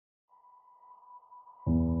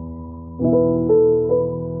It's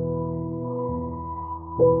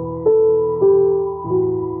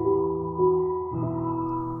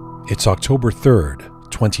October 3rd,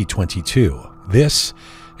 2022. This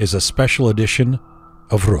is a special edition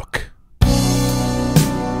of Roqe.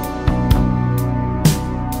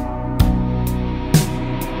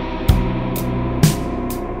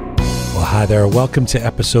 Well, hi there. Welcome to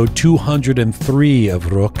episode 203 of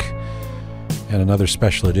Roqe and another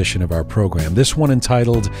special edition of our program. This one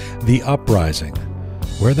entitled The Uprising.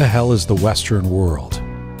 Where the hell is the Western world?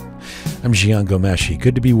 I'm Jian Gomeshi.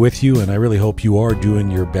 Good to be with you, and I really hope you are doing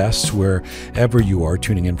your best wherever you are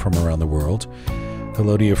tuning in from around the world.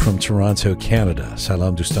 Hello to you from Toronto, Canada.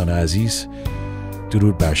 Salam Dustan Aziz.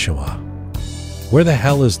 Durud bar shoma. Where the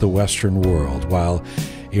hell is the Western world while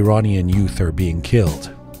Iranian youth are being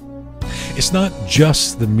killed? It's not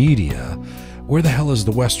just the media. Where the hell is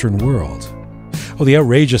the Western world? Well, the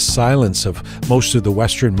outrageous silence of most of the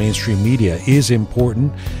Western mainstream media is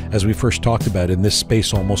important, as we first talked about in this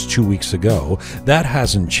space almost 2 weeks ago. That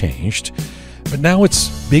hasn't changed. But now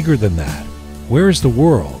it's bigger than that. Where is the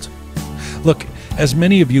world? Look, as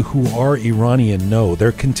many of you who are Iranian know,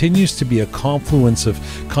 there continues to be a confluence of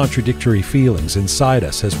contradictory feelings inside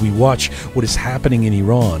us as we watch what is happening in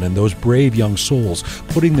Iran and those brave young souls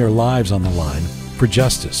putting their lives on the line for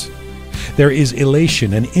justice. There is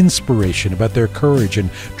elation and inspiration about their courage and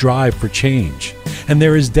drive for change. And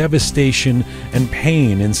there is devastation and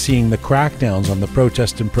pain in seeing the crackdowns on the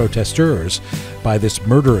protest and protestors by this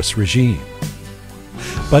murderous regime.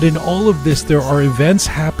 But in all of this, there are events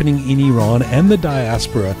happening in Iran and the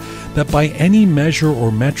diaspora that by any measure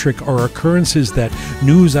or metric are occurrences that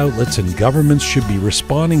news outlets and governments should be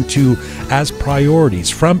responding to as priorities.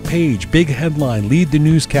 Front page, big headline, lead the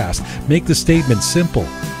newscast, make the statement simple.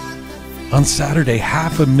 On Saturday,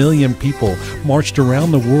 500,000 people marched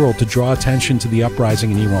around the world to draw attention to the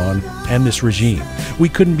uprising in Iran and this regime. We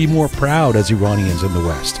couldn't be more proud as Iranians in the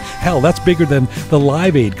West. Hell, that's bigger than the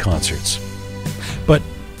Live Aid concerts. But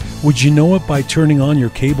would you know it by turning on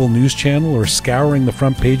your cable news channel or scouring the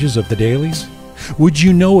front pages of the dailies? Would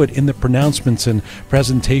you know it in the pronouncements and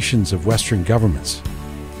presentations of Western governments?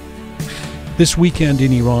 This weekend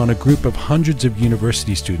in Iran, a group of hundreds of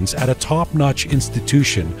university students at a top-notch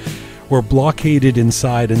institution were blockaded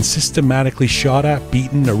inside and systematically shot at,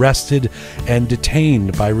 beaten, arrested, and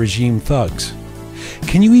detained by regime thugs.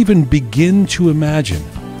 Can you even begin to imagine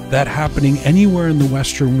that happening anywhere in the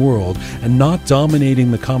Western world and not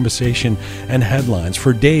dominating the conversation and headlines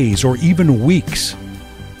for days or even weeks?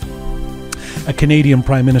 A Canadian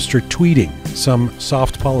Prime Minister tweeting some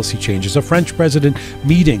soft policy changes, a French president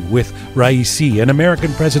meeting with Raisi, an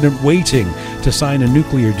American president waiting to sign a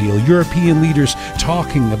nuclear deal, European leaders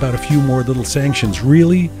talking about a few more little sanctions.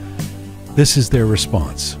 Really? This is their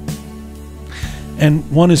response. And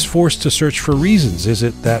one is forced to search for reasons. Is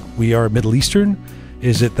it that we are Middle Eastern?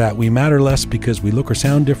 Is it that we matter less because we look or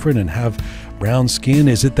sound different and have brown skin?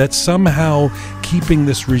 Is it that somehow keeping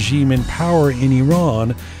this regime in power in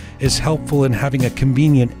Iran is helpful in having a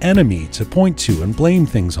convenient enemy to point to and blame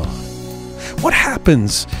things on? What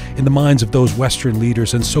happens in the minds of those Western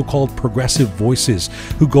leaders and so-called progressive voices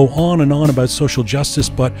who go on and on about social justice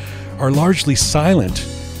but are largely silent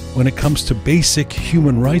when it comes to basic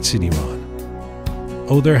human rights in Iran?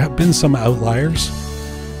 Oh, there have been some outliers.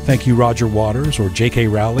 Thank you, Roger Waters or J.K.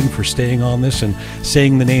 Rowling, for staying on this and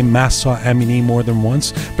saying the name Mahsa Amini more than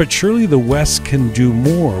once. But surely the West can do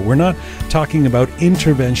more. We're not talking about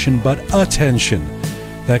intervention, but attention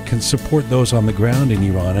that can support those on the ground in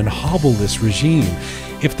Iran and hobble this regime.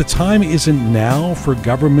 If the time isn't now for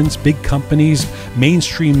governments, big companies,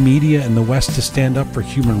 mainstream media in the West to stand up for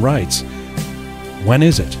human rights, when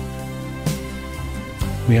is it?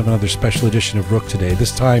 We have another special edition of Roqe today,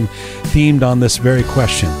 this time themed on this very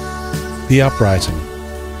question, the uprising.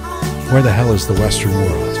 Where the hell is the Western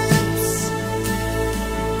world?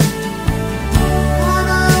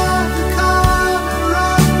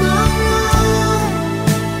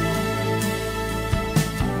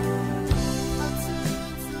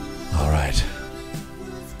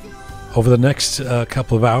 Over the next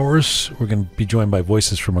couple of hours, we're going to be joined by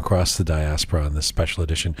voices from across the diaspora on this special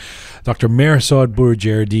edition. Dr. Mehrzad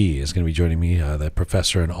Boroujerdi is going to be joining me, the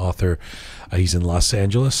professor and author. He's in Los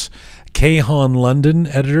Angeles. Kayhan London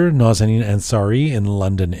editor Nazenin Ansari in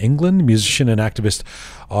London, England. Musician and activist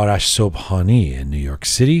Arash Sobhani in New York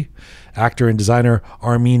City. Actor and designer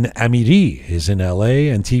Armin Amiri is in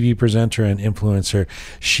LA, and TV presenter and influencer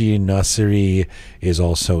Shirin Nasseri is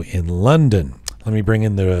also in London. Let me bring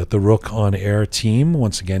in the Roqe On Air team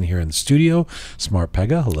once again here in the studio. Smart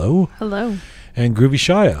Pega, hello. Hello. And Groovy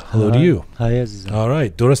Shaya, hello to you. Hi, Azizam. All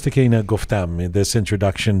right. درسته که اینا گفتم in this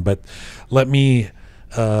introduction, but let me,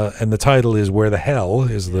 and the title is Where the Hell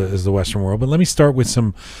is the Western World, but let me start with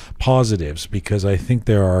some positives, because I think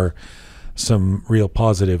there are some real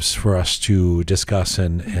positives for us to discuss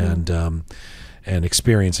and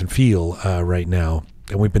experience and feel right now.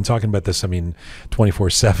 And we've been talking about this,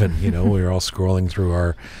 24/7, we're all scrolling through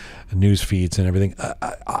our news feeds and everything.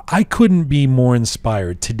 I couldn't be more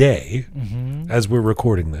inspired today, as we're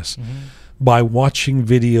recording this, by watching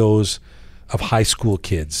videos of high school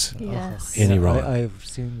kids in Iran. I've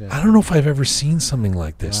seen that. I don't know if I've ever seen something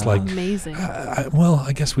like this. Wow. Like, amazing.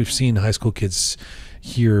 I guess we've seen high school kids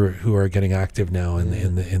here who are getting active now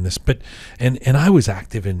in this, but and I was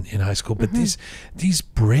active in high school, but these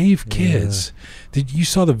brave kids. Did you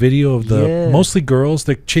saw the video of the mostly girls?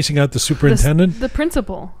 They're chasing out the superintendent, the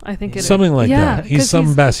principal. I think it is something like that. He's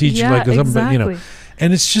some Basij, exactly.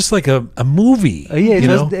 and it's just like a movie.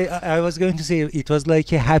 I was going to say it was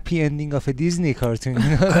like a happy ending of a Disney cartoon.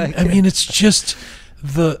 It's just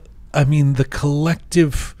the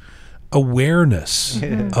collective awareness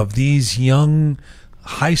of these young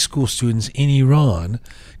high school students in Iran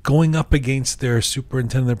going up against their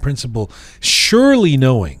superintendent, their principal, surely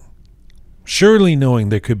knowing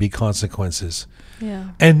there could be consequences,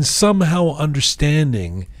 and somehow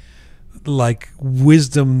understanding, like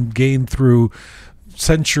wisdom gained through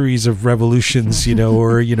centuries of revolutions,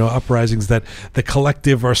 or uprisings, that the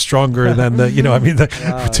collective are stronger than the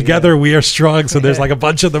together we are strong. So there's like a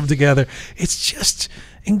bunch of them together. It's just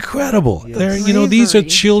incredible. They're these are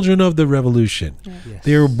children of the revolution.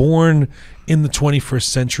 They were born in the 21st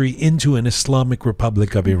century into an Islamic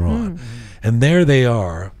Republic of Iran, and there they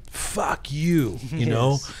are. Fuck you,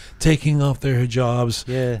 taking off their hijabs,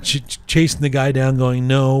 chasing the guy down, going,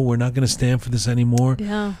 no, we're not going to stand for this anymore.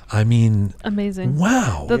 Amazing.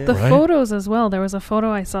 Wow. The photos as well. There was a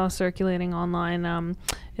photo I saw circulating online.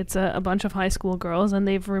 It's a bunch of high school girls, and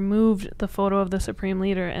they've removed the photo of the supreme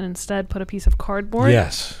leader and instead put a piece of cardboard.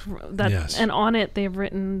 And on it they've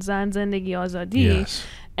written Zan Zendegi Azadi,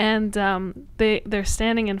 and they're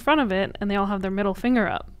standing in front of it, and they all have their middle finger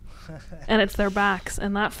up. And it's their backs.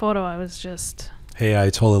 And that photo, I was just... Hey, I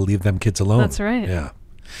told her leave them kids alone. That's right. Yeah.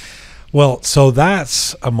 Well, so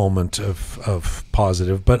that's a moment of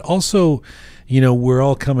positive. But also, we're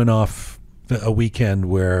all coming off a weekend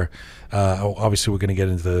where obviously we're going to get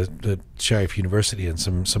into the Sharif University and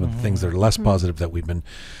some of the things that are less positive that we've been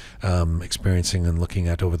experiencing and looking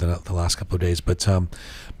at over the last couple of days. But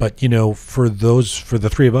for the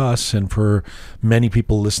three of us and for many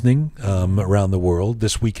people listening around the world,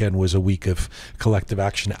 this weekend was a week of collective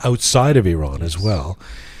action outside of Iran as well.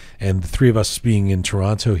 And the three of us being in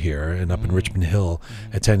Toronto here and up in Richmond Hill,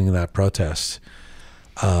 attending that protest.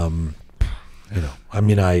 I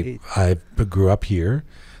grew up here.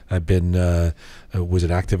 I've been was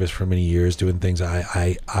an activist for many years, doing things.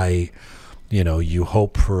 You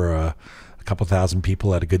hope for a couple thousand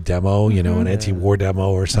people at a good demo, an anti-war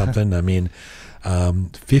demo or something.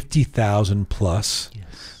 50,000 plus.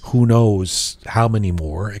 Yes. Who knows how many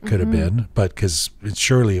more it could have been, but because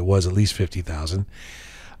surely it was at least 50,000.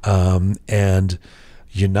 And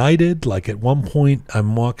united, like at one point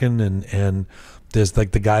I'm walking and there's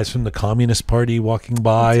like the guys from the Communist Party walking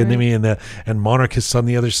by, and monarchists on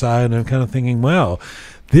the other side, and I'm kind of thinking, wow,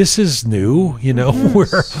 this is new,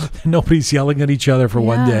 where nobody's yelling at each other for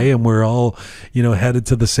one day, and we're all, headed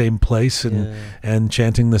to the same place and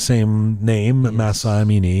chanting the same name, Mehrzad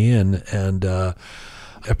Amini, and a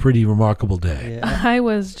pretty remarkable day. I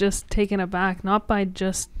was just taken aback, not by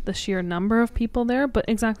just the sheer number of people there, but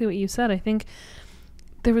exactly what you said. I think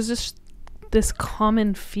there was just this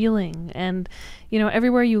common feeling, and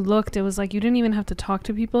everywhere you looked, it was like you didn't even have to talk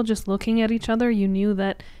to people. Just looking at each other, you knew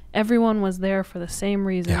that everyone was there for the same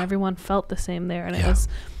reason. Everyone felt the same there, and it was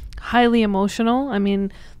highly emotional.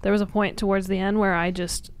 There was a point towards the end where I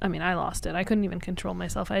lost it. I couldn't even control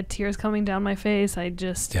myself. I had tears coming down my face. I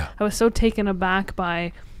was so taken aback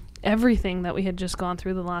by everything that we had just gone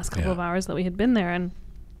through the last couple of hours that we had been there, and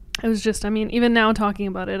it was just, even now talking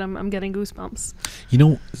about it, I'm getting goosebumps.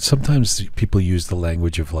 Sometimes people use the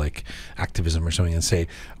language of like activism or something and say,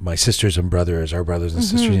 my sisters and brothers, our brothers and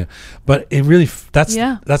sisters. But it really, that's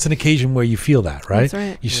an occasion where you feel that, right? That's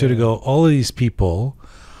right. You sort of go, all of these people,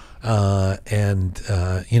 and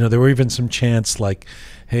there were even some chants like,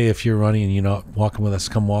 hey, if you're running and you're not walking with us,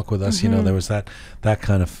 come walk with us. There was that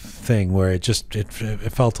kind of thing where it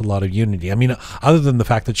felt a lot of unity. Other than the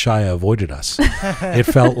fact that Shaya avoided us, it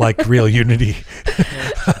felt like real unity.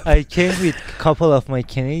 I came with a couple of my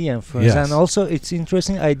Canadian friends, and also it's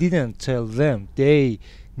interesting, I didn't tell them. They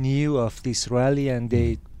knew of this rally, and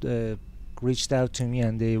they reached out to me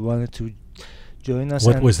and they wanted to join us.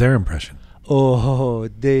 What was their impression? Oh,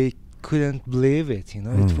 they couldn't believe it, you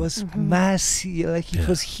know. It was massive, like it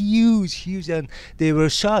was huge, and they were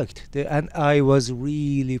shocked. And I was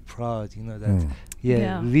really proud, you know, that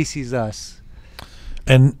this is us.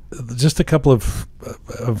 And just a couple of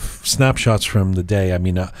snapshots from the day. I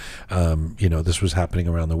mean, you know, this was happening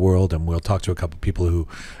around the world, and we'll talk to a couple of people who,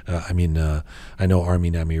 I know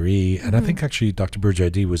Armin Amiri, and I think actually Dr.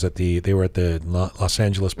 Boroujerdi was they were at the Los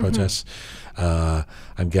Angeles protests.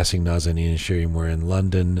 I'm guessing Nazenin and Shirin were in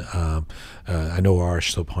London. I know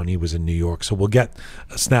Arash Sobhani was in New York. So we'll get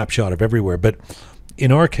a snapshot of everywhere. But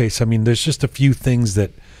in our case, I mean, there's just a few things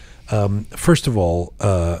that, first of all,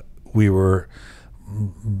 we were,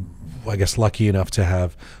 I guess, lucky enough to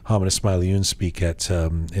have Hamid Ismailian speak at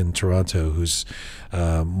in Toronto, who's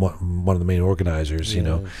one of the main organizers, you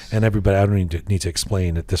know, and everybody, I don't need to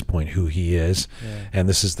explain at this point who he is. And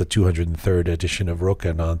this is the 203rd edition of Roqe,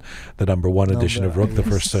 and on the number 1 edition of Roqe, the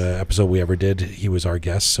first episode we ever did, he was our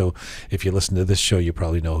guest. So if you listen to this show, you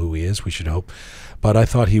probably know who he is, we should hope. But I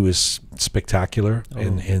thought he was spectacular.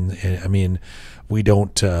 I mean, we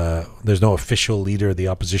don't. There's no official leader of the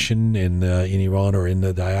opposition in Iran or in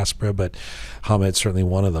the diaspora, but Hamid's certainly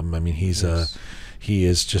one of them. I mean, he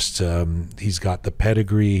is just. He's got the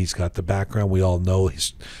pedigree. He's got the background. We all know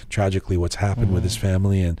tragically what's happened with his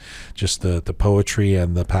family, and just the poetry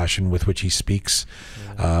and the passion with which he speaks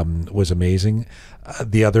was amazing.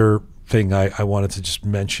 The other thing I wanted to just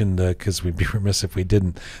mention, because we'd be remiss if we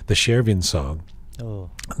didn't, the Shervin song.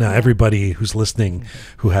 Now, everybody who's listening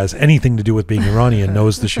who has anything to do with being Iranian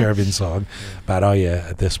knows the Shervin song, Boroujerdi,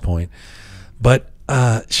 at this point. But,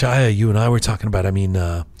 Shaya, you and I were talking about, I mean,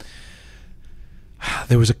 there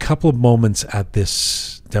was a couple of moments at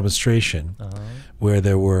this demonstration where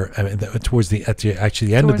there were, I mean, towards the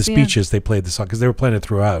end of the speeches, they played the song, because they were playing it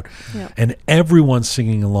throughout. And everyone's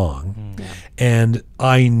singing along. And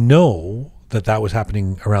I know that was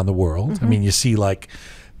happening around the world. I mean, you see, like,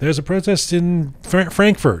 there's a protest in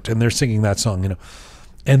Frankfurt, and they're singing that song, you know.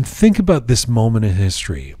 And think about this moment in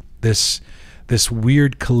history, this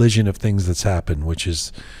weird collision of things that's happened, which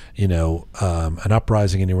is, you know, an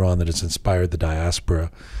uprising in Iran that has inspired the diaspora.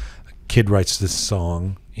 A kid writes this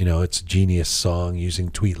song, you know, it's a genius song using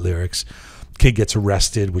tweet lyrics. Kid gets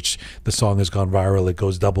arrested, which the song has gone viral. It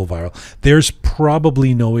goes double viral. There's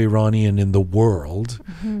probably no Iranian in the world,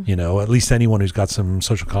 you know, at least anyone who's got some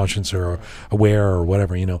social conscience or aware or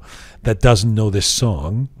whatever, you know, that doesn't know this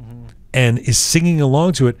song and is singing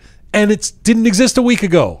along to it. And it didn't exist a week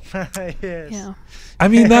ago. I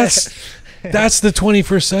mean, that's the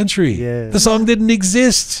 21st century. The song didn't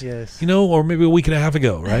exist, you know, or maybe a week and a half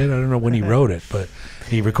ago, right? I don't know when he wrote it, but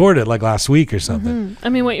he recorded it like last week or something. I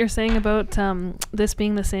mean, what you're saying about this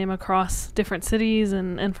being the same across different cities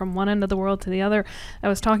and from one end of the world to the other. I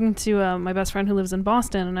was talking to my best friend who lives in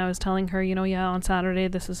Boston, and I was telling her, you know, on Saturday,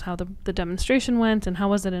 this is how the demonstration went, and how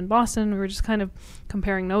was it in Boston? We were just kind of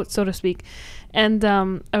comparing notes, so to speak. And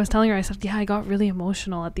I was telling her, I said, I got really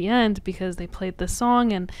emotional at the end because they played this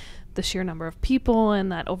song, and the sheer number of people and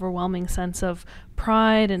that overwhelming sense of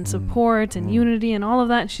pride and support and unity and all of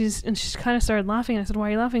that. And she kind of started laughing. I said, "Why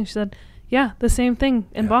are you laughing?" She said, "Yeah, the same thing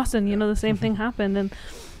in Boston. You know, the same thing happened." And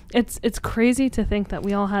it's crazy to think that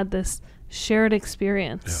we all had this shared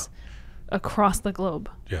experience across the globe.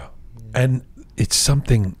 And it's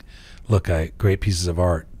something. Look, great pieces of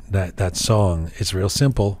art. That song. It's real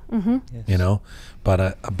simple, you know,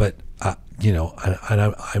 but you know,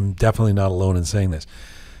 I'm definitely not alone in saying this.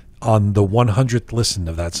 On the 100th listen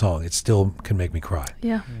of that song, it still can make me cry.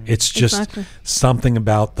 It's just something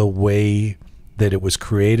about the way that it was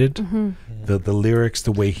created, the lyrics,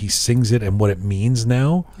 the way he sings it, and what it means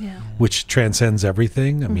now, which transcends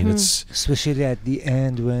everything. I mean, it's especially at the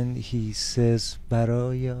end when he says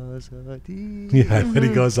 "Baraye Azadi." When he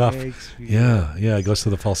goes off. It goes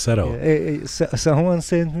to the falsetto. Someone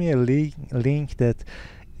sent me a link that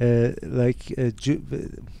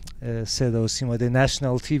Seda Sima, the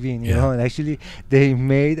national TV in Iran, actually they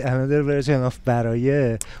made another version of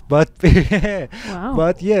Boroujerdi, but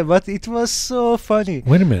but it was so funny.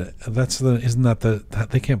 Wait a minute, isn't that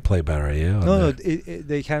they can't play Boroujerdi? No,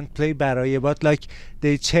 they can't play Boroujerdi, but like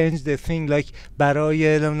they changed the thing, like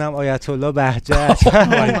Boroujerdi Ayatollah Bahjat.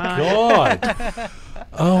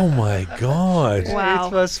 Oh my God! Wow,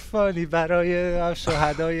 it was funny. Boroujerdi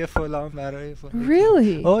Shohadai Fulan Boroujerdi.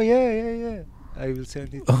 Really? Oh yeah. I will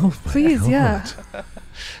send it. Oh, please,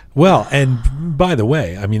 Well, and by the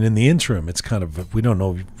way, I mean, in the interim, it's kind of we don't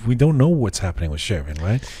know what's happening with Shervin,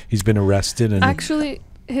 right? He's been arrested, and actually,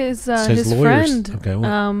 his friend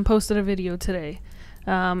posted a video today,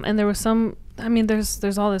 and there was some I mean,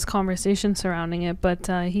 there's all this conversation surrounding it, but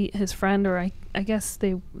his friend, or I guess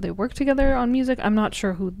they work together on music. I'm not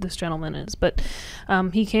sure who this gentleman is, but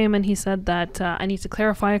he came and he said that I need to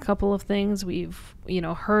clarify a couple of things. We've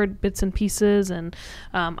heard bits and pieces, and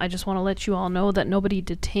I just want to let you all know that nobody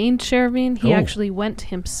detained Shervin. He actually went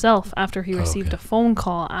himself after he received a phone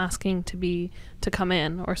call asking to come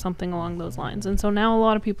in or something along those lines. And so now a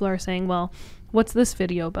lot of people are saying, well, what's this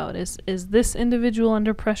video about? Is this individual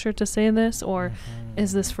under pressure to say this, or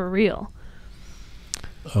is this for real?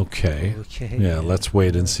 Okay. Yeah, let's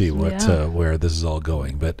wait and see where this is all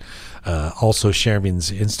going. But also,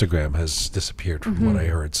 Shervin's Instagram has disappeared from what I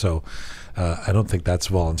heard. So I don't think that's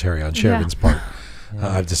voluntary on Shervin's part.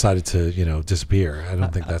 I've decided to, disappear. I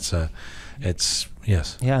don't think that's it's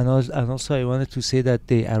yes. Yeah, and also I wanted to say that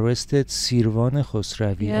they arrested Sirvan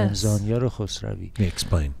Khosravi and Zanyar Khosravi.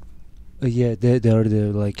 Explain. Yeah, they are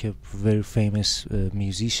a very famous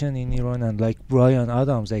musician in Iran, and like Brian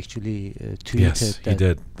Adams actually tweeted. Yes, he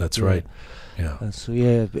did. That's right. Yeah. And so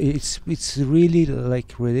it's really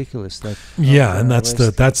ridiculous that. Yeah, and that's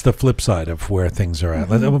the flip side of where things are at.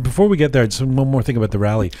 Before we get there, just one more thing about the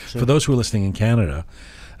rally. Sure. For those who are listening in Canada,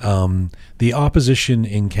 the opposition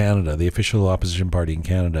in Canada, the official opposition party in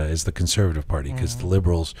Canada, is the Conservative Party, because the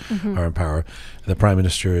Liberals are in power. The Prime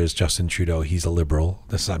Minister is Justin Trudeau. He's a Liberal.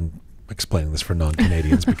 I'm explaining this for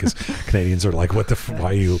non-Canadians because Canadians are like, why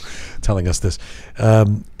are you telling us this?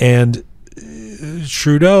 And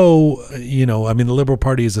Trudeau, the Liberal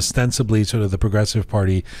Party is ostensibly sort of the Progressive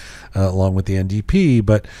Party along with the NDP,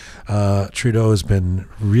 but Trudeau has been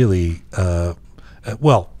really,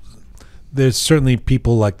 there's certainly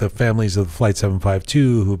people like the families of Flight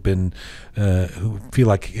 752 who've been who feel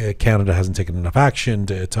like Canada hasn't taken enough action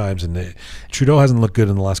at times, and Trudeau hasn't looked good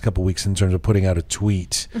in the last couple of weeks in terms of putting out a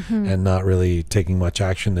tweet and not really taking much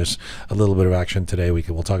action. There's a little bit of action today.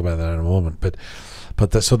 We'll talk about that in a moment,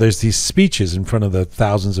 so there's these speeches in front of the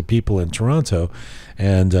thousands of people in Toronto,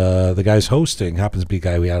 and the guy's hosting happens to be a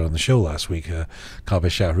guy we had on the show last week, Kaveh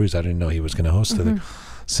Shahruz. I didn't know he was going to host it.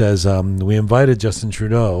 Says we invited Justin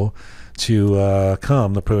Trudeau to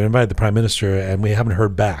come. We invited the Prime Minister, and we haven't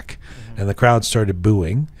heard back. And the crowd started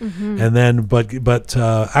booing. And then, but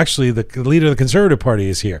actually, the leader of the Conservative Party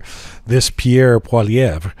is here. This Pierre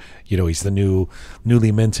Poilievre, he's the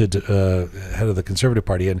newly minted head of the Conservative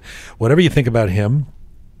Party. And whatever you think about him,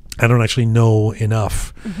 I don't actually know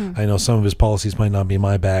enough. I know some of his policies might not be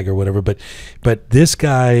my bag or whatever, but this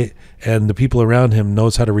guy and the people around him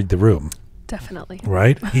knows how to read the room. Definitely.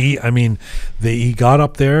 Right? He got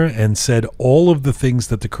up there and said all of the things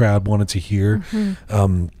that the crowd wanted to hear.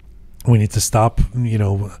 We need to stop,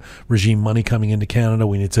 regime money coming into Canada.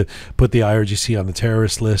 We need to put the IRGC on the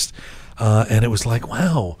terrorist list. And it was like,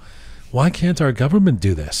 wow, why can't our government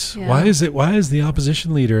do this? Yeah. Why is the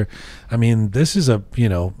opposition leader? I mean, this is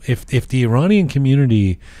if the Iranian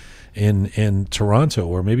community in Toronto,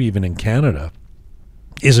 or maybe even in Canada,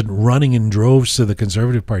 isn't running in droves to the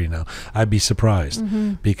Conservative Party now, I'd be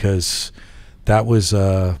surprised, because that was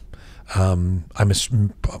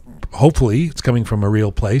hopefully it's coming from a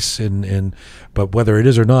real place, but whether it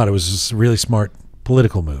is or not, it was just a really smart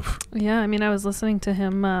political move. Yeah, I mean, I was listening to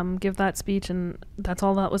him give that speech, and that's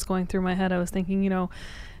all that was going through my head. I was thinking,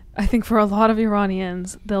 I think for a lot of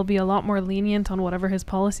Iranians, they'll be a lot more lenient on whatever his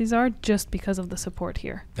policies are just because of the support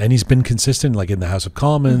here. And he's been consistent, like in the House of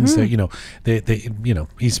Commons. He's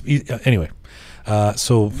anyway.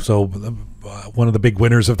 So one of the big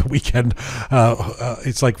winners of the weekend,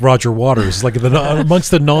 it's like Roger Waters, like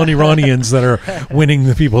amongst the non-Iranians that are winning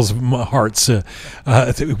the people's hearts.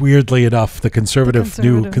 Weirdly enough, the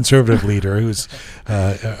new conservative leader, who's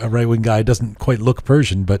a right-wing guy, doesn't quite look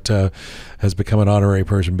Persian, but has become an honorary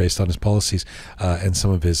Persian based on his policies and some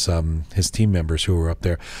of his team members who were up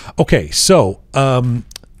there. Okay, so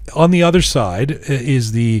on the other side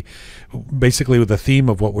is basically with the theme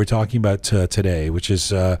of what we're talking about today, which is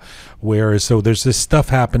so there's this stuff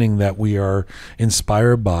happening that we are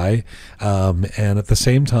inspired by, and at the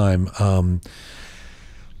same time,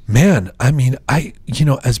 man, I mean,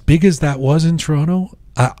 as big as that was in Toronto,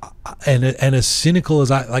 and as cynical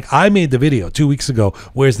as I made the video 2 weeks ago,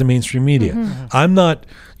 where's the mainstream media? I'm not,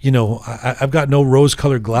 I've got no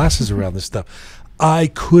rose-colored glasses around this stuff.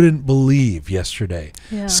 I couldn't believe yesterday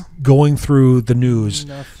going through the news,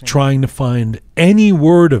 trying to find any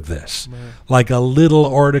word of this, like a little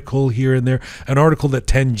article here and there, an article that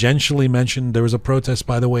tangentially mentioned there was a protest,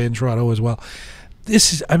 by the way, in Toronto as well.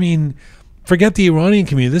 This is, forget the Iranian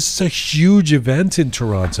community. This is a huge event in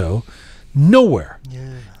Toronto. Nowhere.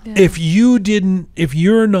 If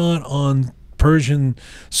you're not on Persian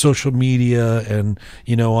social media and,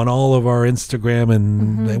 you know, on all of our Instagram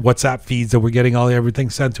and WhatsApp feeds that we're getting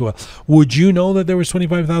everything sent to us, would you know that there was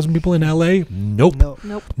 25,000 people in LA? Nope.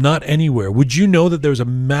 Nope. Not anywhere. Would you know that there was a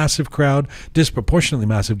massive crowd, disproportionately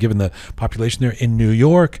massive given the population there, in New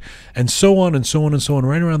York, and so on and so on and so on,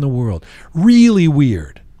 right around the world? Really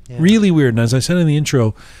weird. Yeah. Really weird. And as I said in the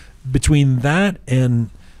intro, between that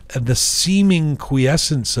and the seeming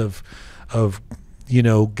quiescence of you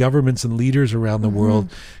know, governments and leaders around the world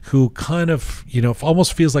who kind of, you know,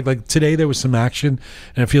 almost feels like today there was some action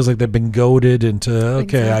and it feels like they've been goaded into,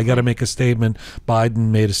 okay, I got to make a statement.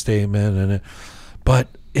 Biden made a statement, but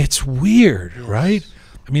it's weird, right?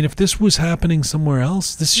 I mean, if this was happening somewhere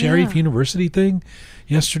else, this Sharif University thing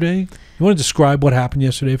yesterday, you want to describe what happened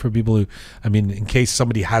yesterday for people who, I mean, in case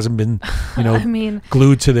somebody hasn't been, you know,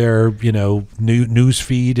 glued to their, you know, news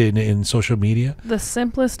feed in social media? The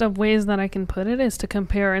simplest of ways that I can put it is to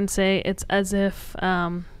compare and say it's as if,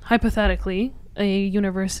 hypothetically, a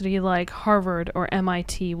university like Harvard or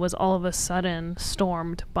MIT was all of a sudden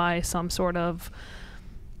stormed by some sort of,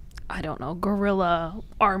 I don't know, guerrilla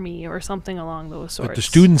army or something along those sorts. With the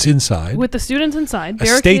students inside. With the students inside. A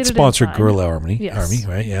state-sponsored guerrilla army,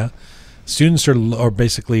 right? Yeah. Students are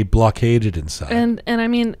basically blockaded inside. And I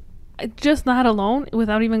mean, just that alone,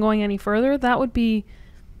 without even going any further, that would be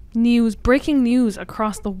news, breaking news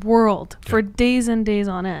across the world for days and days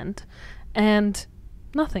on end. And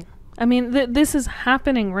nothing. I mean, this is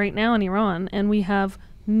happening right now in Iran, and we have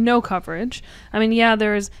no coverage. I mean,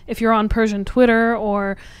 if you're on Persian Twitter,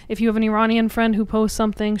 or if you have an Iranian friend who posts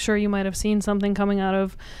something, sure, you might have seen something coming out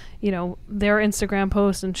of, you know, their Instagram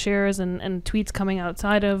posts and shares and tweets coming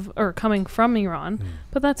outside of, or coming from Iran.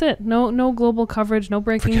 But that's it. No global coverage, no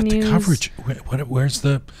breaking news. The coverage.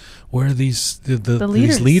 Where are these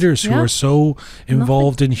leaders who are so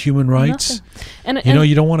involved in human rights? And you know,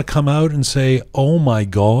 you don't want to come out and say, "Oh my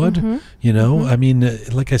God," you know. I mean,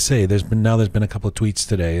 like I say, there's been a couple of tweets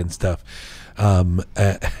today and stuff. And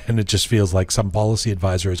it just feels like some policy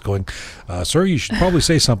advisor is going, "Sir, you should probably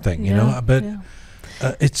say something," you know. But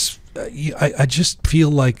I just feel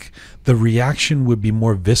like the reaction would be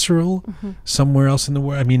more visceral somewhere else in the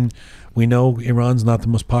world. I mean, we know Iran's not the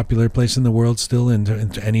most popular place in the world still, and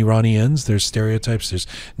Iranians, there's stereotypes, there's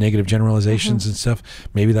negative generalizations and stuff.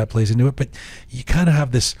 Maybe that plays into it, but you kind of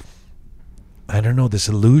have this, I don't know, this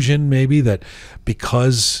illusion maybe that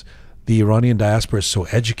because the Iranian diaspora is so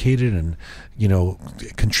educated and, you know,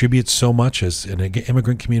 contributes so much as in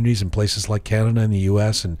immigrant communities in places like Canada and the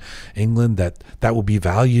US and England, that will be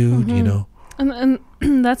valued, you know. And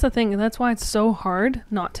that's the thing. That's why it's so hard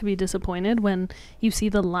not to be disappointed when you see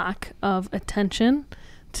the lack of attention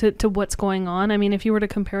to what's going on. I mean, if you were to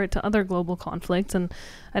compare it to other global conflicts, and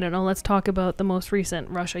I don't know, let's talk about the most recent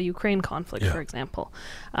Russia-Ukraine conflict, for example.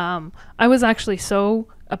 I was actually so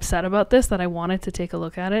upset about this that I wanted to take a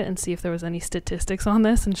look at it and see if there was any statistics on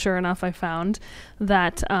this. And sure enough, I found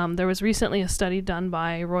that there was recently a study done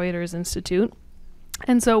by Reuters Institute.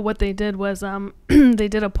 And so what they did was they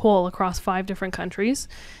did a poll across 5 different countries,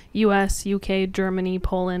 US, UK, Germany,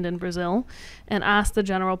 Poland, and Brazil, and asked the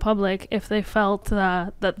general public if they felt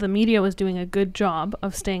that the media was doing a good job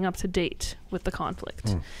of staying up to date with the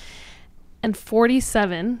conflict. And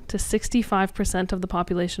 47 to 65% of the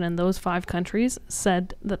population in those 5 countries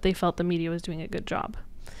said that they felt the media was doing a good job.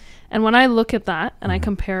 And when I look at that and I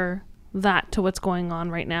compare that to what's going on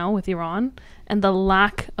right now with Iran and the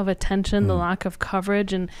lack of attention, the lack of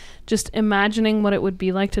coverage, and just imagining what it would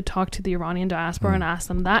be like to talk to the Iranian diaspora and ask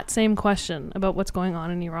them that same question about what's going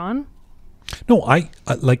on in Iran. No, I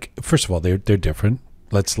like, first of all, they're different.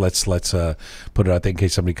 Let's put it out there in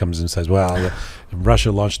case somebody comes and says, well,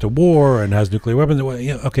 Russia launched a war and has nuclear weapons. Well,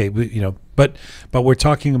 you know, okay, you know, but we're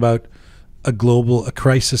talking about a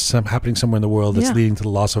crisis happening somewhere in the world that's leading to the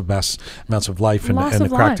loss of mass amounts of life and the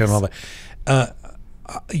crackdown and all that.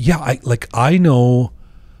 I know,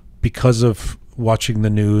 because of watching the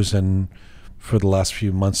news and for the last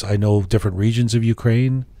few months, I know different regions of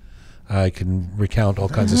Ukraine. I can recount all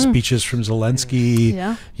kinds of speeches from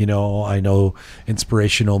Zelensky. You know, I know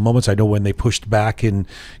inspirational moments. I know when they pushed back in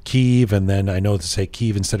Kyiv, and then I know to say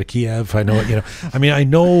Kyiv instead of Kiev. I know, you know, I mean, I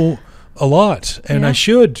know a lot, and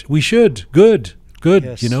we should, good,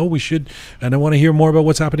 yes. You know, we should, and I want to hear more about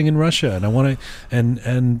what's happening in Russia, and I want to,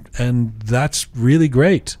 and that's really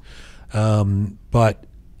great. But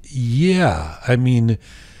yeah, I mean,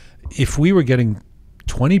 if we were getting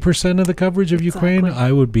 20% of the coverage of Ukraine,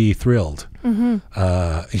 I would be thrilled. You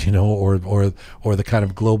know, or the kind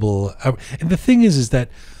of global. And the thing is that,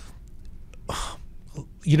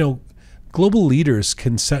 you know, global leaders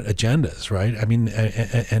can set agendas, right? I mean,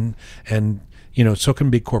 and so can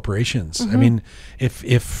big corporations. I mean, if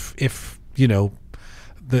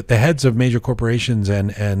the heads of major corporations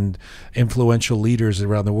and influential leaders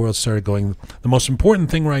around the world started going, the most important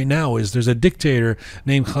thing right now is there's a dictator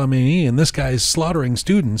named Khamenei, and this guy is slaughtering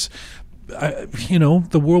students.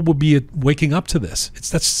 The world will be waking up to this.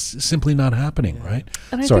 That's simply not happening, right?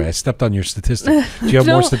 Sorry, I stepped on your statistic. Do you have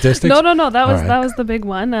more statistics? No. That was the big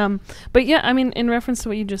one. But yeah, I mean, in reference to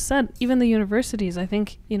what you just said, even the universities, I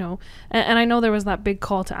think, and I know there was that big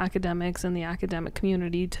call to academics and the academic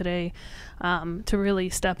community today to really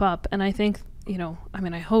step up. And I think,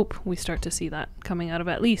 I hope we start to see that coming out of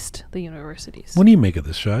at least the universities. What do you make of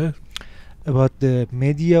this, Shaya? About the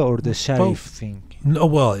media or the Sharif thing? No,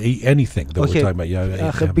 well, anything that we're talking about.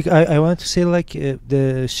 Yeah, I want to say, like,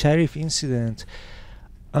 the Sharif incident,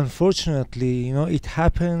 unfortunately, it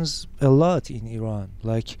happens a lot in Iran.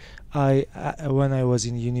 Like, when I was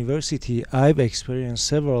in university, I've experienced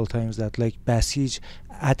several times that, like, Basij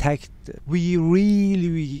attacked.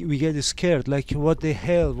 We get scared, like, what the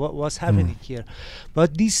hell, what's happening here?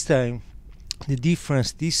 But this time, the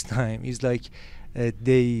difference this time is, like,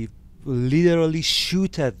 they literally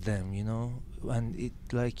shoot at them, and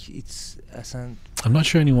it's I'm not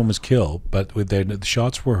sure anyone was killed, but the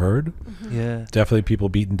shots were heard. Yeah, definitely people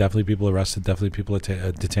beaten, definitely people arrested, definitely people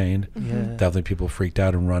detained. Yeah, definitely people freaked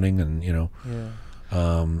out and running, and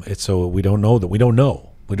it's so we don't know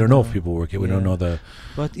if people were killed. We don't know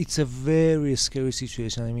but it's a very scary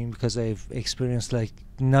situation. I mean, because I've experienced, like,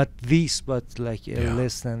 not this, but like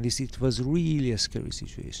less than this. It was really a scary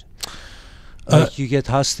situation. Like, you get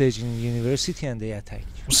hostage in university and they attack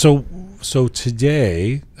you. So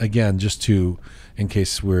today, again, just in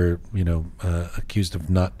case we're accused of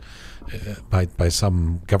not by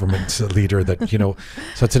some government leader that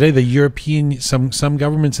so today the European some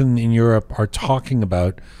governments in Europe are talking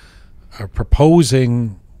about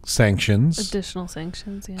proposing sanctions, additional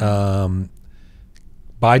sanctions. Yeah.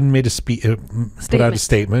 Biden made put out a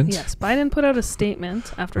statement. Yes, Biden put out a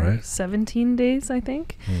statement after 17 days, I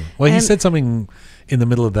think. Well, he said something in the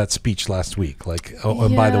middle of that speech last week, like,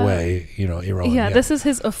 and by the way, Iran. Yeah, this is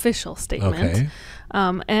his official statement. Okay.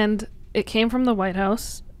 And it came from the White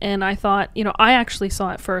House, and I thought, I actually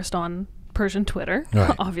saw it first on Persian Twitter,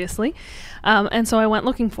 obviously. And so I went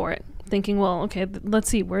looking for it, thinking, well, okay, let's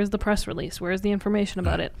see, where's the press release? Where's the information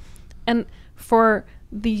about it? And for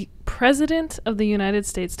the president of the United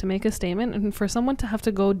States to make a statement and for someone to have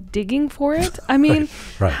to go digging for it, I mean,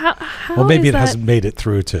 how well, maybe it hasn't made it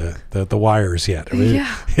through to the wires yet. I mean,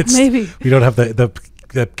 maybe we don't have the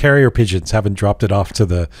carrier pigeons haven't dropped it off to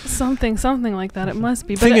the something like that. It must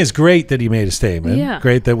be. The thing is, great that he made a statement. Yeah.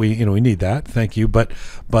 Great that we need that. Thank you. But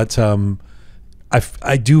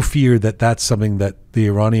I do fear that that's something that the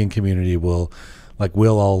Iranian community will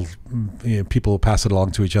all people will pass it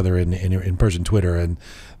along to each other in Persian Twitter, and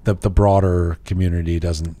the broader community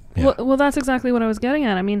doesn't. Yeah. Well, that's exactly what I was getting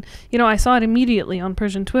at. I mean, I saw it immediately on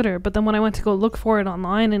Persian Twitter, but then when I went to go look for it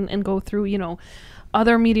online and go through,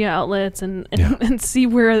 other media outlets and see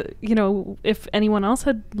where, if anyone else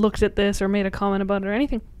had looked at this or made a comment about it or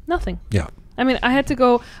anything, nothing. Yeah. I mean, I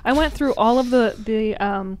went through all of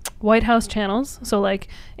the White House channels. So like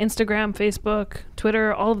Instagram, Facebook,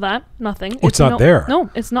 Twitter, all of that, nothing. It's not there.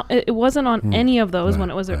 No, it's not. It wasn't on any of those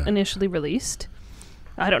when it was initially released.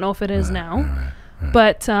 I don't know if it is now,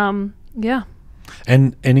 but yeah.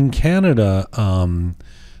 And in Canada,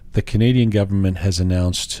 the Canadian government has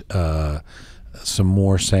announced some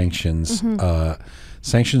more sanctions.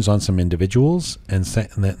 Sanctions on some individuals, and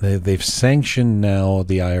they've sanctioned now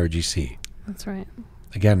the IRGC. That's right.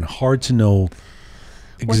 Again, hard to know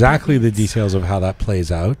exactly the details of how that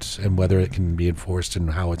plays out and whether it can be enforced and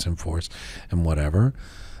how it's enforced and whatever.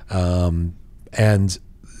 And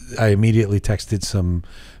I immediately texted some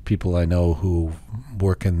people I know who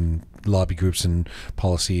work in lobby groups and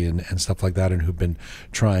policy and stuff like that, and who've been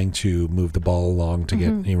trying to move the ball along to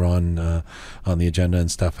get Iran on the agenda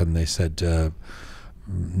and stuff. And they said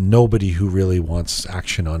nobody who really wants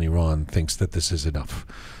action on Iran thinks that this is enough.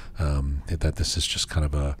 That this is just kind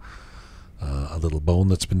of a little bone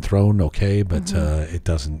that's been thrown, okay, but it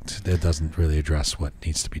doesn't really address what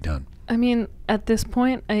needs to be done. I mean, at this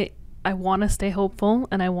point, I want to stay hopeful,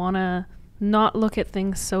 and I want to not look at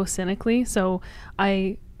things so cynically. So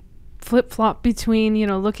I flip-flop between,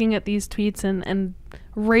 looking at these tweets and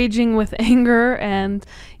raging with anger and,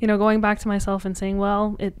 going back to myself and saying,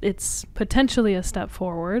 well, it's potentially a step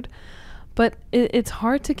forward. But it's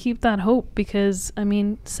hard to keep that hope because,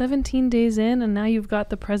 17 days in, and now you've got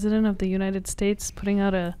the president of the United States putting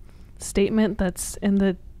out a statement that's in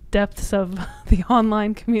the depths of the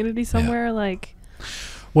online community somewhere.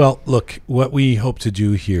 Well, look, what we hope to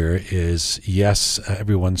do here is, yes,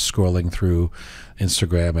 everyone's scrolling through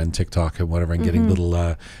Instagram and TikTok and whatever and getting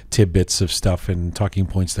little tidbits of stuff and talking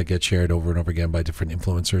points that get shared over and over again by different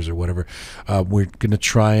influencers or whatever. We're going to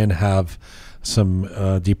try and have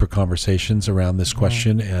some deeper conversations around this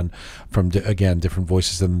question and from, again, different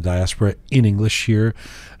voices in the diaspora in English here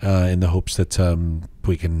in the hopes that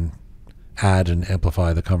we can add and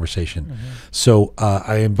amplify the conversation. So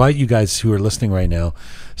I invite you guys who are listening right now,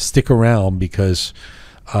 stick around because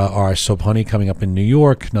our Sobhani coming up in New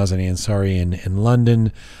York, Nazenin Ansari in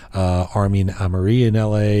London, Armin Amiri in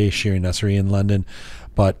LA, Shirin Nasseri in London.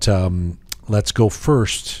 But let's go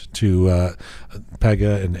first to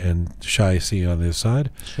Pega and Shai see on the other side.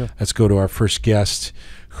 Sure. Let's go to our first guest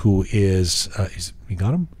who is you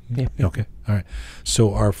got him? Yeah. Okay. All right.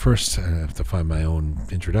 So our first, I have to find my own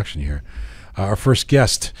introduction here. Our first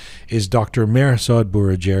guest is Dr. Mehrzad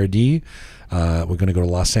Boroujerdi. We're going to go to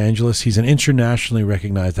Los Angeles. He's an internationally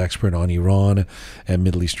recognized expert on Iran and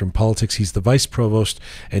Middle Eastern politics. He's the vice provost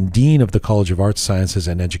and dean of the College of Arts, Sciences,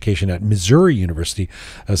 and Education at Missouri University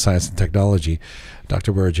of Science and Technology.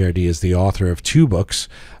 Dr. Boroujerdi is the author of 2 books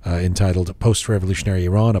entitled Post-Revolutionary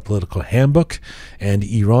Iran, A Political Handbook, and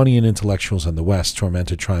Iranian Intellectuals in the West,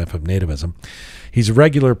 Tormented Triumph of Nativism. He's a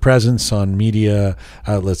regular presence on media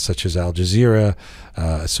outlets such as Al Jazeera,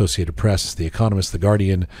 Associated Press, The Economist, The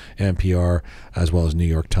Guardian, NPR, as well as New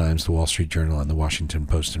York Times, The Wall Street Journal, and The Washington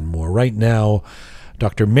Post, and more. Right now,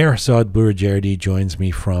 Dr. Mehrzad Boroujerdi joins me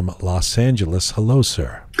from Los Angeles. Hello,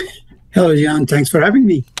 sir. Hello, Jian. Thanks for having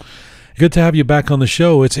me. Good to have you back on the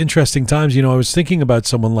show. It's interesting times. You know, I was thinking about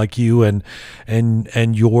someone like you and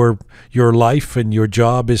your life and your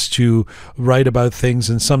job is to write about things,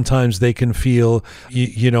 and sometimes they can feel,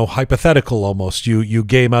 you know, hypothetical almost. You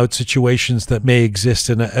game out situations that may exist.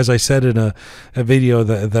 And as I said in a video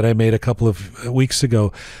that I made a couple of weeks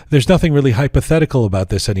ago, there's nothing really hypothetical about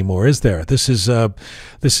this anymore, is there? This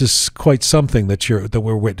is quite something that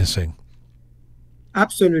we're witnessing.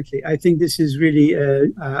 Absolutely. I think this is really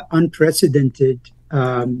an unprecedented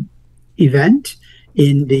event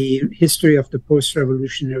in the history of the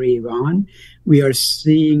post-revolutionary Iran. We are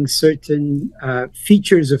seeing certain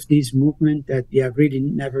features of this movement that we have really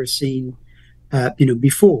never seen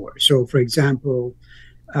before. So, for example,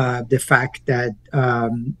 the fact that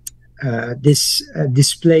this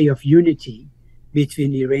display of unity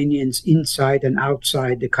between Iranians inside and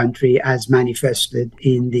outside the country, as manifested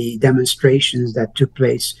in the demonstrations that took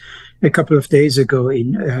place a couple of days ago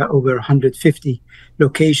in over 150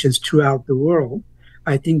 locations throughout the world,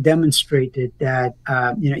 I think demonstrated that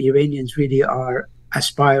Iranians really are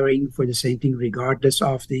aspiring for the same thing, regardless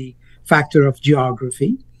of the factor of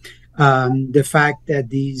geography. The fact that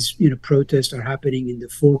these protests are happening in the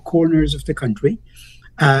 4 corners of the country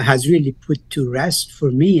has really put to rest,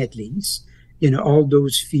 for me at least, all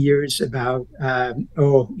those fears about, a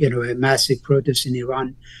massive protest in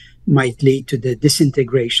Iran might lead to the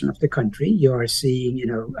disintegration of the country. You are seeing,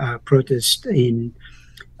 protests in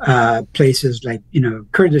places like,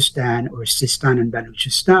 Kurdistan or Sistan and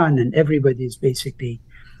Baluchistan, and everybody is basically,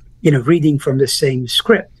 reading from the same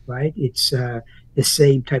script, right? It's the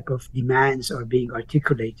same type of demands are being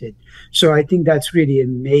articulated. So I think that's really a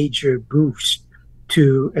major boost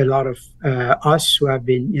to a lot of us who have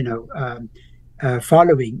been,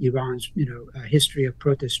 following Iran's, history of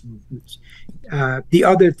protest movements. The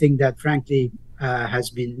other thing that, frankly, has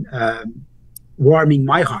been warming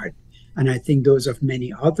my heart, and I think those of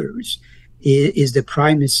many others, is the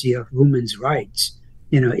primacy of women's rights,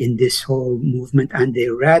 in this whole movement, and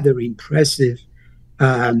their rather impressive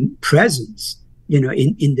presence,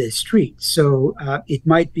 in the streets. So it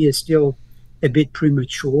might be still a bit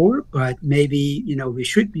premature, but maybe, we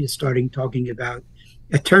should be starting talking about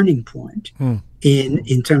a turning point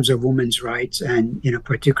in terms of women's rights, and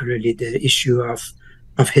particularly the issue of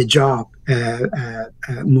hijab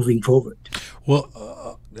moving forward.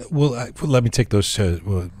 Well, let me take those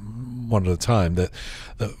one at a time. The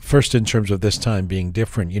first, in terms of this time being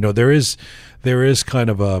different, there is kind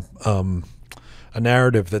of a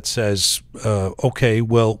narrative that says, okay,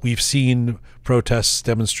 well, we've seen protests,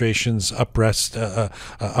 demonstrations,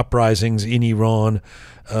 uprisings in Iran,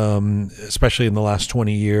 especially in the last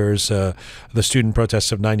 20 years, the student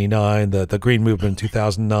protests of 99, the Green Movement in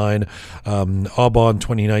 2009, Aubon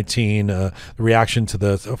 2019, the reaction to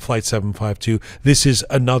the Flight 752. This is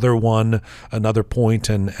another one, another point,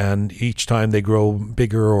 and each time they grow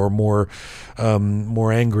bigger or more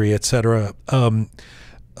angry, etc.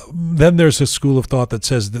 then there's a school of thought that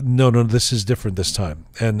says that no, this is different this time,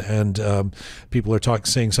 and people are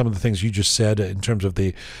saying some of the things you just said in terms of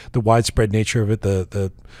the widespread nature of it,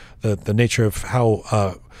 the nature of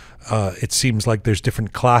how it seems like there's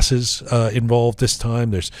different classes involved this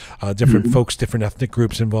time. There's different folks, different ethnic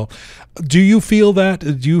groups involved. Do you feel that?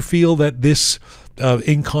 Do you feel that this,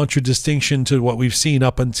 in contradistinction to what we've seen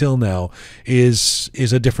up until now, is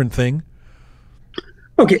a different thing?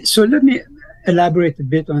 Okay, so let me elaborate a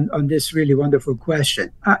bit on this really wonderful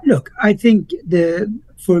question. Look, I think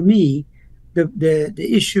for me, the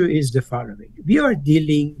issue is the following. We are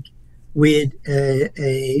dealing with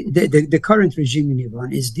the current regime in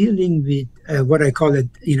Iran is dealing with what I call a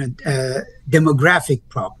demographic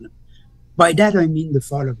problem. By that I mean the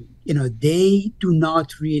following. They do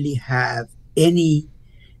not really have any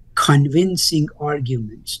convincing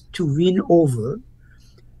arguments to win over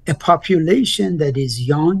a population that is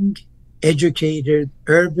young, educated,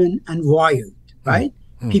 urban, and wired, right?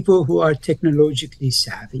 People who are technologically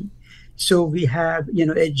savvy. So we have,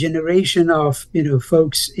 a generation of,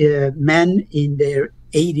 folks, men in their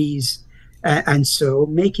 80s, and so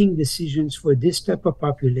making decisions for this type of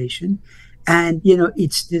population. And,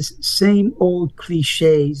 it's this same old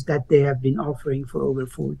cliches that they have been offering for over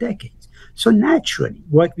 4 decades. So naturally,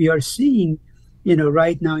 what we are seeing,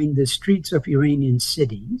 right now in the streets of Iranian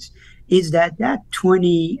cities is that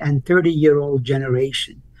 20 and 30-year-old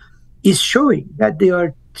generation is showing that they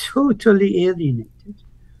are totally alienated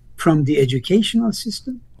from the educational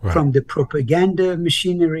system, right, from the propaganda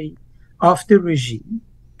machinery of the regime,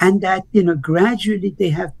 and that, gradually they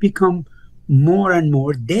have become more and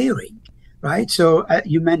more daring, right? So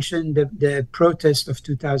you mentioned the protest of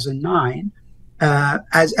 2009.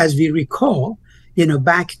 As we recall,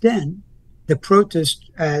 back then, the protest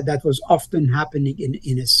that was often happening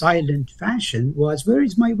in a silent fashion was, where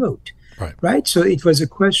is my vote? Right. So it was a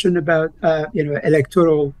question about,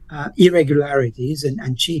 electoral irregularities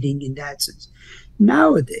and cheating in that sense.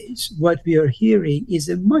 Nowadays, what we are hearing is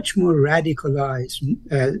a much more radicalized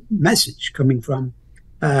message coming from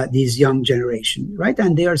these young generation, right?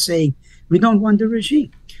 And they are saying, we don't want the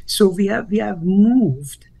regime. So we have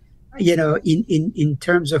moved, in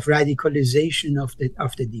terms of radicalization of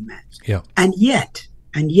the demands. Yeah. And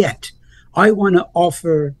yet, I want to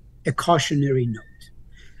offer a cautionary note.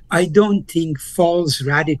 I don't think false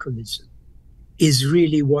radicalism is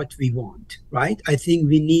really what we want, right? I think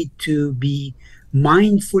we need to be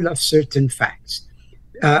mindful of certain facts.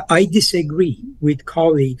 I disagree with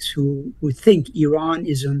colleagues who think Iran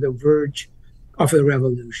is on the verge of a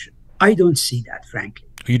revolution. I don't see that, frankly.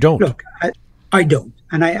 You don't? Look, I don't,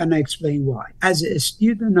 and I explain why. As a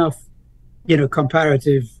student of,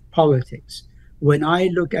 comparative politics, when I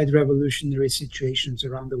look at revolutionary situations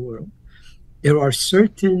around the world, there are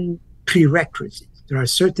certain prerequisites. There are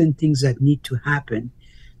certain things that need to happen,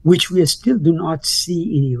 which we still do not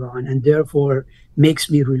see in Iran, and therefore makes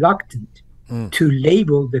me reluctant to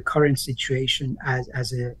label the current situation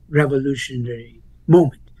as a revolutionary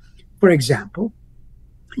moment. For example,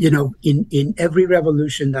 in every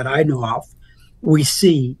revolution that I know of, we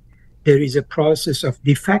see there is a process of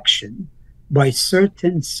defection by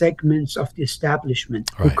certain segments of the establishment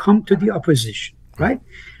who come to the opposition, right?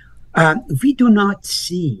 We do not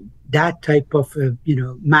see that type of,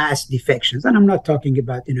 mass defections. And I'm not talking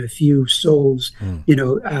about, a few souls,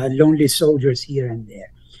 lonely soldiers here and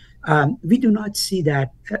there. We do not see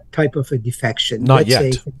that type of a defection. Not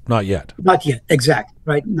yet. Exactly,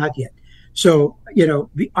 right? Not yet. So,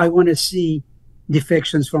 I want to see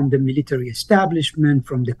defections from the military establishment,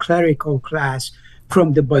 from the clerical class,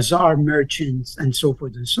 from the bazaar merchants, and so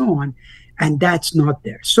forth and so on. And that's not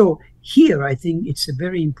there. So here, I think it's a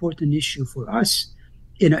very important issue for us,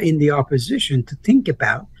 in the opposition to think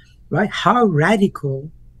about, right? How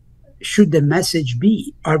radical should the message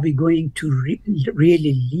be? Are we going to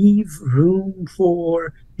really leave room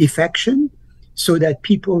for defection so that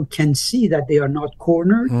people can see that they are not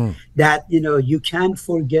cornered, that, you can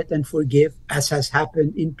forget and forgive, as has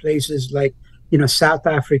happened in places like, South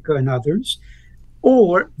Africa and others?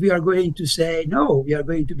 Or we are going to say, no, we are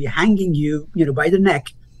going to be hanging you, by the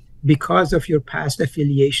neck because of your past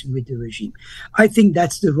affiliation with the regime. I think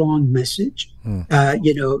that's the wrong message.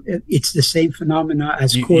 It's the same phenomena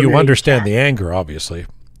as you understand the anger, obviously,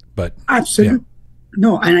 but absolutely. Yeah.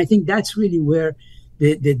 No, and I think that's really where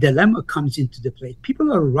the dilemma comes into the play.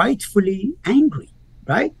 People are rightfully angry,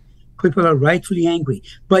 right? People are rightfully angry.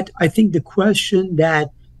 But I think the question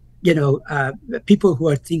that people who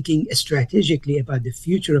are thinking strategically about the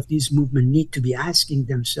future of this movement need to be asking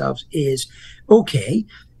themselves is, okay,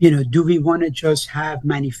 do we want to just have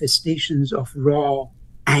manifestations of raw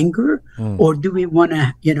anger, or do we want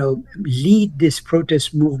to, lead this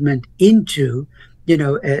protest movement into,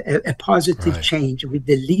 a positive change with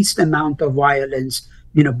the least amount of violence,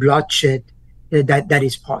 bloodshed that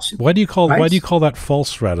is possible? Why do you call that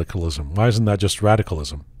false radicalism? Why isn't that just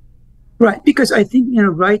radicalism? Right, because I think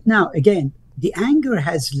right now, again, the anger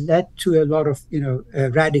has led to a lot of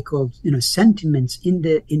radical sentiments in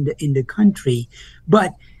the country,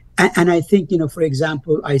 but. And I think, for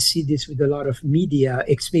example, I see this with a lot of media,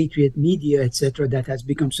 expatriate media, etc., that has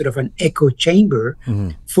become sort of an echo chamber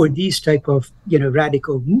for these type of,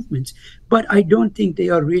 radical movements. But I don't think they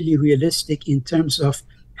are really realistic in terms of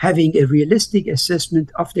having a realistic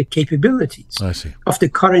assessment of the capabilities of the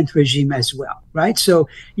current regime as well, right? So,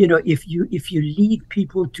 if you lead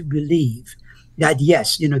people to believe that,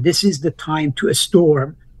 yes, this is the time to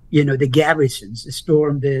storm the garrisons,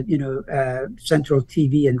 storm the, central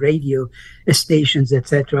TV and radio stations,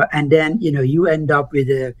 etc. And then, you end up with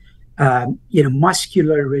a,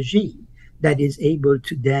 muscular regime that is able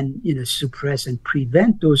to then, suppress and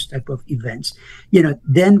prevent those type of events.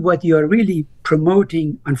 Then what you're really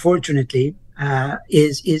promoting, unfortunately,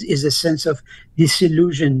 is a sense of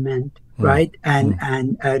disillusionment, right? And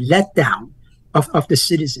letdown of the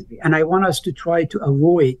citizenry. And I want us to try to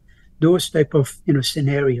avoid those type of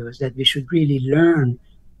scenarios, that we should really learn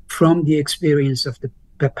from the experience of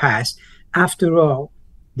the past. After all,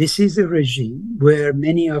 this is a regime where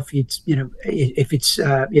many of its if it's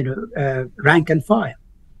rank and file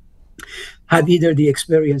have either the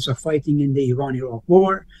experience of fighting in the Iran-Iraq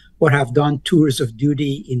war, or have done tours of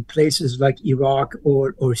duty in places like Iraq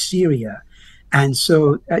or Syria. And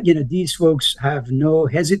so these folks have no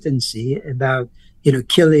hesitancy about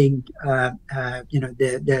killing,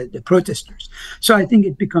 the protesters. So I think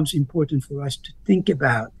it becomes important for us to think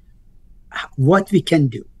about what we can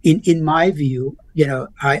do. In my view,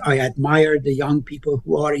 I admire the young people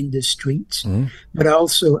who are in the streets, but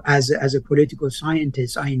also as a political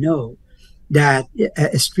scientist, I know that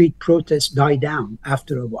a street protest die down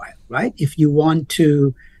after a while, right? If you want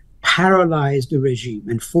to paralyze the regime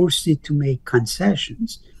and force it to make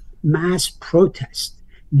concessions, mass protests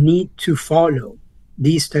need to follow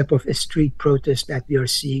these type of street protests that we are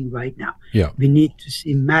seeing right now. We need to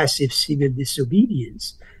see massive civil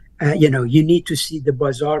disobedience. You need to see the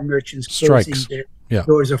bazaar merchants closing the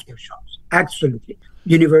doors of their shops. Absolutely.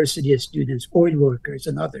 University students, oil workers,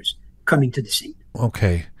 and others coming to the scene.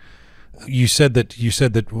 Okay. You said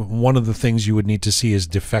that one of the things you would need to see is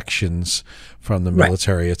defections from the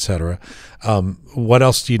military, etc. What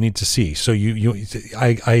else do you need to see? So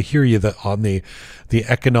I hear you that on the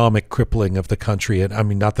economic crippling of the country, and I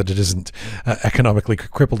mean, not that it isn't economically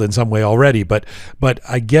crippled in some way already, but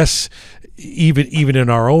I guess even in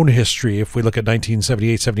our own history, if we look at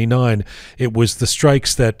 1978, 79, it was the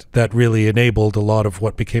strikes that really enabled a lot of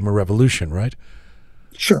what became a revolution, right?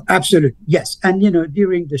 Sure, absolutely, yes. And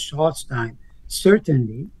during the Shah's time,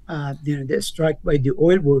 certainly, the strike by the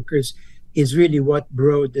oil workers is really what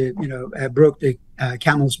broke the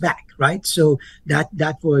camel's back, right? So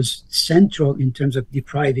that was central in terms of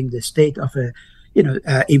depriving the state of a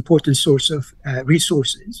important source of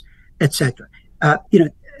resources, etc.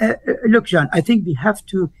 Look, Jian, I think we have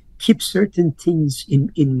to keep certain things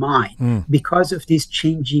in mind because of this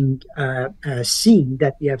changing scene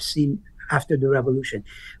that we have seen after the revolution.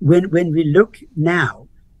 When we look now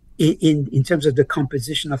in terms of the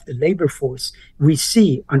composition of the labor force, we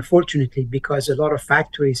see, unfortunately, because a lot of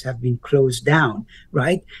factories have been closed down,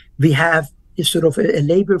 right? We have a sort of a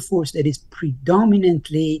labor force that is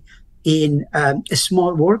predominantly in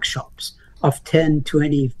small workshops of 10,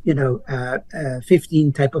 20,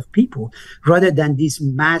 15 type of people, rather than these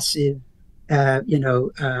massive,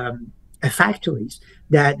 factories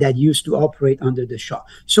that used to operate under the Shah.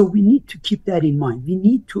 So we need to keep that in mind. We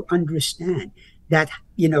need to understand that,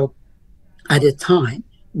 at a time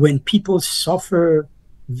when people suffer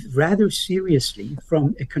rather seriously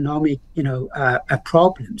from economic,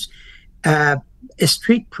 problems, a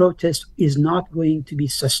street protest is not going to be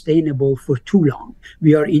sustainable for too long.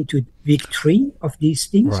 We are into week 3 of these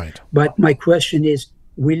things. Right. But my question is,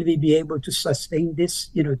 will we be able to sustain this,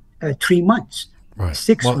 3 months? Right.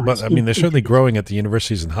 6 months. But I mean, they're certainly growing at the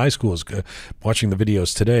universities and high schools. Watching the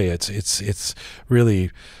videos today, it's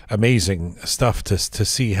really amazing stuff to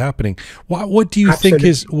see happening. What do you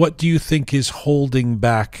think is holding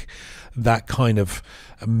back that kind of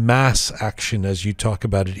mass action as you talk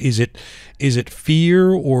about it? Is it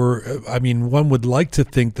fear, or I mean, one would like to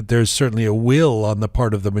think that there's certainly a will on the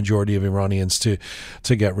part of the majority of Iranians to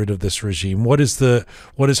get rid of this regime. What is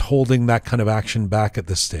holding that kind of action back at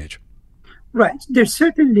this stage? Right. There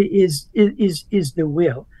certainly is the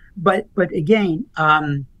will. but again,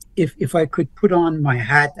 if I could put on my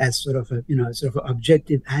hat as sort of a sort of an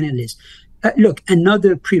objective analyst, look,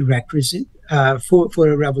 another prerequisite for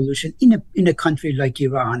a revolution in a country like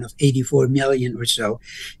Iran of 84 million or so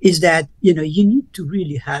is that you need to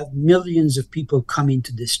really have millions of people come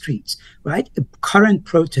into the streets, right? A current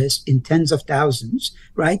protest in tens of thousands,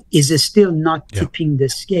 right, is still not tipping the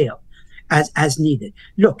scale as needed.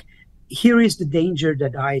 Look, here is the danger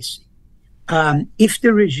that I see. If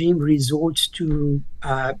the regime resorts to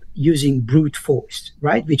using brute force,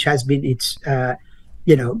 right, which has been its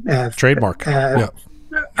trademark,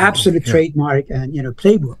 absolute trademark and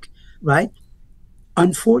playbook, right?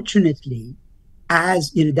 Unfortunately,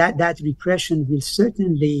 as that repression will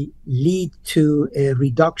certainly lead to a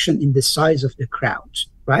reduction in the size of the crowds,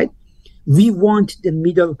 right? We want the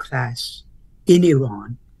middle class in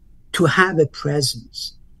Iran to have a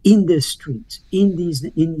presence in the streets, in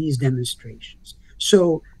these demonstrations.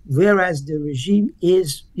 So whereas the regime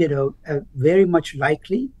is very much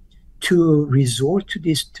likely to resort to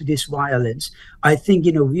this violence, I think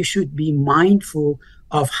we should be mindful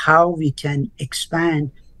of how we can expand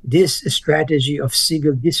this strategy of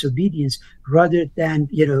civil disobedience rather than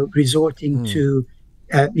resorting to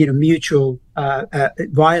mutual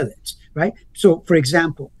violence, right? So, for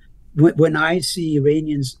example, when I see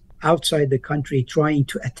Iranians outside the country trying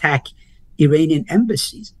to attack Iranian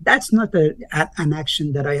embassies, that's not an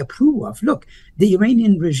action that I approve of. Look, the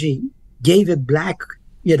Iranian regime gave a black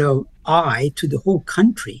eye to the whole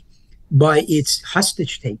country by its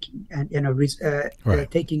hostage taking and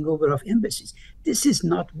taking over of embassies. This is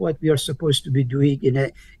not what we are supposed to be doing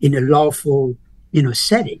in a lawful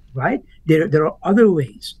setting, right? There are other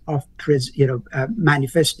ways of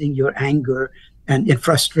manifesting your anger and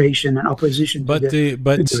frustration and opposition.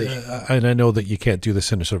 And I know that you can't do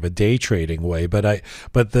this in a sort of a day trading way, but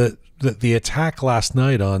the attack last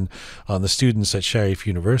night on the students at Sharif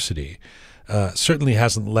University certainly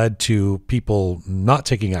hasn't led to people not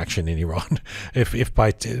taking action in Iran. If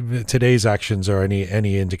by today's actions are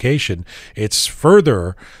any indication, it's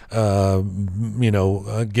further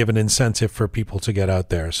given incentive for people to get out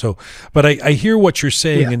there. So, but I hear what you're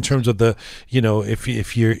saying in terms of the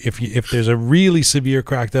if there's a really severe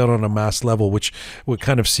crackdown on a mass level, which we're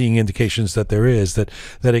kind of seeing indications that there is, that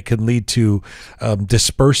it can lead to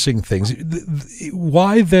dispersing things.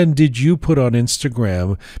 Why then did you put on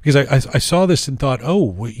Instagram? Because I saw this and thought,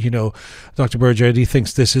 Dr. Boroujerdi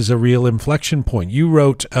thinks this is a real inflection point. You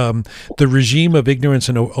wrote, the regime of ignorance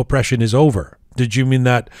and oppression is over. Did you mean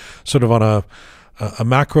that sort of on a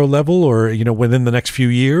macro level, or within the next few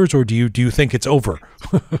years, or do you think it's over?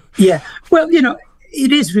 Yeah, well,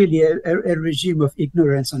 it is really a regime of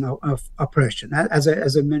ignorance and of oppression. As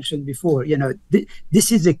I mentioned before,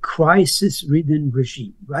 this is a crisis-ridden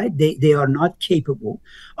regime, right? They are not capable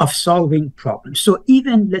of solving problems. So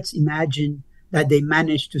even let's imagine that they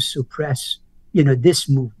manage to suppress, this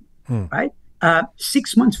movement, right?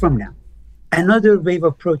 6 months from now, another wave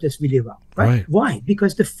of protests will erupt, right? Why?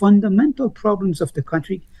 Because the fundamental problems of the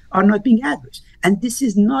country are not being addressed. And this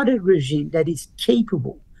is not a regime that is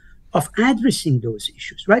capable of addressing those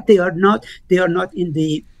issues, right? They are not in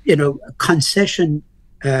the concession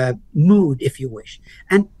mood, if you wish.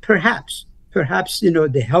 And perhaps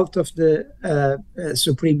the health of the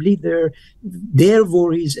supreme leader, their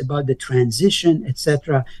worries about the transition,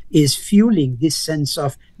 etc., is fueling this sense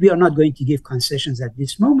of we are not going to give concessions at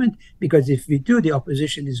this moment, because if we do, the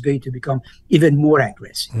opposition is going to become even more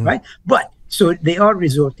aggressive, right? But so they are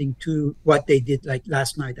resorting to what they did like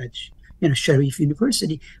last night at Sharif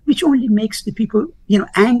University, which only makes the people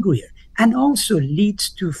angrier and also leads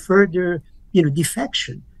to further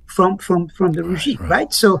defection from the regime,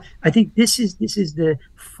 right? So I think this is the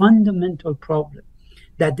fundamental problem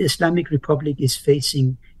that the Islamic Republic is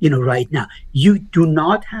facing right now. You do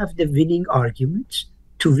not have the winning arguments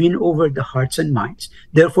to win over the hearts and minds.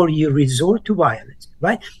 Therefore, you resort to violence,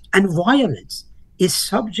 right? And violence is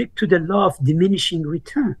subject to the law of diminishing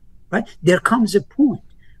return, right? There comes a point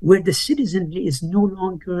where the citizenry is no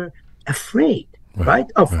longer afraid,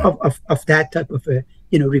 right, of that type of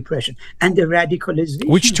repression and the radicalization.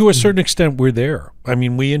 Which, to a certain extent, we're there. I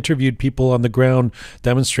mean, we interviewed people on the ground,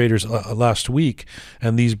 demonstrators last week,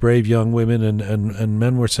 and these brave young women and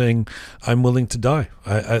men were saying, "I'm willing to die.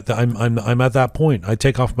 I'm at that point. I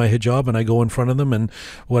take off my hijab and I go in front of them, and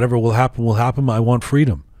whatever will happen will happen. I want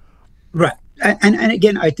freedom." Right. And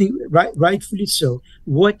again, I think rightfully so.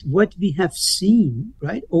 What we have seen,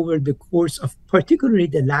 right, over the course of particularly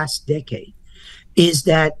the last decade, is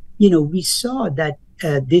that we saw that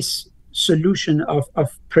this solution of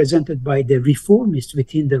presented by the reformists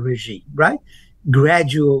within the regime, right,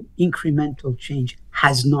 gradual, incremental change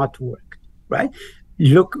has not worked, right?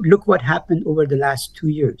 Look what happened over the last 2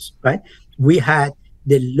 years, right? We had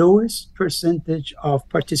the lowest percentage of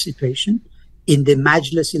participation in the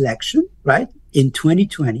Majlis election, right, in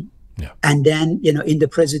 2020. Yeah. And then, in the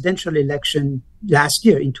presidential election last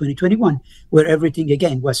year in 2021, where everything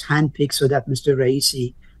again was handpicked so that Mr.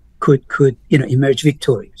 Raisi could emerge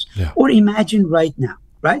victorious. Yeah. Or imagine right now,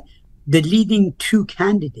 right, the leading two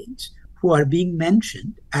candidates who are being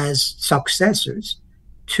mentioned as successors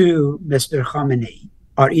to Mr. Khamenei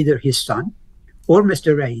are either his son or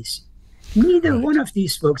Mr. Raisi. Neither one of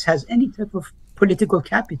these folks has any type of political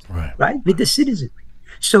capital, right, with the citizenry.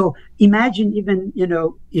 So imagine even,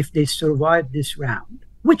 if they survive this round,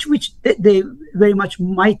 which they very much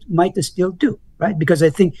might still do, right? Because I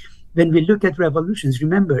think when we look at revolutions,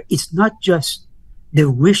 remember, it's not just the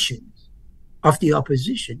wishes of the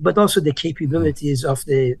opposition, but also the capabilities of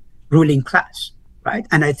the ruling class, right?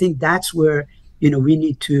 And I think that's where, we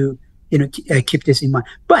need to, keep this in mind.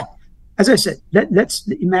 But as I said, let's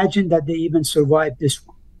imagine that they even survive this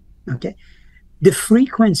one, okay? The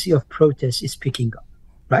frequency of protests is picking up,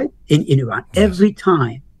 right, in Iran. Yes. Every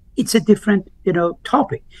time it's a different,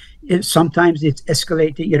 topic. Sometimes it's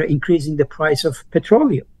escalating, increasing the price of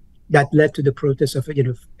petroleum that led to the protests of,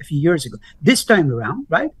 a few years ago. This time around,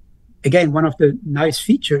 right, again, one of the nice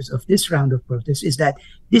features of this round of protests is that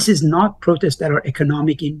this is not protests that are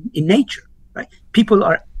economic in nature, right? People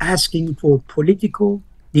are asking for political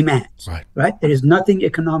demands, right? There is nothing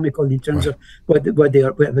economical in terms of what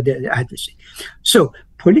they're addressing. So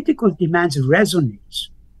political demands resonates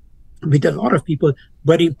with a lot of people,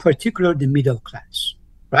 but in particular the middle class,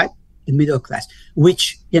 right? The middle class,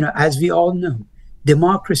 which, as we all know,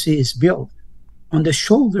 democracy is built on the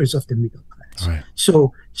shoulders of the middle class. Right.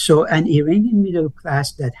 So an Iranian middle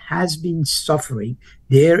class that has been suffering,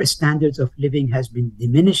 their standards of living has been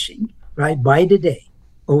diminishing, right, by the day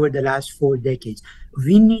over the last 4 decades.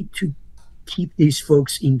 We need to keep these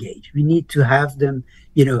folks engaged. We need to have them,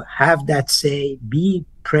 have that say, be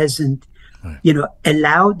present,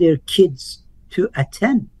 allow their kids to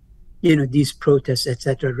attend, these protests,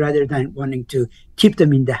 etc., rather than wanting to keep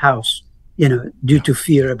them in the house, due to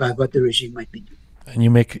fear about what the regime might be doing. And you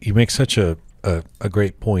make such a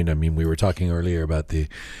great point. I mean, we were talking earlier about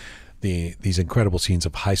these incredible scenes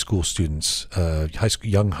of high school students,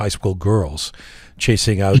 young high school girls,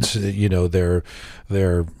 chasing out, their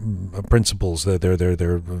principals,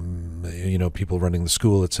 their people running the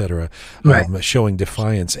school, etc., showing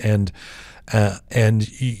defiance. And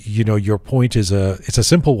your point is it's a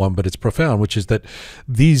simple one, but it's profound, which is that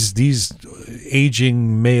these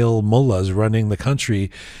aging male mullahs running the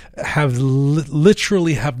country have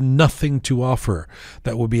literally have nothing to offer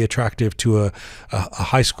that would be attractive to a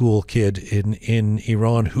high school kid in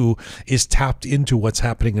Iran who is tapped into what's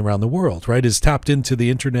happening around the world, right? Is tapped into the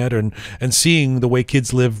internet and seeing the way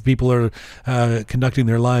kids live. People are conducting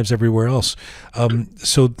their lives everywhere else.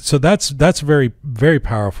 So that's very, very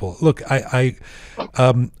powerful. Look,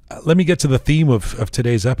 let me get to the theme of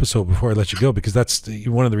today's episode before I let you go, because that's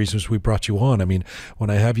one of the reasons we brought you on. I mean, when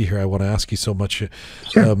I have you here, I want to ask you so much.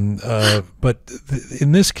 Sure. But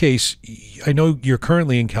in this case, I know you're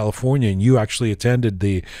currently in California, and you actually attended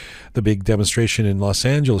the big demonstration in Los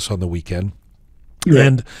Angeles on the weekend. Right.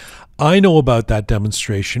 And I know about that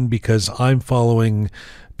demonstration because I'm following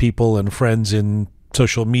people and friends in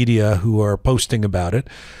social media who are posting about it.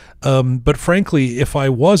 But frankly, if I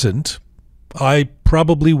wasn't, I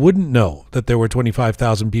probably wouldn't know that there were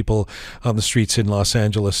 25,000 people on the streets in Los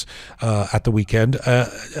Angeles at the weekend,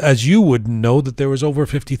 as you wouldn't know that there was over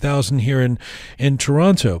 50,000 here in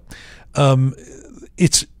Toronto.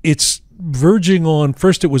 It's verging on,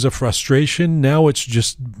 first it was a frustration, now it's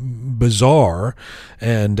just bizarre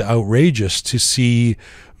and outrageous to see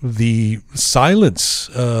the silence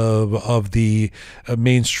of the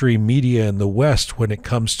mainstream media in the West when it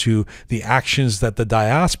comes to the actions that the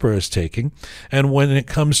diaspora is taking, and when it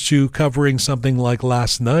comes to covering something like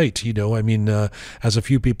last night. As a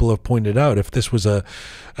few people have pointed out, if this was a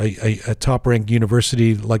top-ranked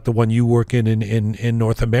university like the one you work in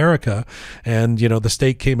North America, and the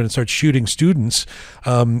state came in and started shooting students,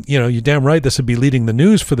 you're damn right this would be leading the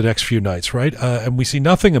news for the next few nights, right? And we see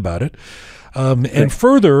nothing about it. And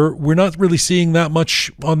further, we're not really seeing that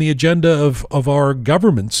much on the agenda of our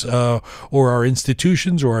governments or our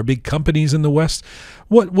institutions or our big companies in the West.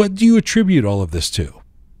 What do you attribute all of this to?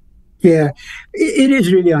 Yeah, it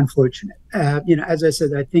is really unfortunate. As I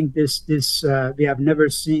said, I think this we have never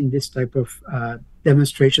seen this type of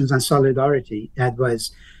demonstrations and solidarity that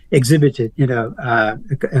was, exhibited,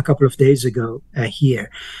 a couple of days ago here.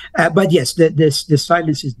 But yes, the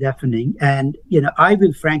silence is deafening, and I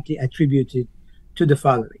will frankly attribute it to the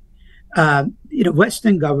following.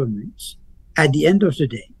 Western governments, at the end of the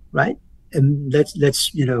day, right?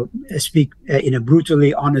 Let's speak in a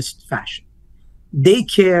brutally honest fashion. They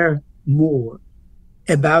care more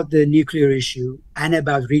about the nuclear issue and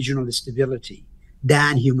about regional stability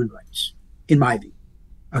than human rights, in my view.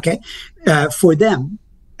 Okay, for them,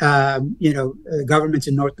 governments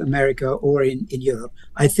in North America or in Europe,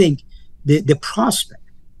 I think the prospect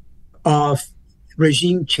of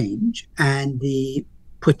regime change and the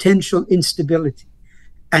potential instability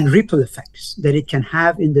and ripple effects that it can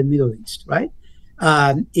have in the Middle East, right,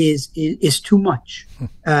 is too much.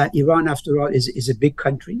 Iran, after all, is a big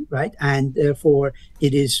country, right, and therefore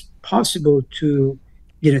it is possible to,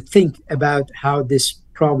 think about how this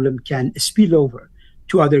problem can spill over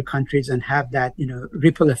to other countries and have that,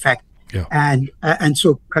 ripple effect, and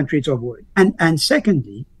so countries are worried. And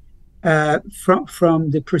secondly,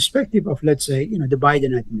 from the perspective of, let's say, the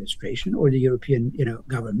Biden administration or the European,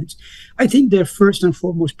 governments, I think their first and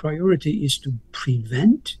foremost priority is to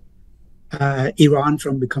prevent Iran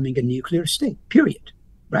from becoming a nuclear state, period,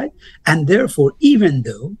 right? And therefore, even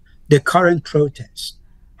though the current protests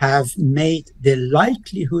have made the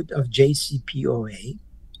likelihood of JCPOA,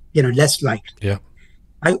 less likely,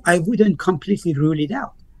 I wouldn't completely rule it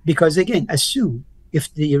out, because again, assume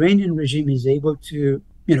if the Iranian regime is able to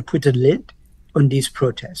put a lid on these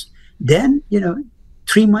protests, then,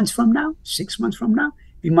 3 months from now, 6 months from now,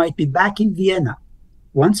 we might be back in Vienna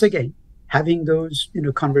once again, having those,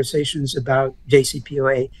 conversations about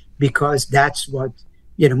JCPOA, because that's what,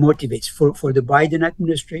 motivates for the Biden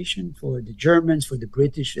administration, for the Germans, for the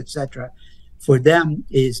British, etc. For them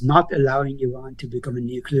is not allowing Iran to become a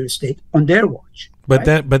nuclear state on their watch. But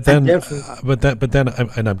right? then,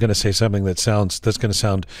 and I'm going to say something that's going to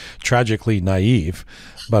sound tragically naive,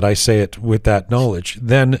 but I say it with that knowledge.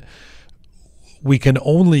 Then we can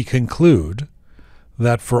only conclude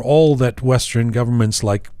that for all that Western governments,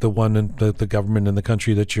 like the one in the government in the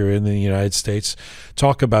country that you're in the United States,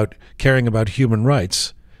 talk about caring about human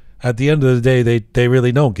rights, at the end of the day, they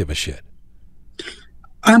really don't give a shit.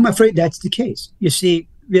 I'm afraid that's the case. You see,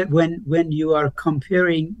 when you are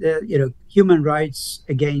comparing human rights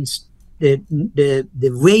against the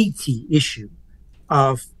weighty issue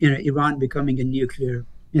of Iran becoming a nuclear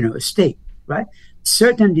state, right?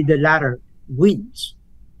 Certainly the latter wins,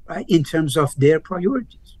 right, in terms of their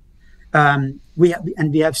priorities.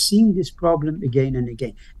 We have seen this problem again and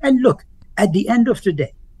again. And look, at the end of the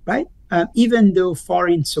day, right, even though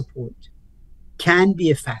foreign support can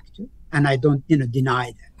be a factor, and I don't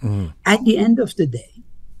deny that, at the end of the day,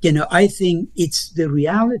 I think it's the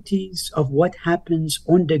realities of what happens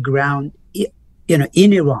on the ground,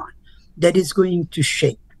 in Iran, that is going to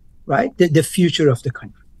shape, right, the future of the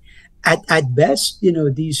country. At best,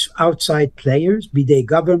 these outside players, be they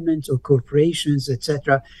governments or corporations,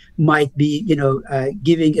 etc., might be,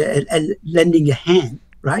 giving lending a hand,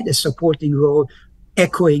 right, a supporting role,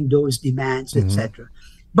 echoing those demands, etc.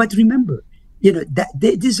 But remember,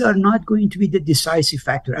 these are not going to be the decisive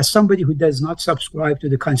factor. As somebody who does not subscribe to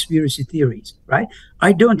the conspiracy theories, right,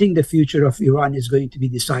 I don't think the future of Iran is going to be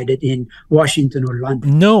decided in Washington or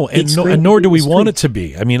London. No, and nor do we want it to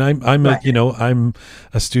be. I mean, I'm right. I'm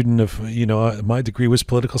a student of, my degree was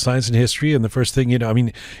political science and history, and the first thing, I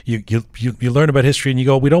mean, you learn about history and you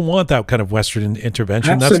go, we don't want that kind of Western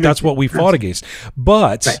intervention. Absolutely. That's what we fought against.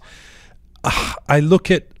 But right. I look,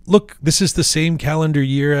 this is the same calendar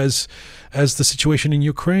year as the situation in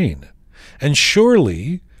Ukraine. And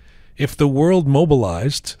surely, if the world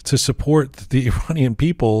mobilized to support the Iranian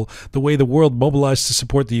people the way the world mobilized to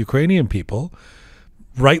support the Ukrainian people,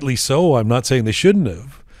 rightly so, I'm not saying they shouldn't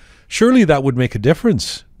have, surely that would make a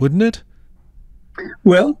difference, wouldn't it?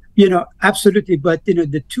 Well, absolutely. But,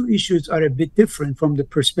 the two issues are a bit different from the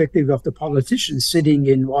perspective of the politicians sitting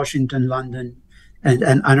in Washington, London,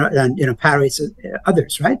 and Paris,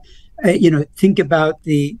 others, right? Think about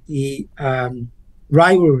the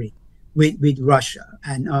rivalry with Russia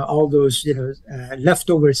and all those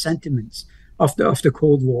leftover sentiments of the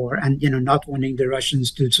Cold War, and not wanting the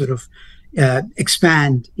Russians to sort of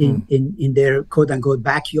expand in their quote unquote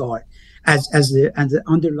backyard as the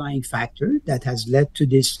underlying factor that has led to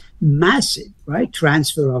this massive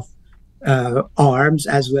transfer of arms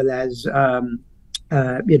as well as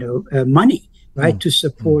money to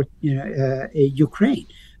support Ukraine.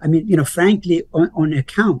 I mean, frankly, on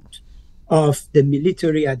account of the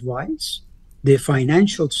military advice, the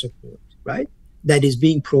financial support, right, that is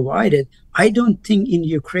being provided, I don't think in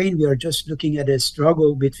Ukraine we are just looking at a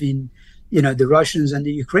struggle between, the Russians and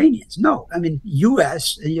the Ukrainians. No, I mean,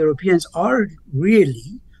 U.S. and Europeans are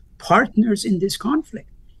really partners in this conflict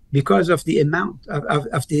because of the amount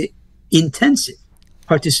of the intensive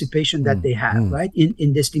participation that they have, right,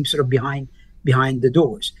 in this thing sort of behind the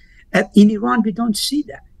doors. In Iran, we don't see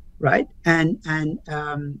that, right? And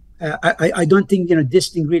I don't think this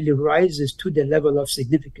thing really rises to the level of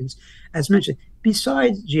significance as mentioned.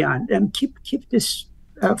 Besides, Jian, keep this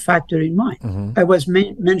factor in mind. I was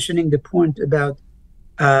mentioning the point about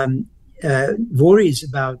worries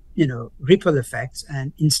about ripple effects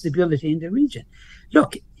and instability in the region.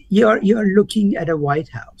 Look, you're looking at a White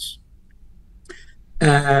House,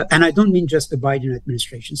 and I don't mean just the Biden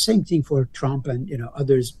administration. Same thing for Trump and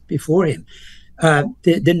others before him.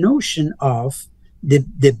 The notion of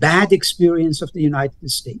the bad experience of the United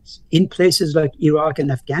States in places like Iraq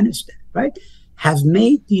and Afghanistan, right, have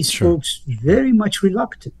made these folks very much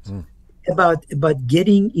reluctant about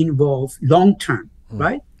getting involved long term,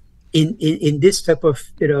 right, in this type of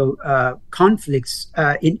conflicts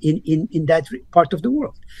in that part of the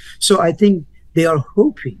world. So I think they are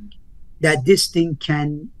hoping that this thing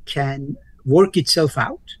can work itself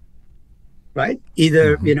out, right?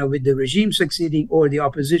 Either with the regime succeeding or the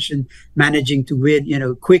opposition managing to win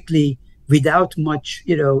quickly without much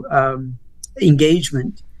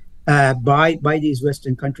engagement by these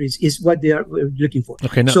Western countries is what they are looking for.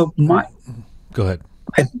 Okay, now, so go ahead.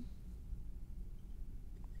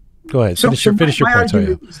 Go ahead. Finish your point. My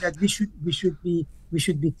argument is that we should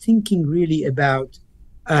be thinking really about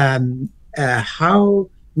how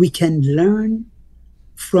we can learn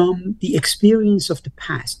from the experience of the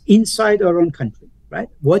past inside our own country, right?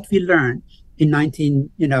 What we learned in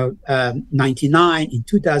 1999, in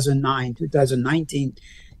 2009, 2019,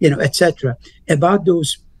 etc., about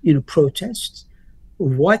those protests.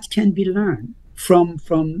 What can be learned from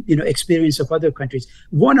experience of other countries?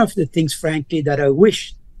 One of the things, frankly, that I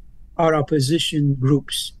wish our opposition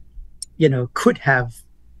groups, could have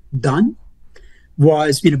done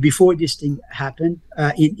was, before this thing happened,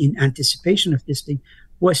 in anticipation of this thing,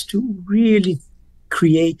 was to really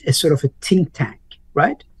create a sort of a think tank,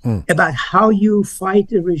 right? About how you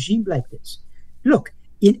fight a regime like this. Look,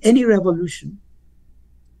 in any revolution,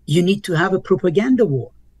 you need to have a propaganda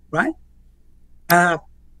war, right? Where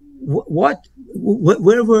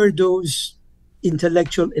were those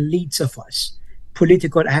intellectual elites of us,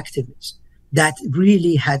 political activists, that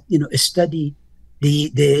really had, studied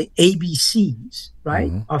the ABCs,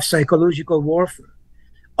 right, of psychological warfare,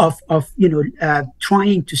 of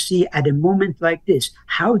trying to see at a moment like this,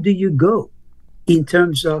 how do you go in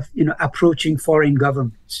terms of approaching foreign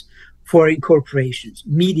governments, foreign corporations,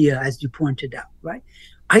 media, as you pointed out, right?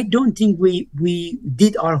 I don't think we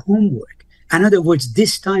did our homework. In other words,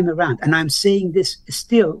 this time around, and I'm saying this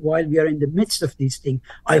still while we are in the midst of these things,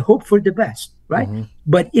 I hope for the best, right?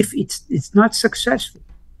 But if it's not successful,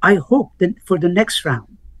 I hope that for the next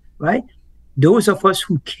round, right, those of us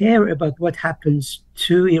who care about what happens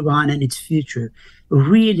to Iran and its future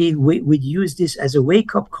really would use this as a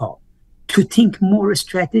wake-up call to think more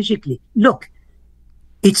strategically. Look,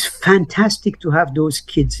 it's fantastic to have those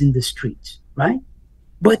kids in the streets, right?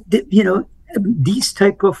 But these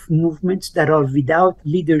type of movements that are without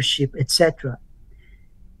leadership, etc.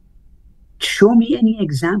 Show me any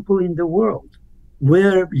example in the world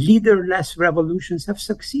where leaderless revolutions have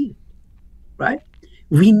succeeded, right?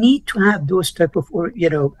 We need to have those type of, sort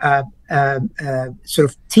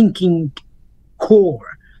of thinking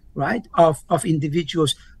core, right, of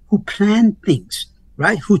individuals who plan things,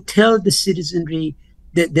 right, who tell the citizenry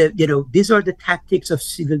these are the tactics of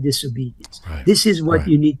civil disobedience. Right. This is what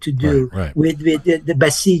you need to do with the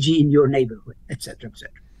Basiji in your neighborhood, etc.,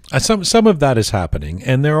 etc. Some of that is happening,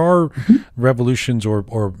 and there are revolutions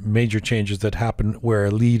or major changes that happen where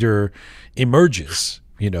a leader emerges,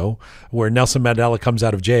 where Nelson Mandela comes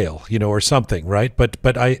out of jail, or something, right?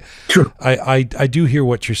 But I do hear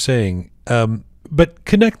what you're saying. But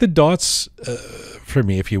connect the dots for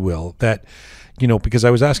me, if you will, that because I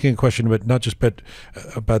was asking a question about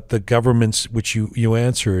about the governments, which you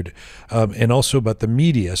answered, and also about the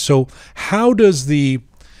media. So how does the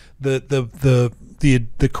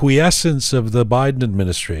quiescence of the Biden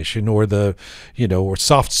administration, or or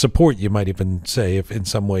soft support, you might even say, if in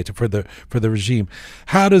some way for the regime,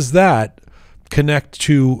 how does that connect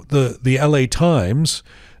to the LA Times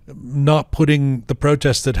not putting the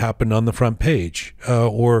protests that happened on the front page,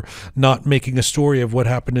 or not making a story of what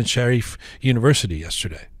happened in Sharif University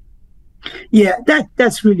yesterday? Yeah,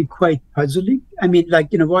 that's really quite puzzling. I mean,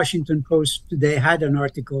 Washington Post today had an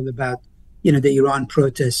article about the Iran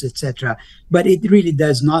protests, etc., but it really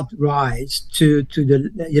does not rise to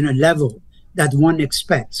the level that one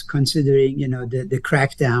expects, considering the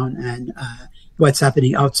crackdown and what's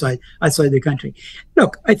happening outside the country.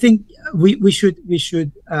 Look, I think we should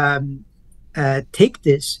take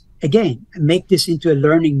this again and make this into a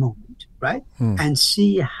learning moment, right? And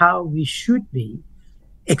see how we should be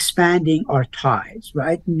expanding our ties,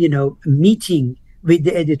 right? Meeting with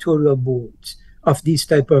the editorial boards of these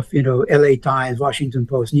type of, LA Times, Washington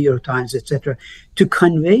Post, New York Times, etc., to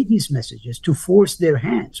convey these messages, to force their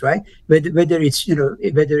hands, right? Whether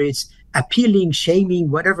it's appealing, shaming,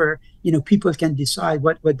 whatever, people can decide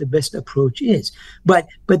what the best approach is. But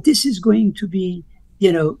this is going to be,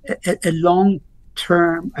 a long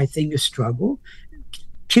term, I think, a struggle.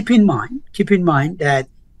 Keep in mind that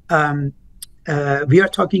we are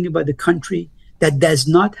talking about the country that does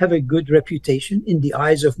not have a good reputation in the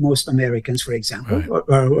eyes of most Americans, for example,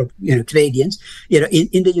 right. or Canadians.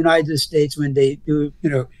 In the United States, when they do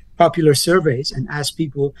popular surveys and ask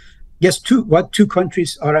people, guess what two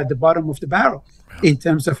countries are at the bottom of the barrel in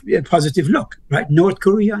terms of positive look, right? North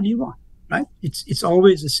Korea and Iran, right? It's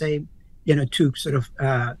always the same, two sort of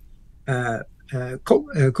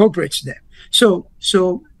culprits there. So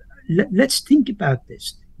let's think about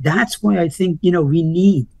this. That's why I think we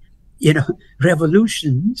need.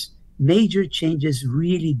 Revolutions, major changes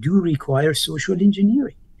really do require social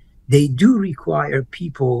engineering. They do require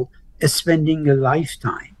people spending a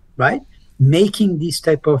lifetime, right? Making these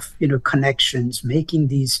type of, connections, making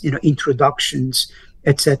these, introductions,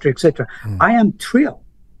 et cetera, et cetera. I am thrilled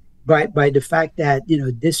by the fact that,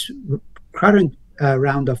 this current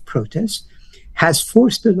round of protests has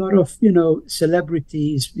forced a lot of,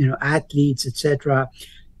 celebrities, athletes, et cetera,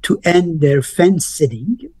 to end their fence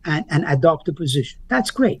sitting and adopt a position. That's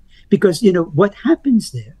great, because what happens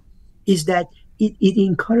there is that it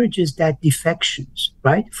encourages that defections,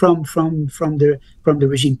 right, from the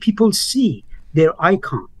regime. People see their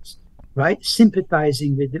icons, right,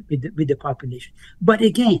 sympathizing with the population. But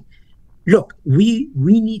again, look, we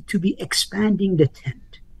need to be expanding the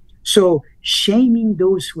tent. So shaming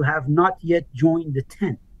those who have not yet joined the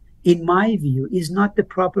tent, in my view, is not the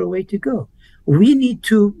proper way to go. We need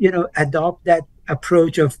to, adopt that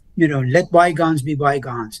approach of, let bygones be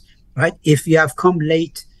bygones, right? If you have come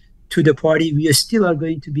late to the party, we still are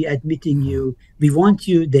going to be admitting you. We want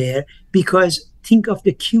you there, because think of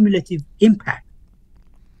the cumulative impact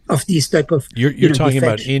of these type of You're talking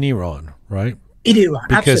about in Iran, right? In Iran,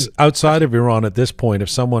 because absolutely. Outside of Iran at this point, if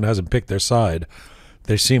someone hasn't picked their side,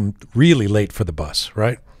 they seem really late for the bus,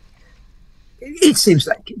 right? It seems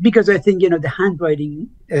like, because I think, the handwriting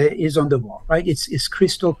is on the wall, right? It's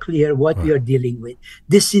crystal clear what we are dealing with.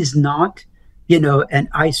 This is not, an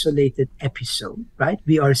isolated episode, right?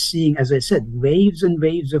 We are seeing, as I said, waves and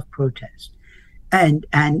waves of protest. And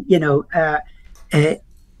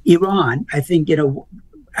Iran, I think,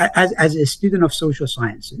 as a student of social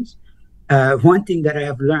sciences, one thing that I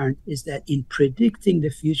have learned is that in predicting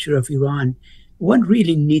the future of Iran, one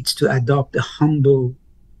really needs to adopt a humble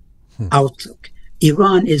outlook.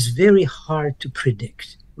 Iran is very hard to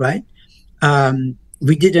predict, right?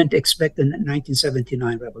 We didn't expect the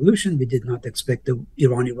 1979 revolution. We did not expect the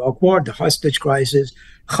Iran-Iraq war, the hostage crisis,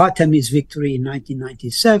 Khatami's victory in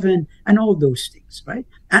 1997, and all those things, right?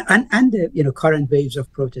 And the current waves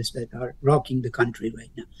of protest that are rocking the country right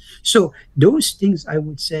now. So those things, I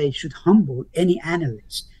would say, should humble any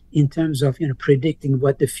analyst in terms of predicting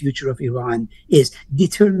what the future of Iran is.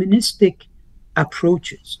 Deterministic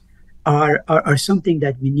approaches are something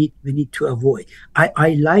that we need to avoid.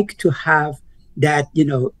 I like to have that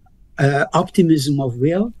optimism of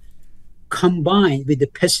will combined with the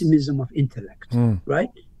pessimism of intellect, right?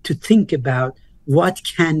 To think about what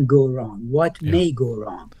can go wrong, what may go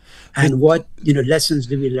wrong, and what lessons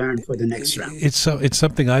do we learn for the next round. It's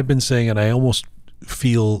something I've been saying, and I almost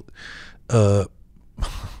feel I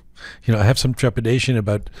have some trepidation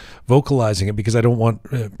about vocalizing it, because I don't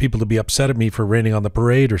want people to be upset at me for raining on the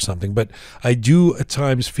parade or something. But I do at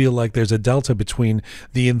times feel like there's a delta between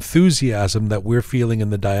the enthusiasm that we're feeling in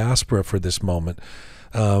the diaspora for this moment,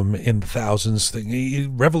 in thousands,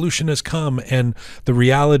 revolution has come, and the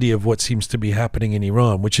reality of what seems to be happening in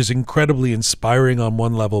Iran, which is incredibly inspiring on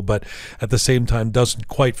one level, but at the same time doesn't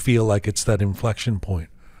quite feel like it's that inflection point.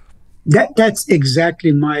 That's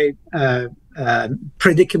exactly my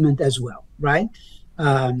predicament as well, right?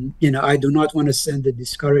 I do not want to send a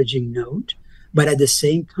discouraging note, but at the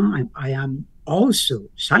same time, I am also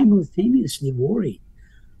simultaneously worried.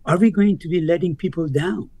 Are we going to be letting people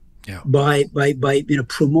down by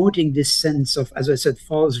promoting this sense of, as I said,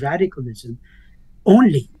 false radicalism,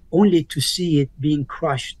 only to see it being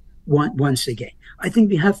crushed once again? I think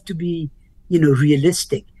we have to be,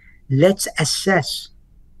 realistic. Let's assess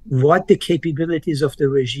what the capabilities of the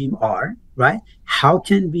regime are, right? How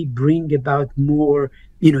can we bring about more,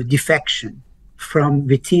 defection from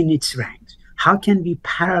within its ranks? How can we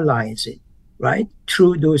paralyze it, right?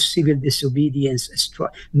 Through those civil disobedience,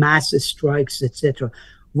 mass strikes, etc.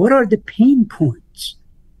 What are the pain points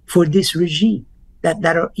for this regime that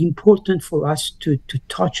are important for us to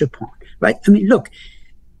touch upon, right? I mean, look,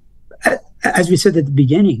 as we said at the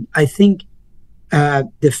beginning, I think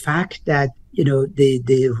the fact that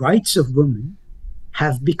the rights of women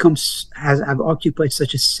have occupied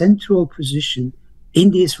such a central position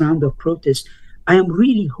in this round of protests, I am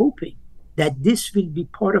really hoping that this will be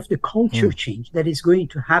part of the culture change that is going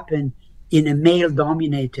to happen in a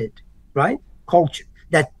male-dominated, right, culture.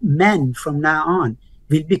 That men from now on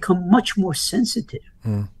will become much more sensitive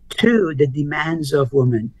to the demands of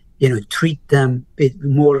women. Treat them with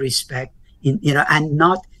more respect, and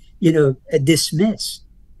not dismiss,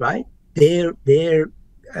 right, their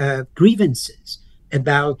grievances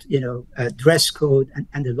about dress code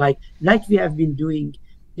and the like we have been doing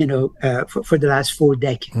for the last 4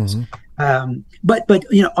 decades. But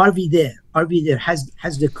are we there?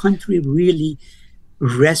 Has the country really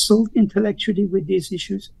wrestled intellectually with these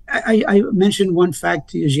issues? I mentioned one fact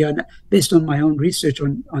to you, Jian, based on my own research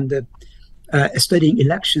on the studying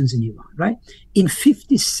elections in Iran, right? In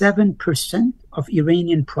 57% of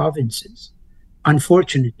Iranian provinces,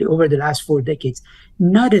 unfortunately, over the last 4 decades,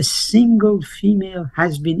 not a single female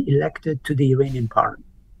has been elected to the Iranian parliament.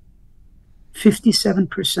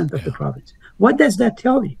 57% of the province. What does that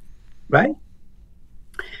tell you, right?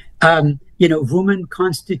 Women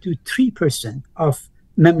constitute 3% of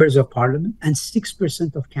members of parliament and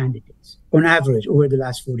 6% of candidates on average over the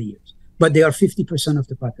last 40 years. But they are 50% of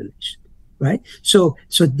the population, right? So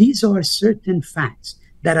these are certain facts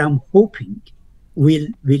that I'm hoping will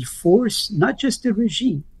force not just the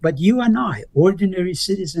regime, but you and I, ordinary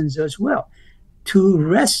citizens as well, to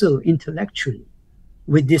wrestle intellectually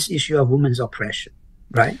with this issue of women's oppression,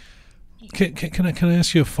 right? Can I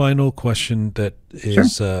ask you a final question that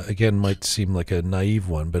is, Sure. Again, might seem like a naive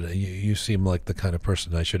one, but you seem like the kind of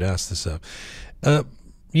person I should ask this of.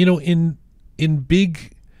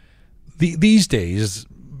 These days,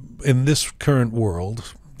 in this current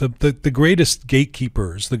world, the greatest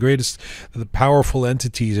gatekeepers, the powerful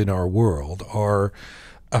entities in our world are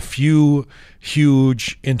a few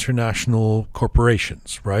huge international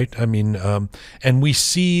corporations, right? I mean, and we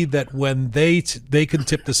see that when they can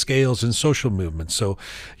tip the scales in social movements. So,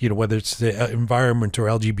 whether it's the environment or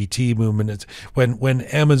LGBT movement, it's when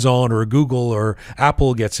Amazon or Google or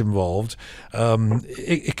Apple gets involved,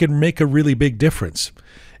 it can make a really big difference.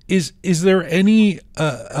 Is there any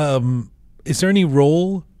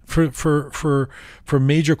role for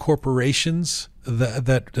major corporations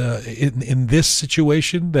that in this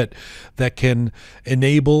situation that can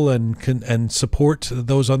enable and support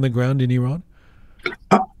those on the ground in Iran?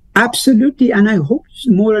 Absolutely, and I hope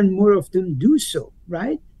more and more of them do so,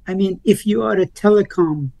 right? I mean, if you are a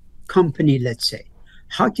telecom company, let's say,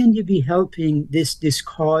 how can you be helping this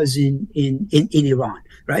cause in Iran,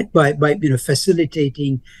 right? By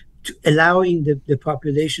facilitating, allowing the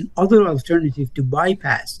population other alternative to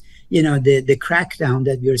bypass the crackdown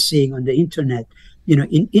that we are seeing on the internet,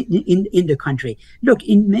 in the country. Look,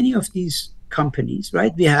 in many of these companies,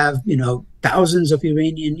 right, we have, thousands of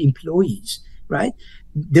Iranian employees, right?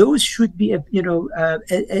 Those should be a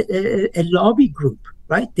lobby group,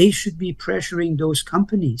 right? They should be pressuring those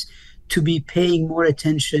companies to be paying more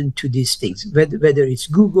attention to these things, whether it's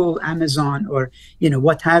Google, Amazon, or,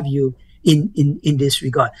 what have you in this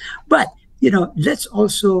regard. But, let's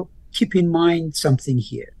also keep in mind something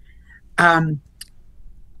here.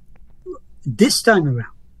 This time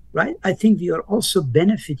around, right, I think we are also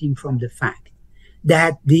benefiting from the fact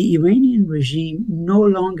that the Iranian regime no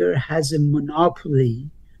longer has a monopoly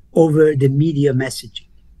over the media messaging,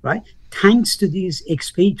 right? Thanks to these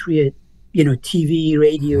expatriate, TV,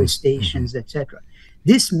 radio stations, etc.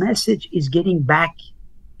 This message is getting back,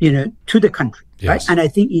 to the country, yes. Right? And I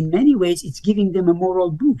think in many ways it's giving them a moral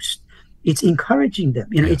boost. It's encouraging them,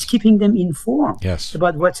 yes. It's keeping them informed yes.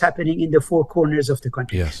 about what's happening in the four corners of the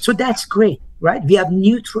country. Yes. So that's great, right? We have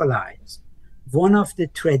neutralized one of the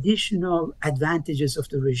traditional advantages of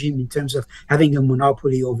the regime in terms of having a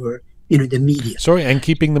monopoly over, the media. Sorry, and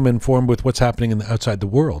keeping them informed with what's happening outside the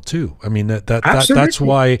world too. I mean, that's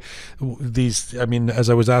why these. I mean, as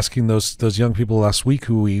I was asking those young people last week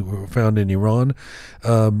who we found in Iran,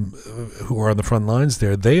 who are on the front lines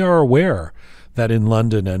there, they are aware that in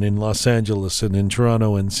London and in Los Angeles and in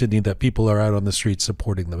Toronto and Sydney that people are out on the streets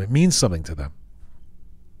supporting them. It means something to them.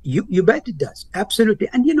 You bet it does. Absolutely.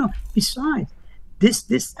 And, besides,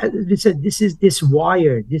 as we said, this is this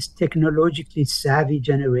wired, this technologically savvy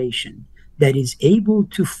generation that is able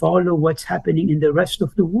to follow what's happening in the rest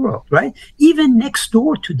of the world, right? Even next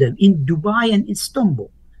door to them in Dubai and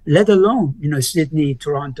Istanbul, let alone, Sydney,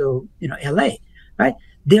 Toronto, LA, right?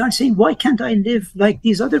 They are saying, why can't I live like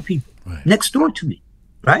these other people next door to me,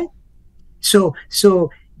 right? So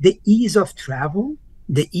the ease of travel,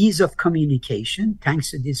 the ease of communication, thanks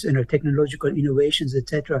to these technological innovations,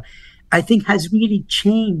 etc., I think has really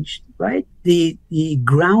changed, right, the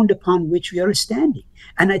ground upon which we are standing.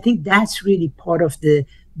 And I think that's really part of the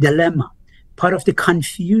dilemma, part of the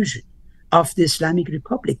confusion of the Islamic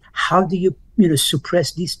Republic. How do you,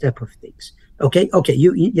 suppress these type of things? Okay,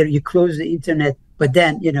 you close the internet, but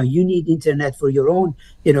then, you need internet for your own,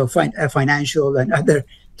 financial and other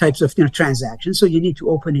types of transactions. So you need to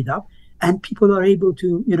open it up, and people are able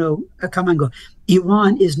to, come and go.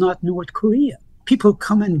 Iran is not North Korea. People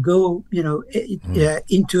come and go,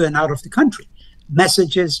 into and out of the country.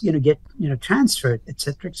 Messages, get, transferred,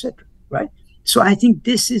 etc., right? So I think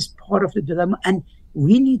this is part of the dilemma, and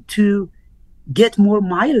we need to get more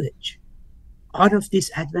mileage out of this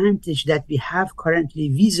advantage that we have currently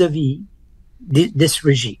vis-a-vis this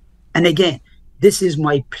regime. And again, this is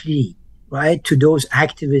my plea, right, to those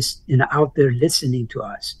activists, out there listening to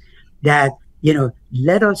us, that,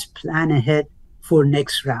 let us plan ahead for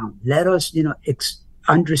next round. Let us,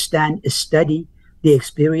 understand, study the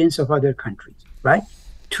experience of other countries, right?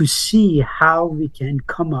 To see how we can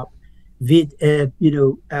come up with a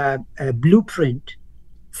blueprint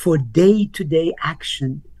for day-to-day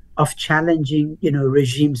action of challenging,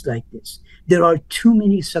 regimes like this. There are too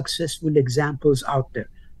many successful examples out there.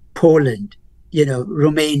 Poland,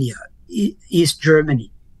 Romania, East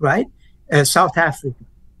Germany, right? South Africa,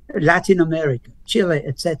 Latin America, Chile,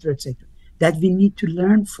 etc., that we need to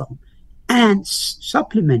learn from and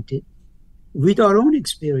supplement it with our own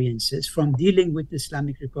experiences from dealing with the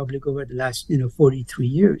Islamic Republic over the last, 43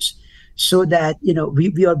 years, so that,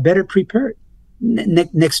 we are better prepared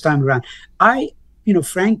next time around.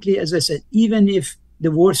 Frankly, as I said, even if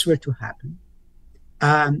the worst were to happen,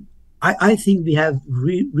 I think we have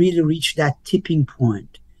really reached that tipping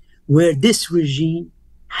point where this regime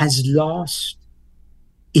has lost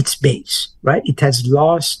its base, right? It has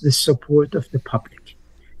lost the support of the public.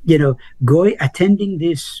 Attending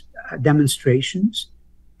these demonstrations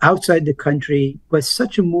outside the country was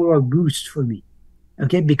such a moral boost for me,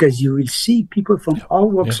 okay? Because you will see people from all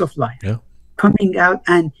walks of life coming out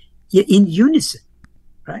and in unison,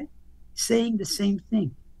 right? Saying the same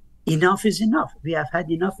thing. Enough is enough. We have had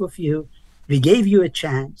enough of you. We gave you a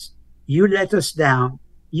chance. You let us down.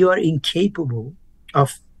 You are incapable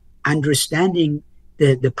of understanding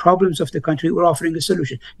the problems of the country. We're offering a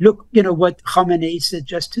solution. Look, what Khamenei said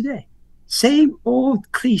just today. Same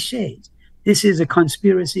old cliches. This is a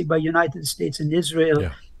conspiracy by United States and Israel,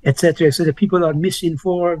 etc. So the people are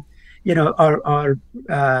misinformed. Our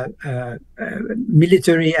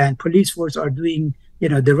military and police force are doing,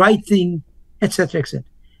 the right thing, etc., etc.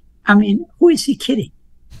 I mean, who is he kidding?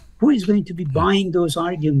 Who is going to be buying those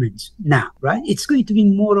arguments now, right? It's going to be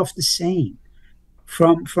more of the same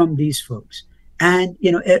from these folks. And,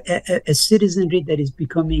 a citizenry that is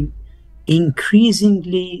becoming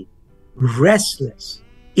increasingly restless,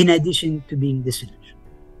 in addition to being disillusioned.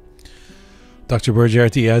 Dr.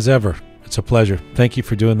 Boroujerdi, as ever, it's a pleasure. Thank you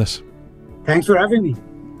for doing this. Thanks for having me.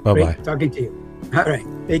 Bye-bye. Great talking to you. All right.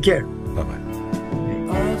 Take care. Bye-bye.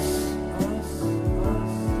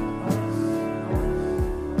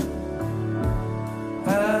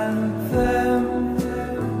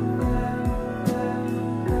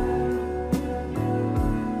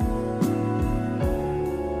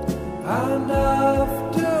 And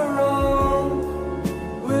after all,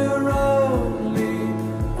 we're only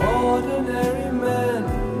ordinary men.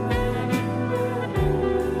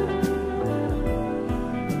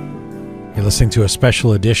 You're listening to a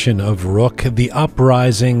special edition of Roqe, The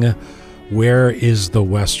Uprising, Where is the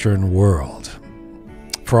Western World?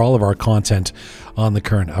 For all of our content on the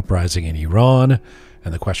current uprising in Iran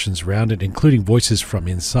and the questions around it, including voices from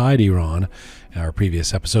inside Iran, our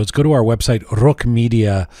previous episodes, go to our website,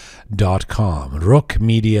 roqemedia.com.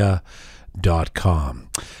 roqemedia.com.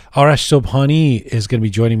 Arash Sobhani is going to be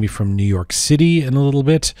joining me from New York City in a little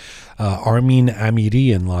bit. Armin Amiri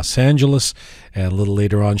in Los Angeles. And a little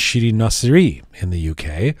later on, Shirin Nasseri in the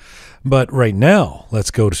UK. But right now, let's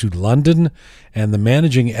go to London and the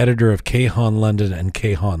managing editor of Kayhan London and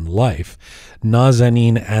Kayhan Life,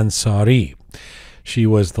 Nazenin Ansari. She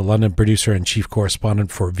was the London producer and chief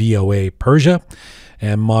correspondent for VOA Persia,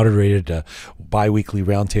 and moderated a bi-weekly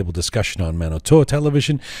roundtable discussion on Manoto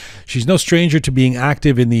television. She's no stranger to being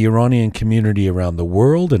active in the Iranian community around the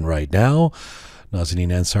world, and right now, Nazenin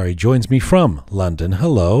Ansari joins me from London.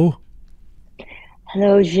 Hello.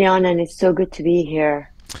 Hello, Jian, and it's so good to be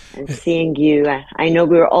here and seeing you. I know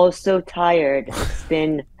we're all so tired. It's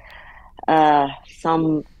been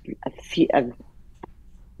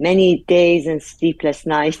many days and sleepless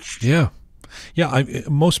nights. Yeah.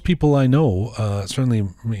 Most people I know, certainly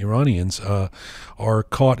Iranians, are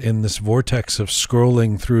caught in this vortex of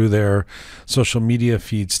scrolling through their social media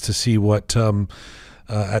feeds to see what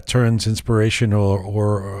at turns inspirational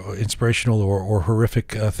or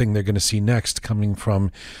horrific thing they're going to see next coming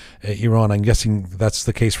from Iran. I'm guessing that's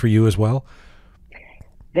the case for you as well.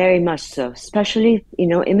 Very much so, especially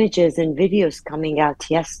images and videos coming out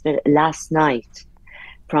last night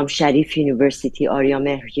from Sharif University,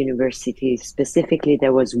 Mehrzad University. Specifically,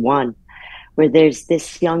 there was one where there's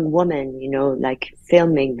this young woman, like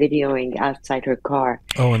filming, videoing outside her car.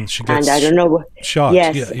 Oh, and she gets I don't know shot.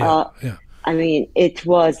 Yes, yeah. I mean, it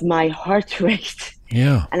was my heart rate.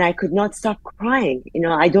 Yeah. And I could not stop crying.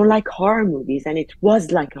 I don't like horror movies, and it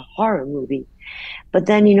was like a horror movie. But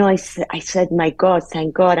then, I said, my God,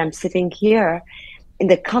 thank God I'm sitting here in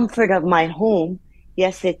the comfort of my home.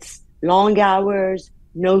 Yes, it's long hours,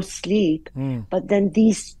 no sleep. But then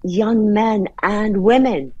these young men and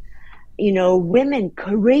women, women,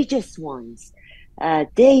 courageous ones,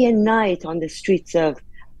 day and night on the streets of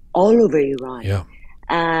all over Iran. Yeah.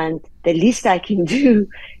 And the least I can do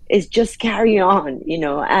is just carry on,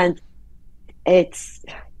 and it's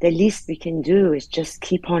the least we can do is just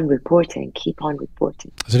keep on reporting.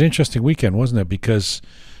 It was an interesting weekend, wasn't it? Because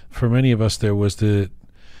for many of us, there was the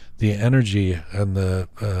energy and the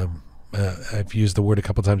I've used the word a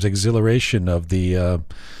couple of times, exhilaration of the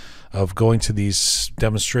of going to these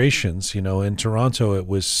demonstrations. In Toronto, it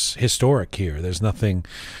was historic here. There's nothing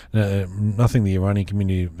the Iranian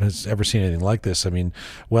community has ever seen anything like this. I mean,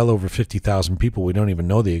 well over 50,000 people. We don't even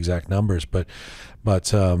know the exact numbers, but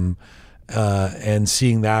and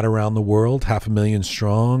seeing that around the world, 500,000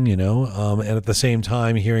 strong, and at the same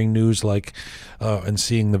time hearing news like and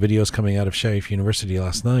seeing the videos coming out of Sharif University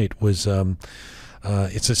last night was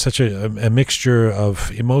it's such a mixture of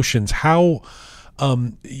emotions. How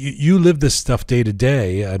you live this stuff day to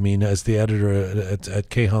day. I mean, as the editor at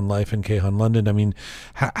Kayhan Life and Kayhan London, I mean,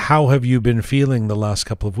 how have you been feeling the last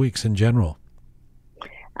couple of weeks in general?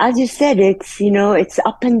 As you said, it's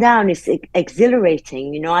up and down. It's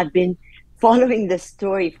exhilarating. I've been following the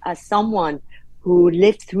story as someone who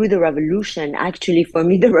lived through the revolution. Actually, for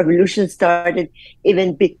me, the revolution started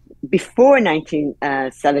even before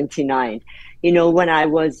 1979. When I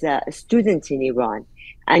was a student in Iran.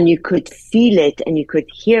 And you could feel it and you could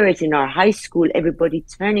hear it in our high school, everybody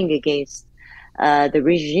turning against the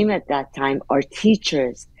regime at that time, our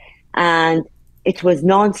teachers. And it was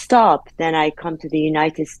nonstop. Then I come to the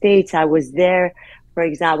United States. I was there, for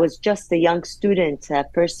example, I was just a young student,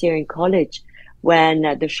 first year in college, when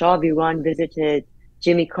the Shah of Iran visited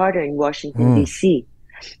Jimmy Carter in Washington, D.C.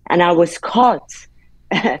 And I was caught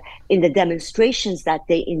in the demonstrations that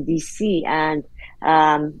day in D.C. And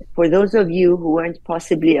for those of you who weren't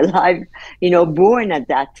possibly alive, born at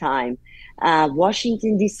that time,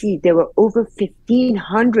 Washington, D.C., there were over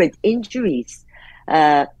 1,500 injuries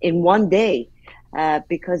in one day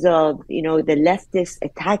because of, the leftists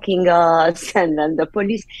attacking us and then the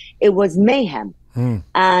police. It was mayhem.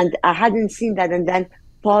 And I hadn't seen that. And then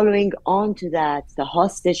following on to that, the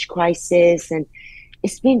hostage crisis. And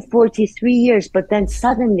it's been 43 years. But then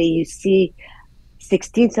suddenly you see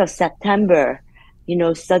 16th of September,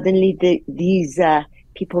 suddenly these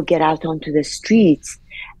people get out onto the streets,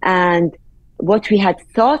 and what we had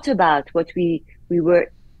thought about, what we were,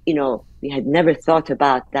 we had never thought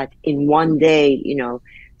about that in one day,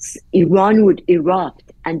 Iran would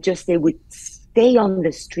erupt and just they would stay on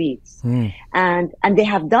the streets, and they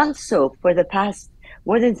have done so for the past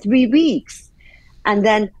more than 3 weeks, and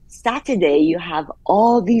then Saturday, you have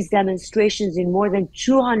all these demonstrations in more than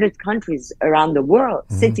 200 countries around the world,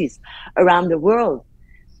 cities around the world.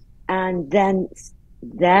 And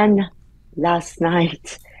then last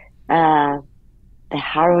night, the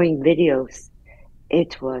harrowing videos,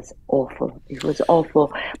 it was awful. It was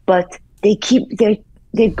awful. But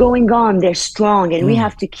they're going on, they're strong, and we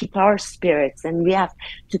have to keep our spirits, and we have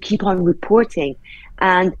to keep on reporting.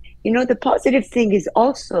 And, the positive thing is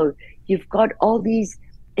also, you've got all these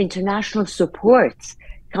international supports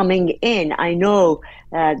coming in. I know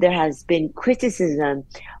there has been criticism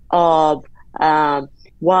of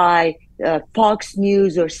why Fox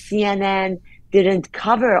News or CNN didn't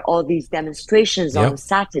cover all these demonstrations on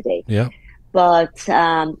Saturday. Yeah. But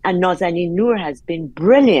and Nazenin Noor has been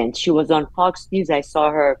brilliant. She was on Fox News. I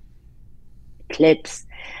saw her clips,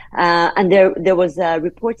 and there was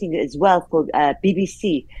reporting as well for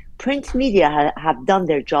BBC. Print media have done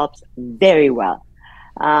their jobs very well.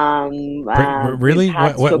 Really?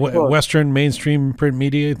 Western mainstream print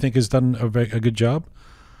media, you think, has done a good job?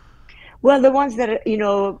 Well, the ones that are,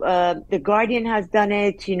 The Guardian has done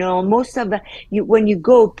it. Most of when you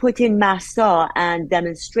go put in Mehrzad and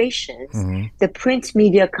demonstrations, the print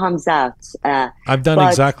media comes out. I've done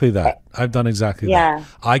exactly that. That.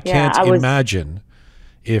 I can't imagine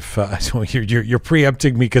if so you're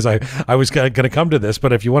preempting me because I was going to come to this,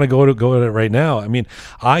 but if you want to go to it right now, I mean,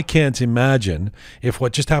 I can't imagine if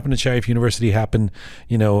what just happened at Sharif University happened,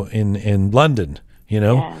 in London.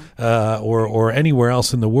 Or anywhere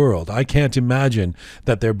else in the world. I can't imagine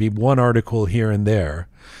that there'd be one article here and there.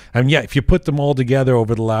 And if you put them all together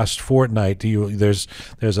over the last fortnight, there's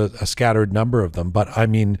a scattered number of them. But I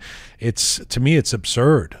mean, to me, it's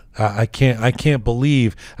absurd. I can't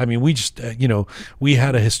believe. I mean, we just we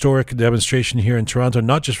had a historic demonstration here in Toronto,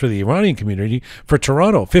 not just for the Iranian community, for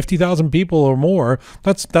Toronto, 50,000 people or more.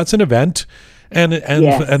 That's an event, and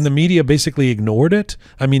the media basically ignored it.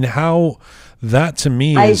 I mean, how. That to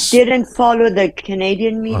me is... I didn't follow the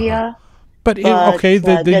Canadian media. But the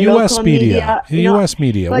U.S. media. The U.S.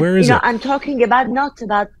 media, where is it? I'm talking not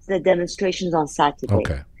about the demonstrations on Saturday.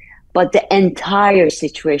 Okay. But the entire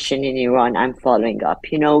situation in Iran, I'm following up.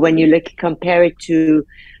 When you compare it to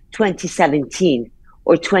 2017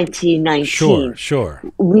 or 2019. Sure.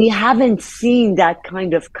 We haven't seen that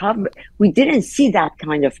kind of coverage. We didn't see that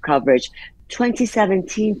kind of coverage.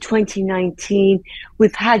 2017, 2019,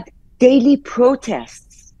 we've had daily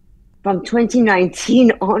protests from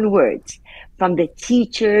 2019 onwards, from the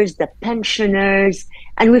teachers, the pensioners,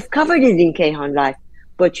 and we've covered it in Kayhan Life,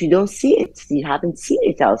 but you don't see it. You haven't seen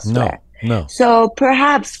it elsewhere. No. So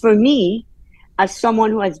perhaps for me, as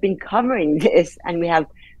someone who has been covering this, and we have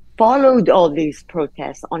followed all these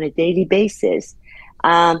protests on a daily basis,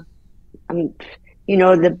 the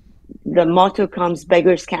motto comes,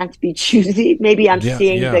 beggars can't be choosy. Maybe I'm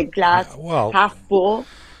seeing the glass half full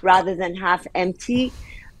rather than half empty.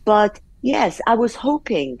 But yes, I was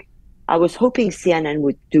hoping CNN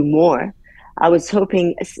would do more. I was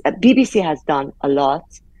hoping BBC has done a lot.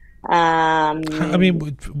 I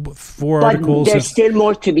mean, 4 articles. There's still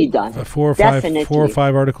more to be done. 4 or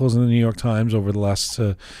 5 articles in the New York Times over the last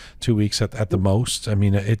 2 weeks at the most. I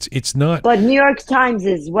mean, it's not. But New York Times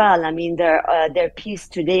as well. I mean, their piece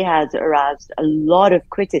today has aroused a lot of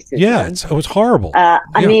criticism. Yeah, it was horrible.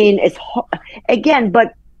 I mean, it's again,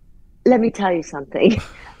 but let me tell you something.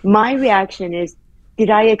 My reaction is, did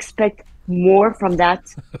I expect more from that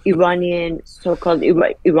so-called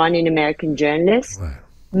Iranian American journalist? Right.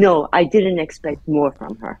 No, I didn't expect more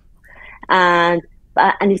from her. And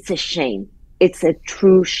it's a shame. It's a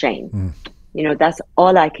true shame. That's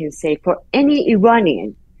all I can say for any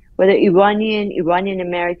Iranian, whether Iranian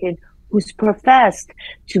American, who's professed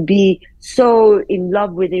to be so in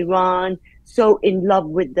love with Iran, so in love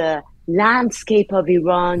with the landscape of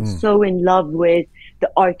Iran, so in love with the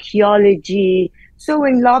archaeology, so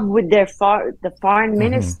in love with the foreign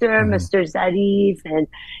minister, Mr. Zarif, and,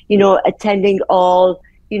 attending all,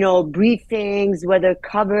 briefings, whether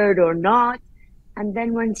covered or not. And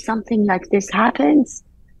then when something like this happens,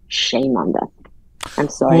 shame on them. I'm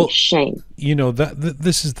sorry, shame.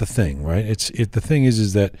 This is the thing, right? The thing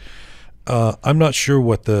is that I'm not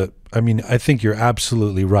sure I think you're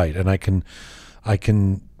absolutely right. And I can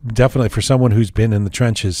definitely, for someone who's been in the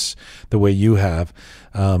trenches the way you have,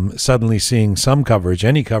 suddenly seeing some coverage,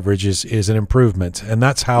 any coverage is an improvement. And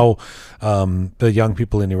that's how the young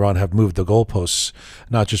people in Iran have moved the goalposts,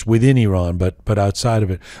 not just within Iran, but outside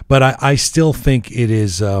of it. But I still think it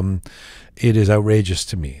is outrageous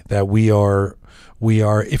to me that we are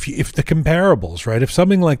if the comparables, right? If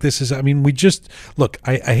something like this is, I mean,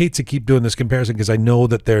 I hate to keep doing this comparison because I know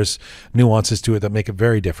that there's nuances to it that make it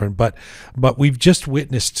very different, but we've just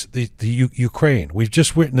witnessed the Ukraine. We've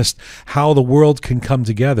just witnessed how the world can come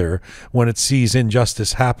together when it sees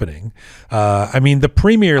injustice happening. I mean, the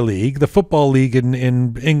Premier League, the football league in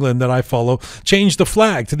England that I follow, changed the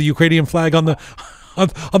flag to the Ukrainian flag on the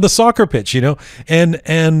soccer pitch, and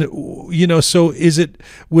so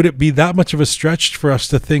would it be that much of a stretch for us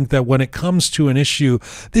to think that when it comes to an issue,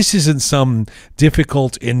 this isn't some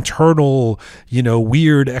difficult internal,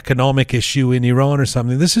 weird economic issue in Iran or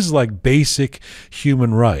something. This is like basic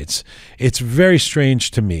human rights. It's very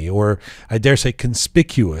strange to me, or I dare say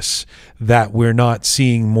conspicuous, that we're not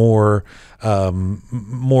seeing more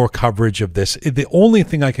more coverage of this. The only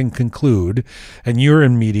thing I can conclude, and you're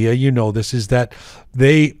in media, you know this, is that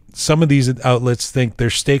some of these outlets think their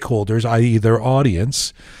stakeholders, i.e. their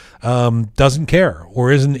audience, doesn't care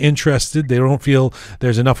or isn't interested. They don't feel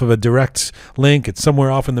there's enough of a direct link. It's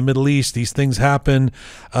somewhere off in the Middle East. These things happen,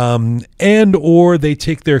 and or they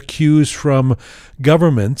take their cues from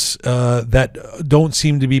governments that don't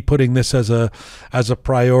seem to be putting this as a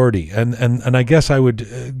priority. And I guess I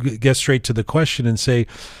would get straight to the question and say,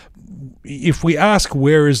 if we ask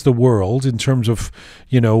where is the world in terms of,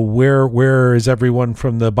 where is everyone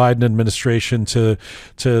from the Biden administration to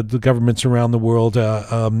the governments around the world,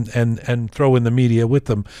 and throw in the media with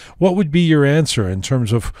them, what would be your answer in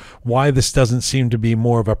terms of why this doesn't seem to be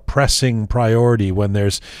more of a pressing priority when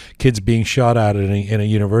there's kids being shot at in a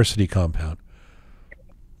university compound?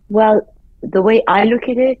 Well, the way I look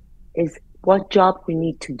at it is what job we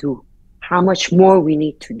need to do, how much more we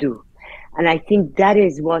need to do. And I think that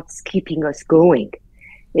is what's keeping us going,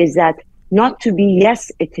 is that not to be, yes,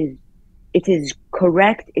 it is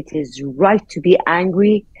correct, it is right to be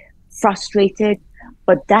angry, frustrated,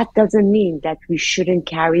 but that doesn't mean that we shouldn't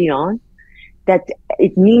carry on. That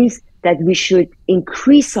it means that we should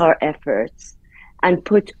increase our efforts and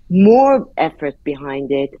put more effort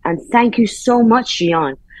behind it. And thank you so much,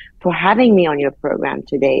 Jian, for having me on your program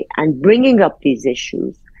today and bringing up these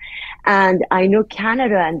issues. And I know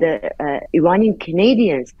Canada and the Iranian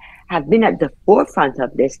Canadians have been at the forefront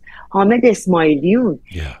of this. Ahmed Esmailion,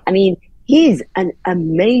 I mean, he's an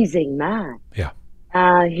amazing man. Yeah.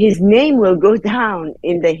 His name will go down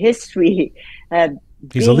in the history.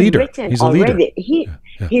 He's a leader. He's already. A leader.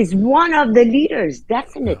 He's one of the leaders,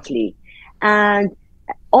 definitely. Yeah. And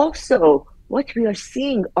also, what we are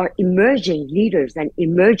seeing are emerging leaders and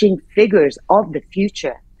emerging figures of the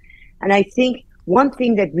future. And I think one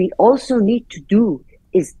thing that we also need to do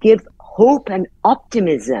is give hope and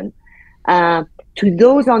optimism to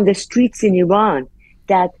those on the streets in Iran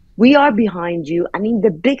that we are behind you. I mean, the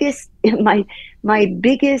biggest, my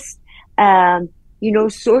biggest,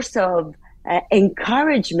 source of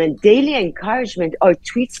encouragement, daily encouragement, are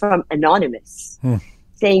tweets from Anonymous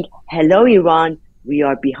saying, "Hello, Iran, we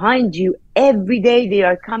are behind you." Every day they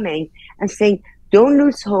are coming and saying, "Don't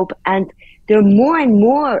lose hope." And there are more and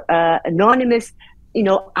more anonymous,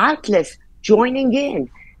 outlets joining in.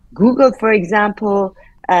 Google, for example,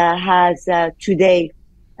 has today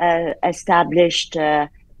established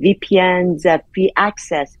VPNs, free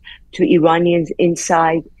access to Iranians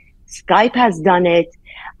inside. Skype has done it.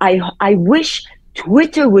 I wish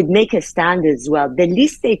Twitter would make a stand as well. The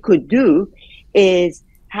least they could do is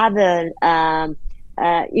have a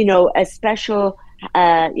special,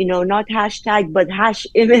 not hashtag, but hash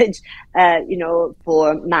image,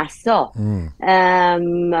 for Mehrzad.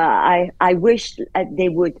 I wish they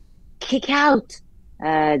would kick out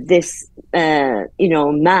this, man,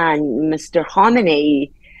 Mr. Khamenei,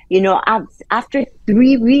 after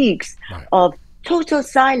 3 weeks of total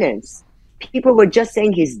silence. People were just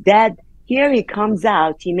saying he's dead. Here he comes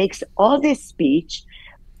out. He makes all this speech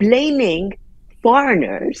blaming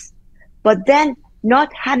foreigners, but then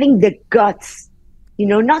not having the guts,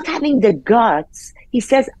 He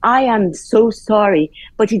says, "I am so sorry,"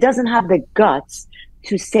 but he doesn't have the guts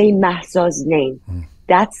to say Mehrzad's name.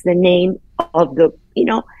 That's the name of the,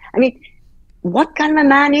 what kind of a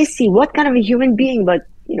man is he? What kind of a human being? But,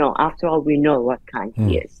 after all, we know what kind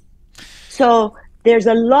he is. So there's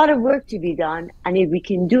a lot of work to be done, and if we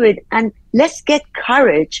can do it, and let's get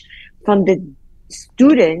courage from the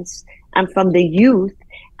students and from the youth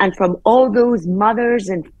and from all those mothers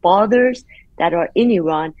and fathers that are in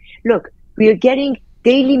Iran. Look, we are getting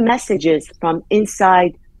daily messages from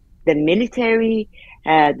inside the military,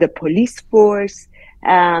 the police force.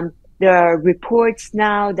 There are reports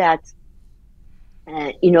now that,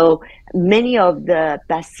 many of the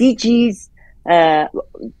Basijis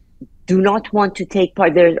do not want to take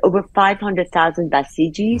part. There's over 500,000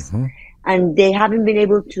 Basijis, and they haven't been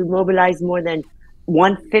able to mobilize more than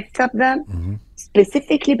 1/5 of them,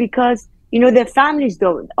 specifically because their families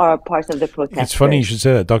are part of the protest. It's funny you should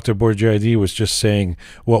say that. Dr. Boroujerdi was just saying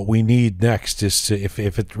what we need next is to, if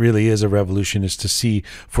it really is a revolution, is to see,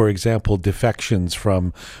 for example, defections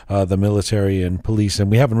from the military and police, and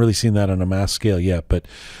we haven't really seen that on a mass scale yet. But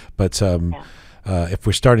if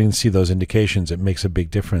we're starting to see those indications, it makes a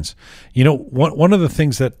big difference. One of the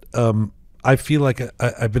things that I feel like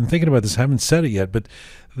I've been thinking about this, I haven't said it yet, but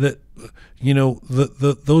that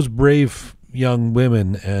those brave young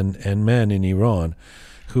women and men in Iran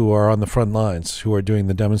who are on the front lines, who are doing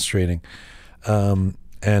the demonstrating,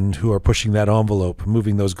 and who are pushing that envelope,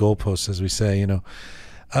 moving those goalposts, as we say,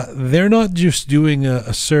 they're not just doing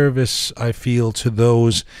a service, I feel, to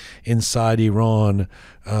those inside Iran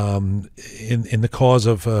in the cause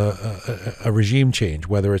of a regime change,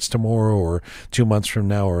 whether it's tomorrow or 2 months from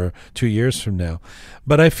now or 2 years from now.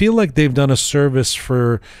 But I feel like they've done a service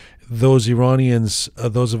for those Iranians,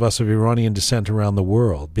 those of us of Iranian descent around the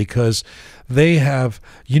world, because they have,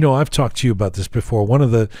 I've talked to you about this before. One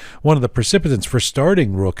of the precipitants for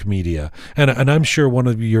starting Roqe Media, and I'm sure one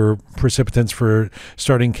of your precipitants for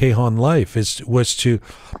starting Kehan Life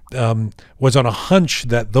was on a hunch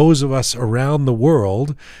that those of us around the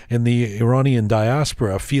world in the Iranian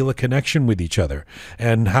diaspora feel a connection with each other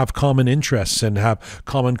and have common interests and have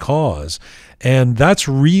common cause. And that's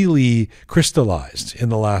really crystallized in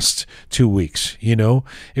the last 2 weeks.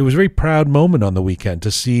 It was a very proud moment on the weekend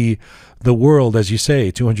to see the world, as you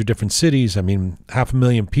say, 200 different cities.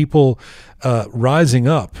 500,000 people rising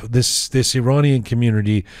up. This Iranian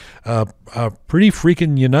community, pretty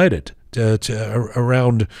freaking united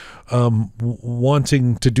around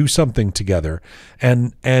wanting to do something together.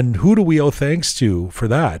 And who do we owe thanks to for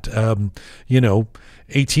that?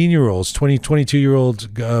 18-year-olds,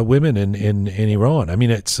 22-year-old women in Iran.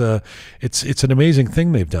 It's an amazing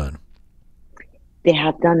thing they've done. They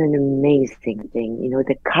have done an amazing thing.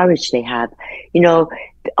 The courage they have,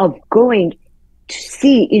 of going to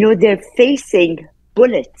see, they're facing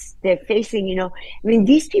bullets. They're facing,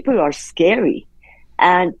 these people are scary,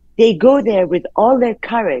 and they go there with all their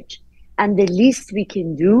courage. And the least we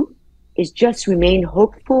can do is just remain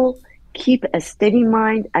hopeful, keep a steady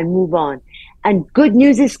mind, and move on. And good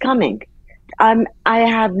news is coming. I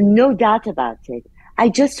have no doubt about it. I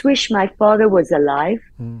just wish my father was alive,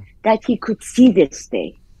 that he could see this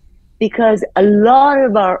day. Because a lot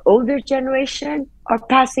of our older generation are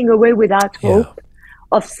passing away without hope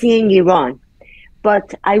of seeing Iran.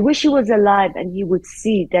 But I wish he was alive and he would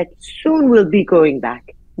see that soon we'll be going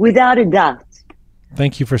back, without a doubt.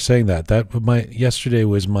 Thank you for saying that. Yesterday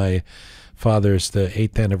was my father's, the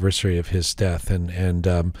 8th anniversary of his death, and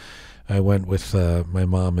I went with my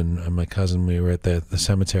mom and my cousin. We were at the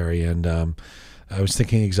cemetery, and I was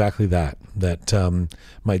thinking exactly that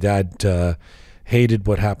my dad hated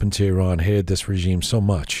what happened to Iran, hated this regime so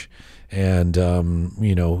much, and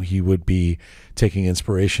he would be taking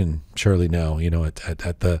inspiration surely now,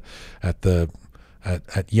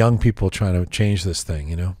 at young people trying to change this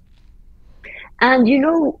thing,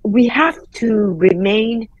 And we have to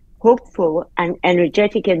remain hopeful and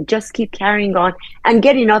energetic and just keep carrying on and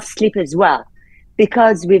get enough sleep as well,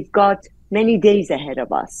 because we've got many days ahead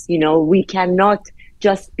of us. We cannot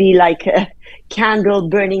just be like a candle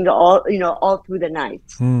burning all through the night.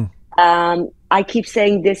 I keep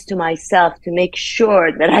saying this to myself to make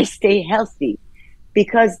sure that I stay healthy,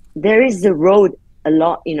 because there is the road a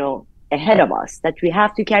lot, ahead of us that we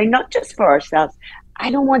have to carry, not just for ourselves.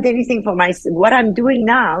 I don't want anything for myself. What I'm doing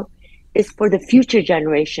now is for the future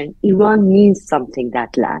generation. Iran means something,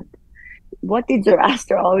 that land. What did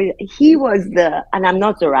Zoroaster always, he was and I'm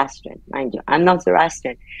not Zoroastrian, mind you, I'm not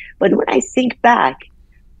Zoroastrian. But when I think back,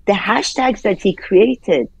 the hashtags that he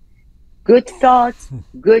created, good thoughts,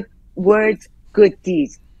 good words, good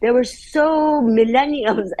deeds, there were so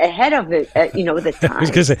millenniums ahead of it, the time. I was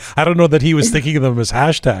going to say, I don't know that he was thinking of them as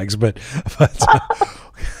hashtags, but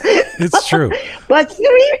it's true. But,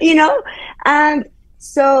 and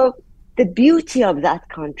so the beauty of that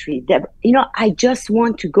country, I just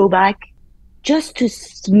want to go back just to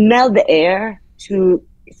smell the air, to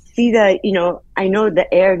see I know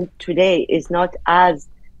the air today is not as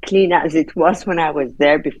clean as it was when I was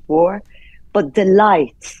there before, but the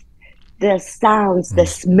lights, the sounds, the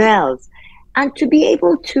smells, and to be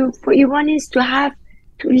able for Iranians to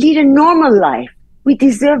lead a normal life. We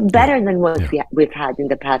deserve better than what we've had in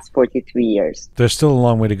the past 43 years. There's still a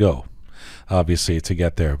long way to go, obviously, to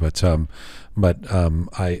get there. But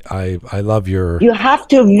I love your. You have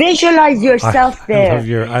to visualize yourself there.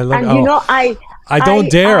 I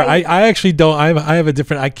don't dare. I actually don't. I have a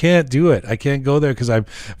different. I can't do it. I can't go there because I'm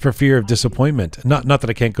for fear of disappointment. Not that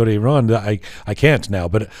I can't go to Iran. I can't now,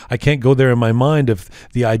 but I can't go there in my mind of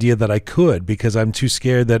the idea that I could, because I'm too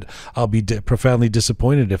scared that I'll be profoundly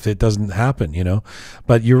disappointed if it doesn't happen.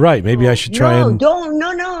 But you're right. Maybe I should try and.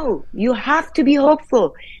 No. You have to be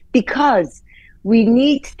hopeful, because we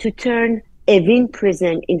need to turn Evin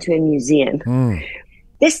prison into a museum.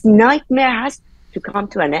 This nightmare has to come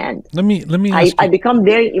to an end. Let me ask I become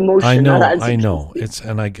very emotional. I know.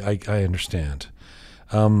 I understand.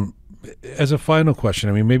 As a final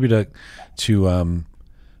question, maybe to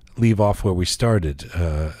leave off where we started,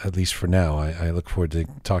 at least for now. I look forward to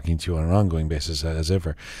talking to you on an ongoing basis as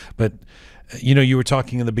ever. But you were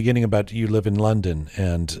talking in the beginning about you live in London,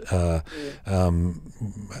 and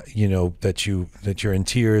that you're in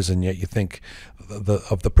tears, and yet you think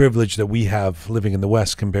of the privilege that we have living in the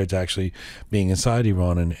West compared to actually being inside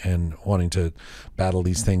Iran and wanting to battle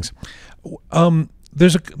these things.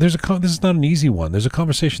 This is not an easy one. There's a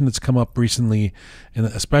conversation that's come up recently,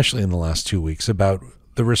 especially in the last 2 weeks, about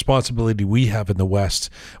the responsibility we have in the West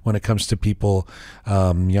when it comes to people,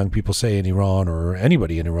 young people, say in Iran, or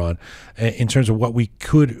anybody in Iran, in terms of what we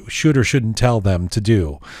should or shouldn't tell them to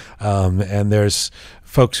do. And there's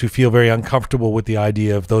folks who feel very uncomfortable with the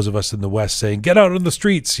idea of those of us in the West saying, get out on the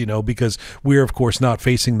streets, because we're, of course, not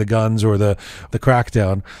facing the guns or the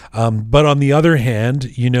crackdown. But on the other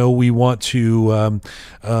hand, we want to,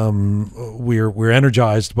 we're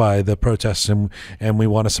energized by the protests, and we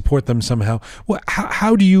want to support them somehow.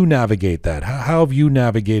 How do you navigate that? How have you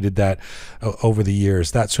navigated that over the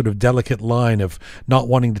years, that sort of delicate line of not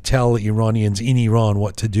wanting to tell Iranians in Iran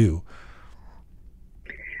what to do?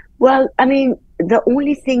 Well, I mean, the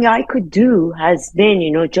only thing I could do has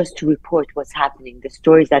been, just to report what's happening, the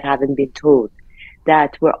stories that haven't been told,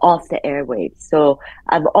 that were off the airwaves. So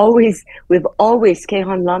we've always,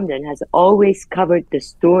 Kayhan London has always covered the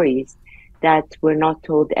stories that were not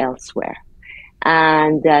told elsewhere.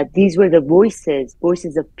 And these were the voices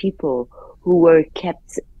of people who were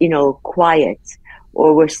kept, quiet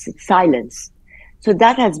or were silenced. So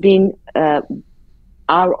that has been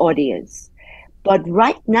our audience. But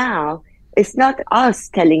right now, it's not us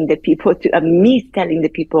telling the people me telling the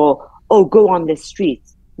people, oh, go on the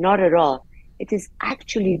streets. Not at all. It is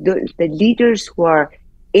actually the leaders who are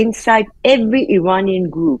inside. Every Iranian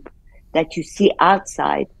group that you see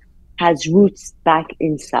outside has roots back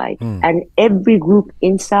inside. And every group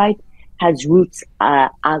inside has roots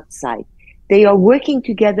outside. They are working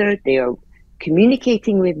together. They are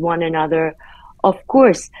communicating with one another. Of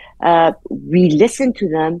course, we listen to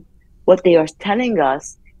them. What they are telling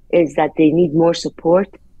us is that they need more support.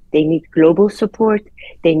 They need global support.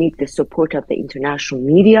 They need the support of the international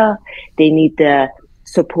media. They need the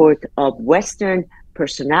support of Western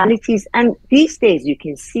personalities. And these days you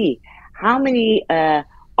can see how many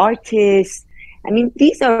artists, I mean,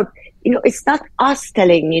 these are, it's not us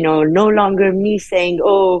telling, no longer me saying,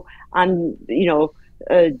 oh, I'm,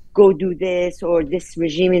 go do this, or this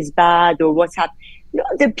regime is bad, or what's happening. No,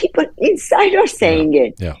 the people inside are saying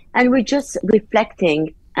it. Yeah. And we're just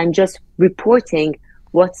reflecting and just reporting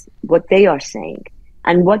what they are saying.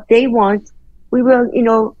 And what they want, we will,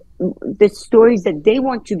 the stories that they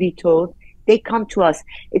want to be told, they come to us.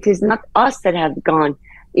 It is not us that have gone,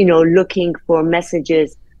 looking for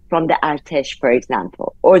messages from the Artesh, for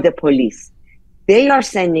example, or the police. They are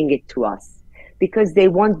sending it to us because they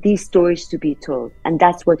want these stories to be told. And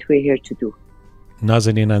that's what we're here to do.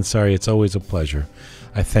 Nazenin Ansari, it's always a pleasure.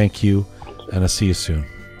 I thank you, and I'll see you soon.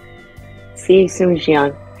 See you soon,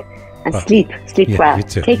 Jian. And sleep well. You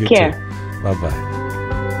too. Take care. Bye-bye.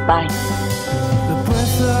 Bye. The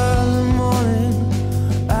breath of the morning,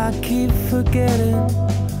 I keep forgetting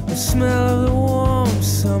the smell of the warm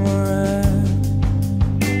summer air.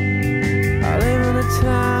 I live in a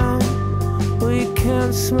town where you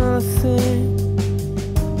can't smell a thing.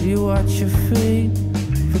 You watch your feet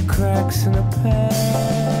for cracks in the pavement.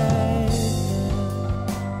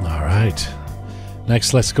 All right.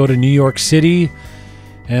 Next, let's go to New York City.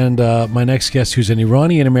 And my next guest, who's an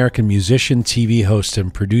Iranian-American musician, TV host,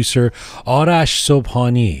 and producer, Arash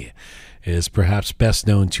Sobhani, is perhaps best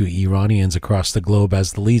known to Iranians across the globe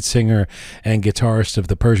as the lead singer and guitarist of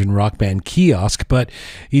the Persian rock band Kiosk, but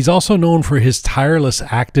he's also known for his tireless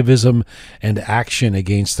activism and action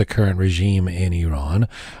against the current regime in Iran.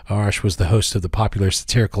 Arash was the host of the popular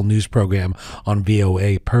satirical news program on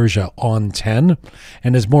VOA Persia On 10,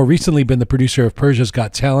 and has more recently been the producer of Persia's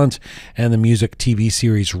Got Talent and the music TV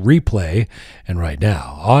series Replay. And right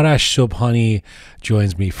now, Arash Sobhani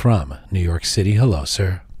joins me from New York City. Hello,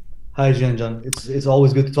 sir. Hi, Jian. It's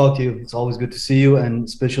always good to talk to you. It's always good to see you, and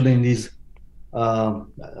especially in these,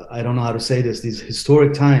 I don't know how to say this, these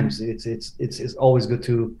historic times. It's always good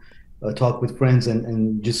to talk with friends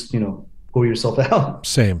and just pour yourself out.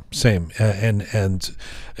 Same, and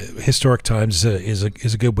historic times is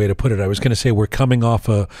a good way to put it. I was going to say we're coming off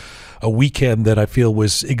a weekend that I feel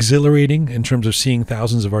was exhilarating in terms of seeing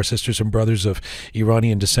thousands of our sisters and brothers of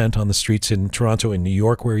Iranian descent on the streets in Toronto and New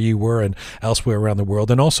York, where you were, and elsewhere around the world,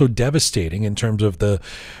 and also devastating in terms of the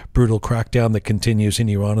brutal crackdown that continues in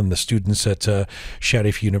Iran, and the students at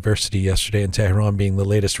Sharif University yesterday in Tehran being the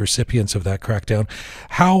latest recipients of that crackdown.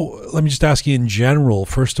 Let me just ask you in general,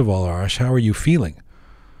 first of all, Arash, how are you feeling?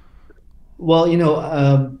 Well,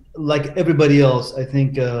 like everybody else, I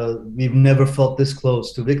think we've never felt this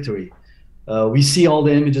close to victory. We see all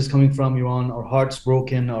the images coming from Iran. Our heart's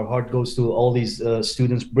broken. Our heart goes to all these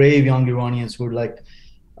students, brave young Iranians who are like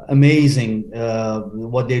amazing.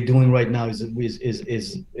 What they're doing right now is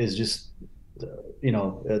just,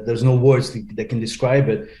 there's no words that can describe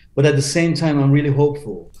it. But at the same time, I'm really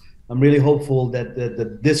hopeful. I'm really hopeful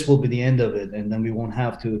that this will be the end of it, and then we won't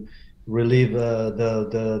have to relive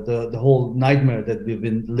the whole nightmare that we've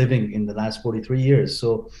been living in the last 43 years.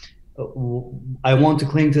 So I want to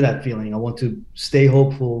cling to that feeling. I want to stay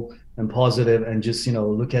hopeful and positive, and just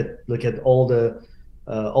look at all the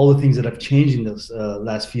things that have changed in those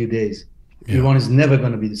last few days. Yeah. Iran is never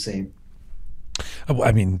going to be the same.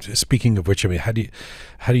 I mean, speaking of which, I mean, how do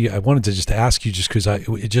you? I wanted to just ask you, just because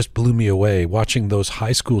it just blew me away watching those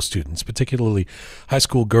high school students, particularly high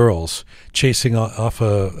school girls, chasing off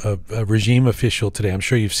a regime official today. I'm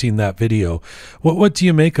sure you've seen that video. What do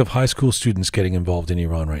you make of high school students getting involved in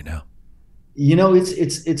Iran right now?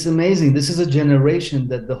 It's amazing. This is a generation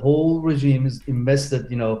that the whole regime is invested,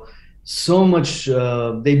 so much.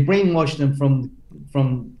 They brainwashed them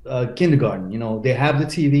from kindergarten. They have the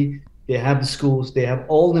TV. They have the schools, they have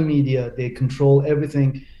all the media, they control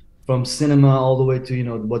everything from cinema all the way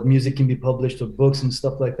to, what music can be published or books and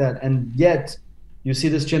stuff like that. And yet you see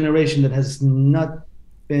this generation that has not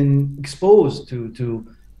been exposed to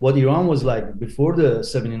what Iran was like before the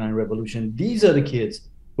 79 revolution. These are the kids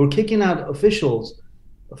who are kicking out officials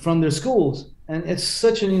from their schools. And it's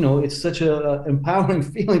such an, it's such a empowering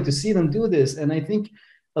feeling to see them do this. And I think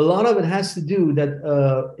a lot of it has to do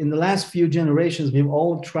that in the last few generations, we've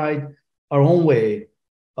all tried our own way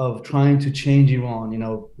of trying to change Iran,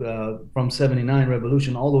 from 79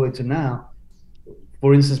 revolution all the way to now.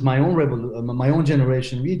 For instance, my own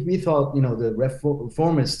generation, we thought, the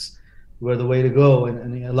reformists were the way to go.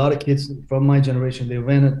 And a lot of kids from my generation, they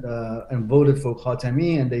went and voted for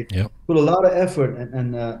Khatami, and they put a lot of effort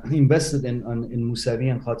and invested in Mousavi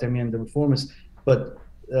and Khatami and the reformists. But,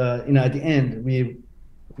 at the end,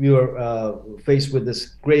 we were faced with this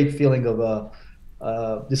great feeling of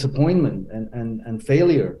disappointment and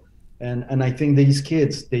failure, and I think these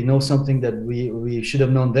kids, they know something that we should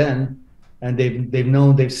have known then, and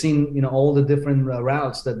they've seen all the different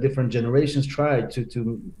routes that different generations tried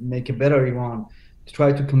to make a better Iran, to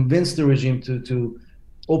try to convince the regime to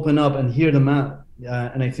open up and hear them out,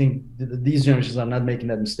 and I think these generations are not making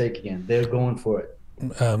that mistake again. They're going for it.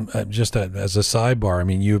 Just as a sidebar, I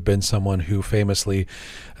mean, you've been someone who famously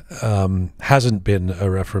hasn't been a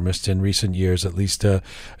reformist in recent years, at least.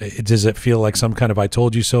 Does it feel like some kind of "I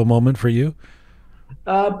told you so" moment for you?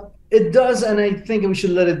 It does, and I think we should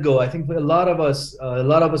let it go. I think for a lot of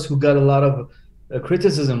us who got a lot of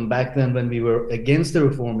criticism back then when we were against the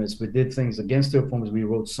reformists, we did things against the reformists. We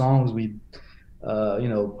wrote songs, we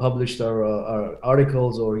published our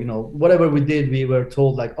articles, or whatever we did, we were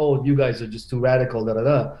told like, oh, you guys are just too radical, da da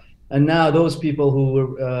da. And now those people who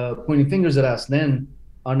were pointing fingers at us then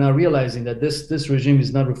are now realizing that this regime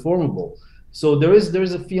is not reformable. So there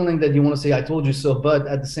is a feeling that you want to say, I told you so, but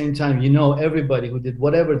at the same time, everybody who did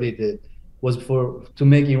whatever they did was to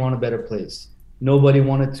make Iran a better place. Nobody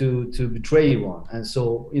wanted to betray Iran. And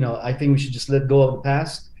so, I think we should just let go of the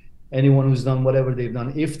past. Anyone who's done whatever they've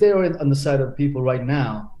done, if they're on the side of people right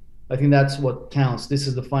now, I think that's what counts. This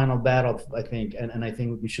is the final battle, I think, and I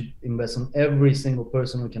think we should invest in every single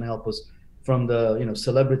person who can help us, from the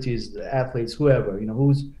celebrities, the athletes, whoever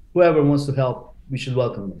whoever wants to help. We should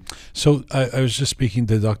welcome them. So I was just speaking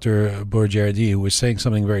to Dr. Boroujerdi, who was saying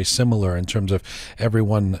something very similar in terms of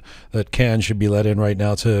everyone that can should be let in right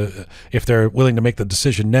now, to, if they're willing to make the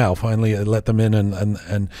decision now, finally let them in,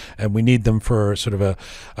 and we need them for sort of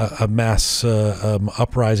a mass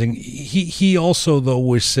uprising. He also, though,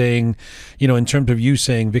 was saying, in terms of you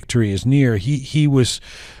saying victory is near, he was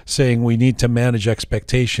saying we need to manage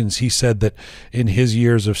expectations. He said that in his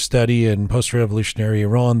years of study in post-revolutionary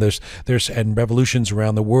Iran, there's and revolutions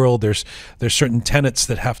around the world, there's certain tenets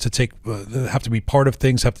that have to be part of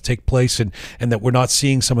things, have to take place, and that we're not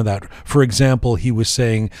seeing some of that. For example, he was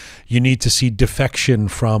saying you need to see defection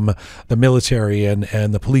from the military and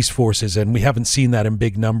the police forces, and we haven't seen that in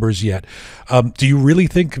big numbers yet. Do you really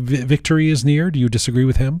think victory is near? Do you disagree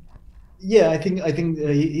with him? Yeah, I think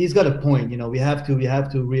he's got a point. We have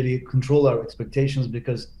to really control our expectations,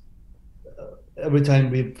 because every time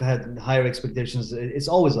we've had higher expectations, it's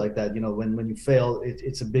always like that. When you fail,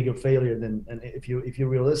 it's a bigger failure than if you're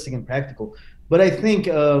realistic and practical. But I think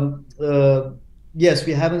yes,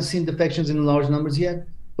 we haven't seen defections in large numbers yet,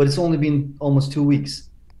 but it's only been almost 2 weeks,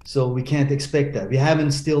 so we can't expect that. We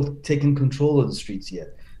haven't still taken control of the streets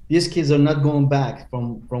yet. these kids are not going back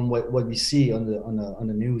from what we see on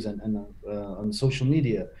the news and on social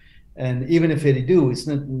media. And even if they do, it's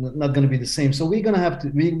not going to be the same. So we're going to have to,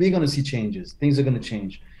 we're going to see changes. Things are going to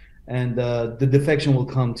change. And the defection will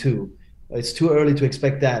come too. It's too early to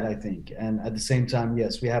expect that, I think. And at the same time,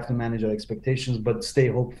 yes, we have to manage our expectations, but stay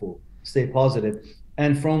hopeful, stay positive.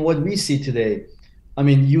 And from what we see today, I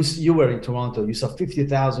mean, you were in Toronto, you saw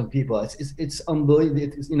 50,000 people. It's unbelievable.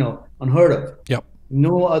 It's, you know, unheard of. Yep.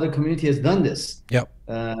 No other community has done this. Yep.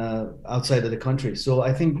 Outside of the country. So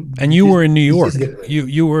I think. And you were in New York.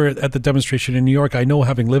 You were at the demonstration in New York. I know,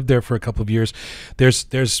 having lived there for a couple of years, there's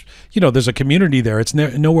a community there. It's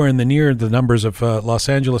nowhere in the near the numbers of Los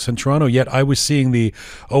Angeles and Toronto. Yet I was seeing the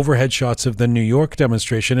overhead shots of the New York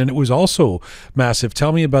demonstration, and it was also massive.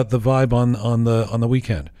 Tell me about the vibe on the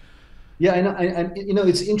weekend. Yeah, I know. And you know,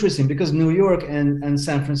 it's interesting because New York and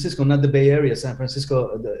San Francisco, not the Bay Area, San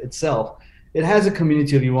Francisco itself, it has a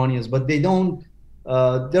community of Iranians, but they don't.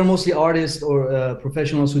 They're mostly artists or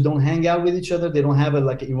professionals who don't hang out with each other. They don't have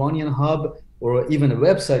like an Iranian hub or even a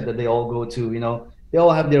website that they all go to. You know, they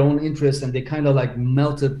all have their own interests, and they kind of like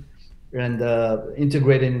melted and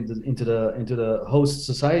integrated into the host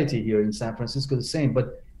society here in San Francisco. The same,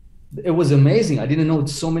 but it was amazing. I didn't know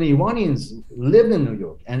so many Iranians lived in New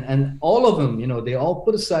York, and all of them, you know, they all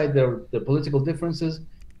put aside their political differences,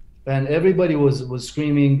 and everybody was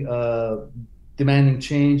screaming, demanding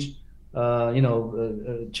change.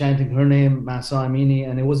 Chanting her name, Mahsa Amini,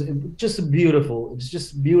 and it was just beautiful. It's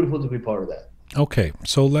just beautiful to be part of that. Okay,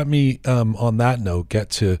 so let me, on that note, get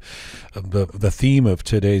to the theme of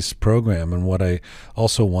today's program and what I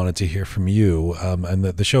also wanted to hear from you. And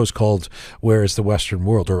the show is called "Where is the Western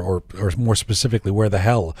World?" or more specifically, "Where the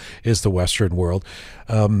hell is the Western World?"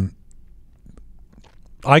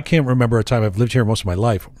 I can't remember a time. I've lived here most of my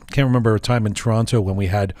life. Can't remember a time in Toronto when we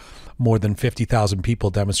had more than 50,000 people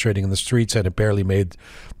demonstrating in the streets, and it barely made,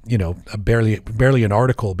 barely an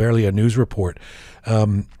article, barely a news report.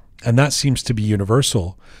 And that seems to be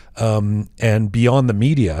universal. And beyond the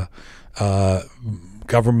media,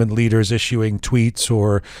 government leaders issuing tweets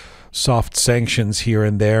or soft sanctions here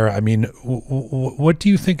and there. I mean, what do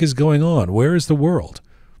you think is going on? Where is the world?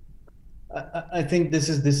 I think this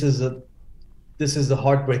is the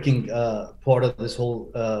heartbreaking part of this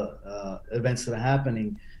whole events that are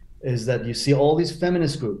happening, is that you see all these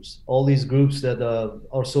feminist groups, all these groups that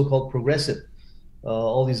are so-called progressive,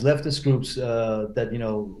 all these leftist groups that, you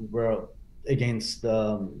know, were against,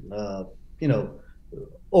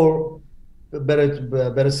 or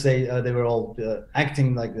better say they were all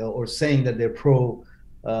acting like, or saying that they're pro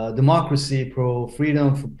democracy, pro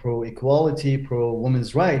freedom, pro equality, pro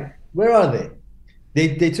women's right. Where are they?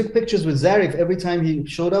 They took pictures with Zarif every time he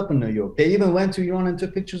showed up in New York. They even went to Iran and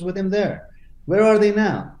took pictures with him there. Where are they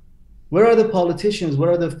now? Where are the politicians?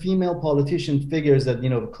 Where are the female politician figures that, you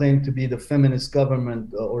know, claim to be the feminist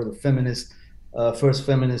government or the feminist, first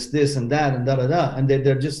feminist this and that and da-da-da, and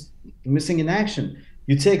they're just missing in action.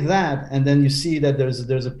 You take that and then you see that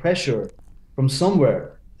there's a pressure from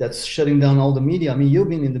somewhere that's shutting down all the media. I mean, you've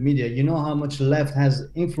been in the media, you know how much left has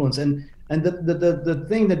influence. And the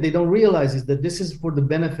thing that they don't realize is that this is for the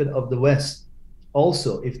benefit of the West.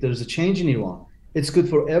 Also, if there's a change in Iran, it's good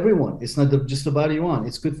for everyone. It's not just about Iran.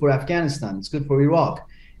 It's good for Afghanistan. It's good for Iraq.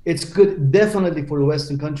 It's good definitely for the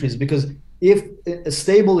Western countries, because if a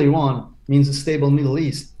stable Iran means a stable Middle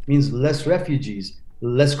East, means less refugees,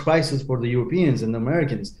 less crisis for the Europeans and the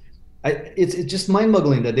Americans. It's just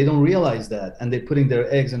mind-boggling that they don't realize that, and they're putting their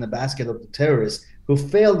eggs in the basket of the terrorists who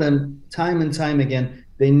fail them time and time again.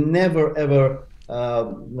 They never ever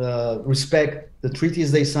respect the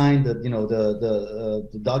treaties they signed, that, you know,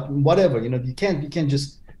 the document, whatever. You know, you can't just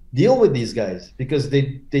deal with these guys because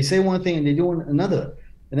they say one thing and they do another,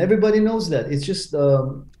 and everybody knows that. It's just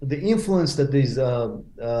the influence that these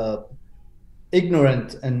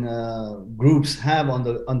ignorant and groups have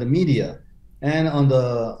on the media and on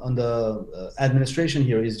the administration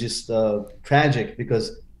here is just tragic, because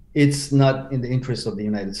it's not in the interest of the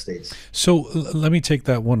United States. So let me take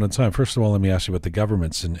that one at a time. First of all, let me ask you about the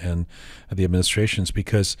governments and the administrations,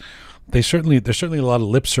 because there's certainly a lot of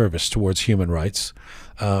lip service towards human rights.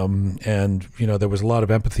 And, you know, there was a lot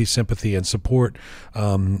of empathy, sympathy, and support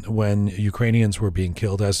when Ukrainians were being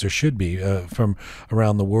killed, as there should be, from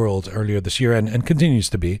around the world earlier this year, and continues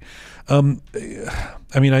to be.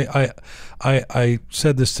 I mean, I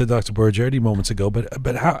said this to Dr. Boroujerdi moments ago,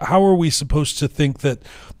 but how are we supposed to think that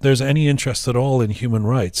there's any interest at all in human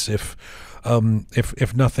rights if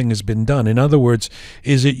if nothing has been done. In other words,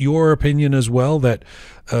 is it your opinion as well that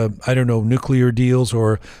I don't know, nuclear deals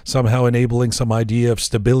or somehow enabling some idea of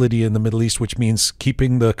stability in the Middle East, which means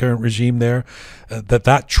keeping the current regime there,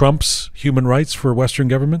 that trumps human rights for Western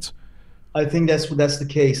governments? I think that's the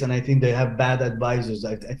case, and I think they have bad advisors.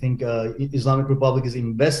 I think Islamic Republic is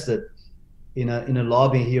invested in a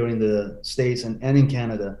lobby here in the States and in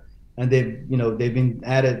Canada, and they've been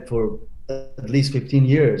at it for at least 15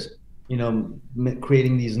 years.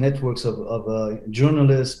 Creating these networks of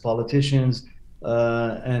journalists, politicians,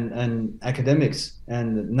 and academics,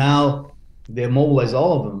 and now they mobilize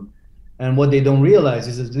all of them. And what they don't realize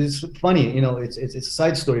is it's funny. It's a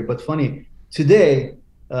side story, but funny. Today,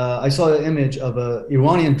 I saw an image of an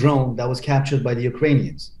Iranian drone that was captured by the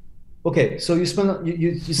Ukrainians. Okay, so you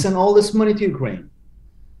send all this money to Ukraine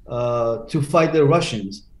to fight the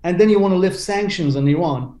Russians, and then you want to lift sanctions on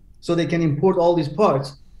Iran so they can import all these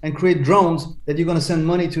parts and create drones that you're going to send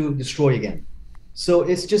money to destroy again. So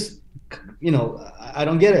it's just, I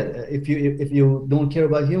don't get it. If you don't care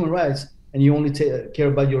about human rights and you only care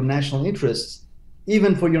about your national interests,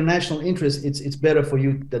 even for your national interests, it's better for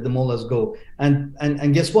you that the mullahs go. And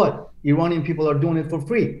guess what? Iranian people are doing it for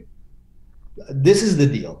free. This is the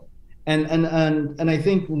deal. And I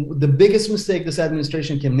think the biggest mistake this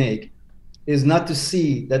administration can make is not to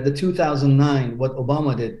see that the 2009, what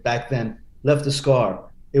Obama did back then, left a scar.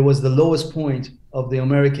 It was the lowest point of the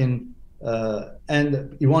American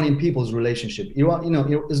and Iranian people's relationship.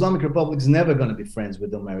 Islamic Republic is never going to be friends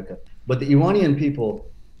with America, but the Iranian people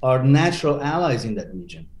are natural allies in that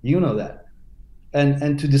region. You know that.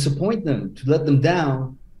 And to disappoint them, to let them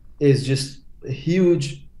down, is just a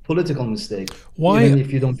huge political mistake. Why, even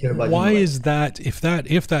if you don't care about why is that? If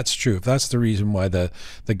that's true, if that's the reason why the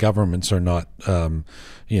governments are not,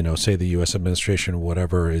 say the U.S. administration or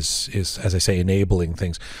whatever is as I say, enabling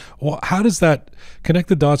things. Well, how does that connect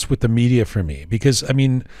the dots with the media for me? Because I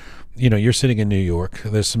mean, you're sitting in New York.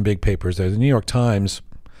 There's some big papers there. The New York Times.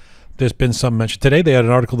 There's been some mention today. They had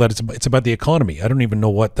an article that it's about the economy. I don't even know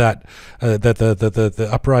what that the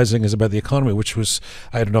uprising is about the economy, which was,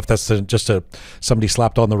 I don't know if that's just somebody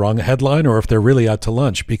slapped on the wrong headline or if they're really out to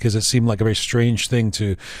lunch, because it seemed like a very strange thing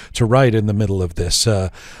to write in the middle of this.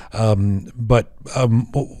 But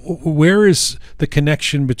where is the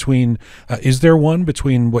connection between? Is there one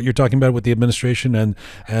between what you're talking about with the administration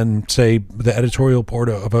and say the editorial board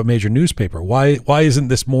of a major newspaper? Why isn't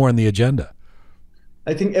this more on the agenda?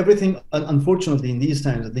 I think everything, unfortunately, in these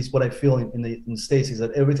times, at least what I feel in the States, is that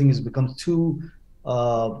everything has become too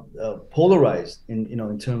polarized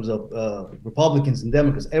in terms of Republicans and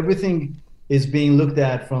Democrats. Everything is being looked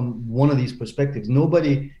at from one of these perspectives.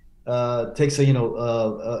 Nobody takes a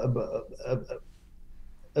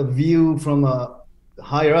view from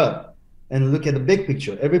higher up and look at the big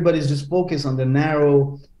picture. Everybody's just focused on the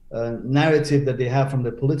narrow narrative that they have from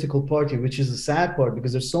the political party, which is the sad part,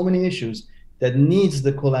 because there's so many issues that needs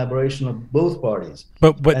the collaboration of both parties.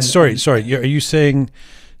 But sorry, are you saying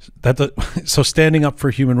that so standing up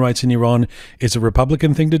for human rights in Iran is a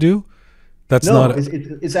Republican thing to do? That's no, not.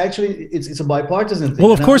 It's actually a bipartisan thing.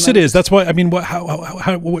 Well, of course it is. That's why. I mean,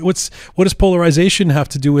 what does polarization have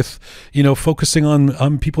to do with focusing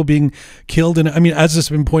on people being killed? And I mean, as has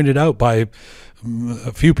been pointed out by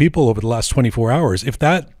a few people over the last 24 hours, if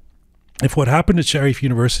what happened at Sharif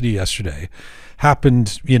University yesterday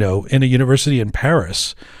happened, in a university in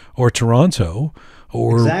Paris or Toronto,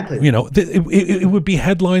 or exactly, it would be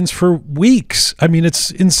headlines for weeks. I mean, it's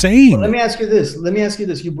insane. Well, let me ask you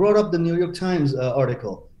this. You brought up the New York Times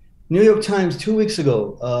article. New York Times 2 weeks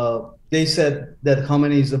ago, they said that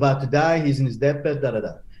Khamenei is about to die. He's in his deathbed.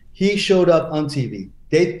 He showed up on TV.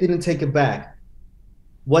 They didn't take it back.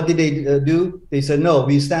 What did they do? They said, no,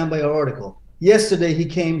 we stand by our article. Yesterday he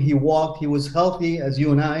came, he walked, he was healthy as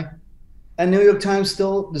you and I. And New York Times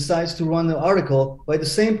still decides to run the article by the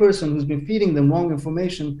same person who's been feeding them wrong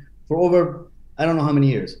information for over, I don't know how many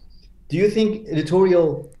years. Do you think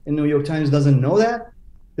editorial in New York Times doesn't know that?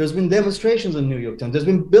 There's been demonstrations in New York Times. There's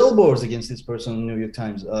been billboards against this person in New York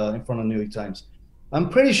Times, in front of New York Times. I'm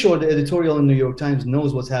pretty sure the editorial in New York Times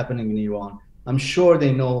knows what's happening in Iran. I'm sure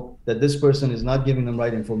they know that this person is not giving them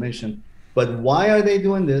right information. But why are they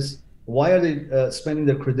doing this? Why are they spending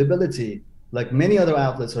their credibility like many other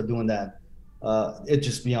outlets are doing that? It's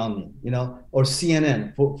just beyond me, or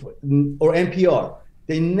CNN or NPR.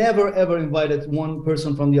 They never, ever invited one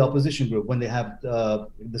person from the opposition group when they have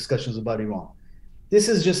discussions about Iran. This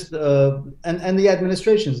is just, and the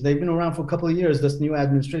administrations, they've been around for a couple of years, this new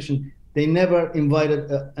administration, they never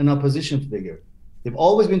invited an opposition figure. They've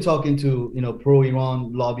always been talking to,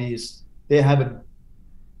 pro-Iran lobbyists. They have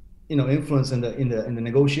influence in the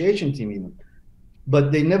negotiation team even,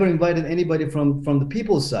 but they never invited anybody from the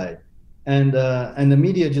people's side, and the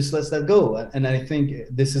media just lets that go. And I think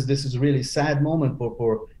this is a really sad moment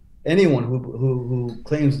for anyone who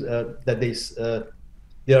claims that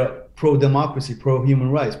they are pro-democracy,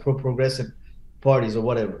 pro-human rights, pro-progressive parties or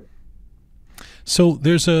whatever. So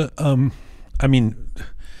there's an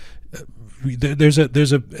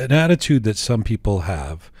attitude that some people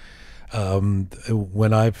have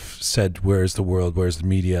when I've said, "Where's the world? Where's the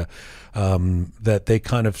media?" That they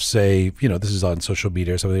kind of say, this is on social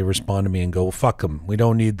media, so they respond to me and go, well, "Fuck them. We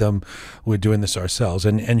don't need them. We're doing this ourselves."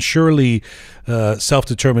 And surely,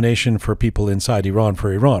 self-determination for people inside Iran,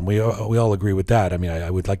 for Iran, we all agree with that. I mean, I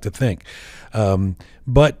would like to think,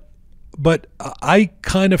 but I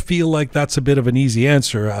kind of feel like that's a bit of an easy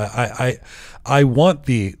answer. I want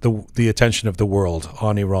the attention of the world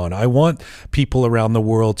on Iran. I want people around the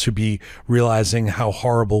world to be realizing how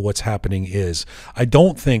horrible what's happening is. I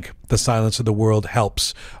don't think the silence of the world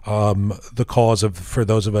helps the cause for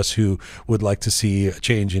those of us who would like to see a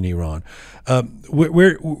change in Iran.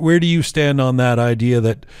 Where do you stand on that idea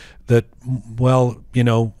that well,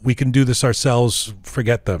 we can do this ourselves,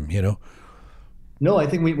 forget them, No, I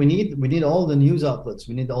think we need all the news outlets.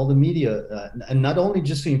 We need all the media, and not only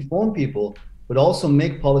just to inform people, but also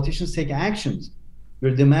make politicians take actions.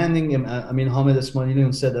 You're demanding. Hamed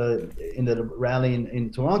Esmailian said in the rally in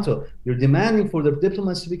Toronto, you're demanding for the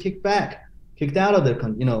diplomats to be kicked out of their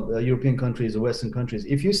European countries or Western countries.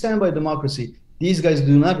 If you stand by democracy, these guys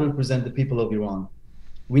do not represent the people of Iran.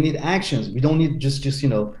 We need actions. We don't need just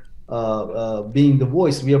being the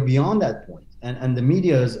voice. We are beyond that point, and the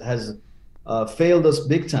media has failed us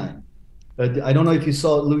big time. I don't know if you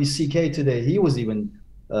saw Louis C.K. today. He was even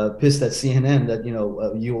pissed at CNN that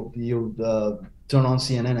you turn on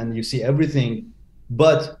CNN and you see everything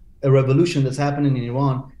but a revolution that's happening in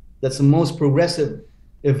Iran. That's the most progressive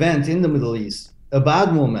event in the Middle East,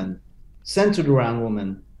 about women, centered around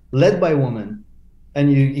women, led by women,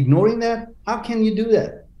 and you ignoring that. How can you do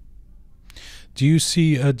that? Do you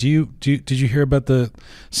see? Did you hear about the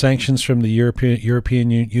sanctions from the European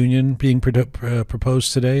Union being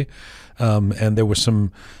proposed today? And there were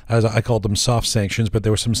some, as I called them, soft sanctions, but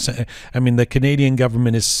there were some. The Canadian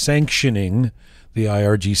government is sanctioning the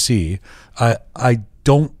IRGC. I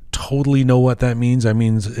don't totally know what that means.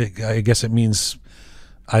 I guess it means,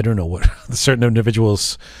 I don't know what certain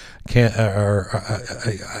individuals can't.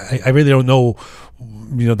 I really don't know.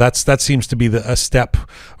 That seems to be a step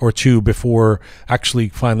or two before actually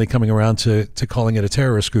finally coming around to calling it a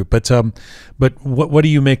terrorist group. But what do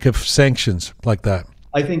you make of sanctions like that?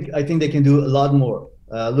 I think they can do a lot more.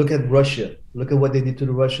 Look at Russia. Look at what they did to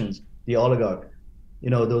the Russians, the oligarch.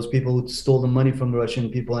 Those people who stole the money from the Russian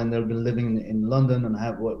people and they've been living in London and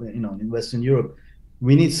in Western Europe.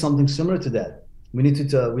 We need something similar to that. We need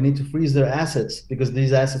to freeze their assets because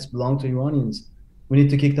these assets belong to Iranians. We need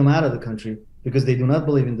to kick them out of the country because they do not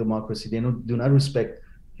believe in democracy. They do not respect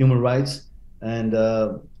human rights. And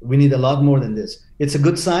we need a lot more than this. It's a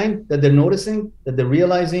good sign that they're noticing, that they're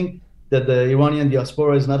realizing that the Iranian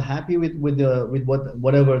diaspora is not happy with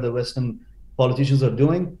whatever the Western politicians are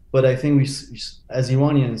doing. But I think we, as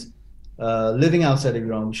Iranians living outside of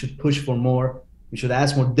Iran, we should push for more. We should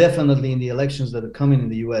ask more. Definitely in the elections that are coming in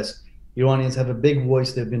the U.S., Iranians have a big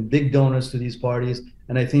voice. They've been big donors to these parties,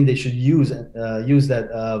 and I think they should use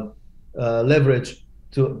that leverage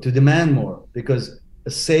to demand more, because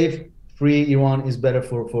a safe, free Iran is better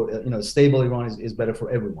for stable Iran is better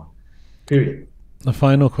for everyone. Period. The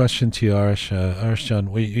final question to you, Arash.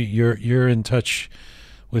 Arashjan, you're in touch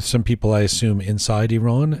with some people, I assume, inside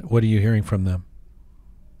Iran. What are you hearing from them?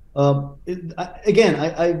 What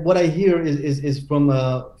I hear is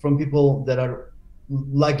from people that are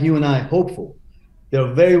like you and I, hopeful.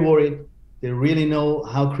 They're very worried. They really know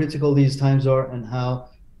how critical these times are and how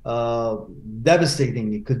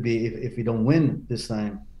devastating it could be if we don't win this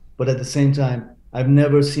time. But at the same time, I've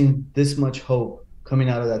never seen this much hope coming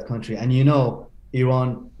out of that country. And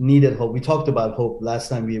Iran needed hope. We talked about hope last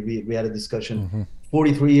time we had a discussion. Mm-hmm.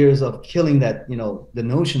 43 years of killing that, the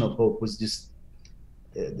notion of hope was just,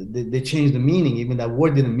 they changed the meaning. Even that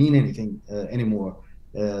word didn't mean anything anymore.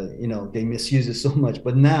 They misuse it so much.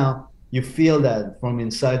 But now you feel that from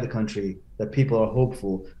inside the country that people are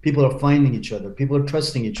hopeful. People are finding each other. People are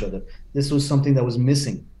trusting each other. This was something that was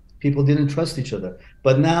missing. People didn't trust each other.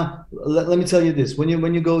 But now, let me tell you this: when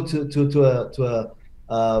you go to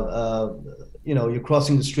you're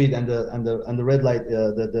crossing the street and the red light,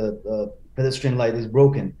 the pedestrian light is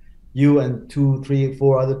broken. You and 2, 3,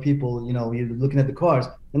 4 other people, you're looking at the cars,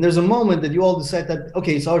 and there's a moment that you all decide that,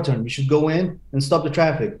 okay, it's our turn. We should go in and stop the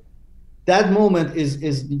traffic. that moment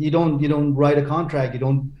is you don't write a contract, you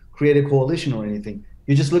don't create a coalition or anything.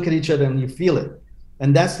 You just look at each other and you feel it.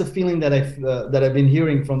 And that's the feeling that I've been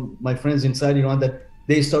hearing from my friends inside Iran, that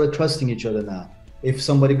they started trusting each other now. If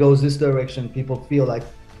somebody goes this direction, people feel like,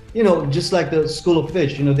 you know, just like the school of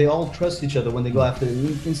fish, you know, they all trust each other when they go after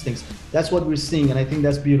their instincts. That's what we're seeing, and I think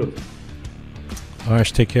that's beautiful.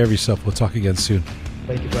 Arash, take care of yourself. We'll talk again soon.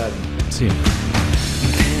 Thank you for having me. See you.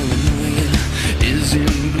 Paranoia is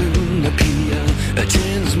in bloom, the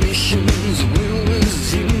transmissions will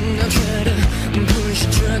resume. I try to push,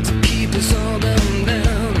 try to keep us all down,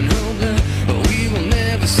 and hope that we will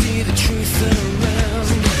never see the truth around.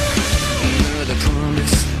 Another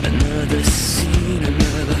promise, another scene,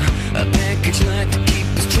 a package like to keep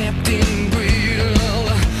us trapped in greed.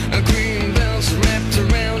 A green belts wrapped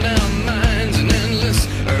around our minds, an endless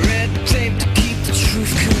red tape to keep the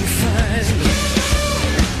truth confined.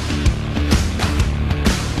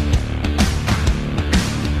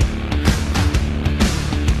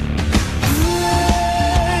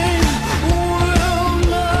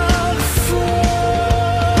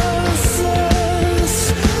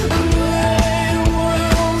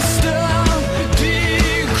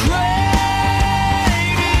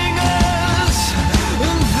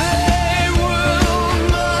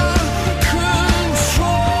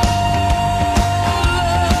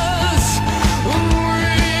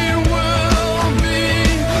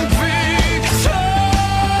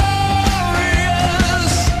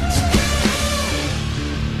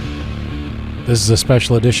 This is a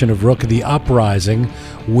special edition of Roqe, The Uprising.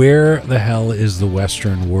 Where the hell is the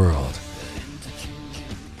Western world?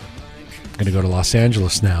 I'm going to go to Los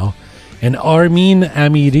Angeles now. And Armin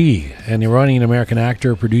Amiri, an Iranian-American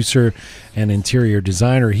actor, producer, and interior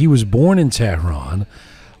designer. He was born in Tehran,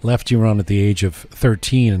 left Iran at the age of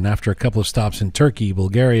 13, and after a couple of stops in Turkey,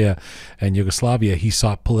 Bulgaria, and Yugoslavia, he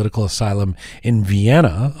sought political asylum in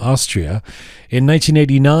Vienna, Austria. In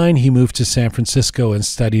 1989, he moved to San Francisco and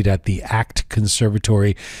studied at the ACT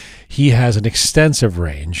Conservatory. He has an extensive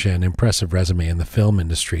range and impressive resume in the film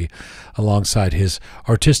industry, alongside his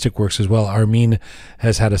artistic works as well. Armin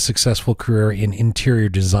has had a successful career in interior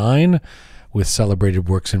design, with celebrated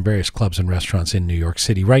works in various clubs and restaurants in New York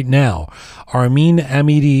City. Right now, Armin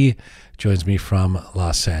Amiri joins me from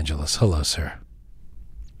Los Angeles. Hello, sir.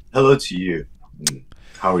 Hello to you.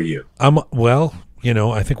 How are you? Well, you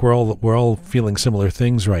know, I think we're all feeling similar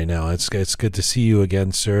things right now. It's good to see you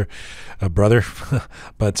again, sir, brother.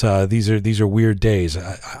 But these are weird days.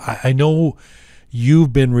 I know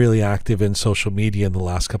you've been really active in social media in the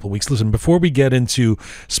last couple of weeks. Listen, before we get into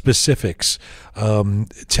specifics,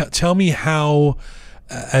 tell me how,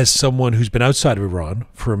 as someone who's been outside of Iran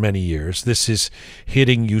for many years, this is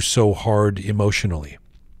hitting you so hard emotionally.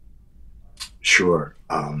 Sure.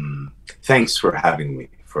 Thanks for having me.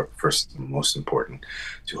 For first and most important,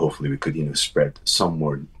 to hopefully we could spread some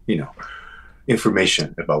more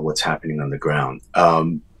information about what's happening on the ground.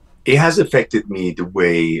 It has affected me the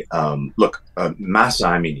way, look,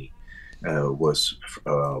 Mehrzad Amini was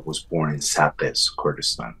born in Sabez,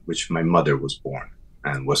 Kurdistan, which my mother was born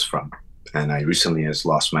and was from. And I recently has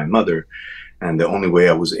lost my mother, and the only way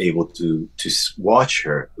I was able to watch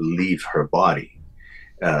her leave her body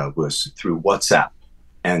was through WhatsApp.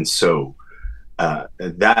 And so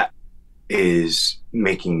that is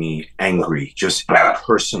making me angry, just on a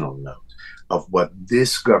personal note, of what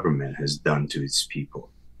this government has done to its people,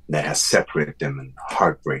 that has separated them in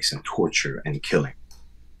heartbreaks and torture and killing.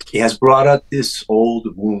 It has brought up these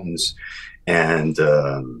old wounds and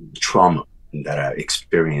trauma that I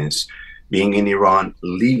experienced being in Iran,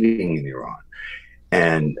 leaving in Iran,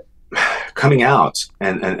 and coming out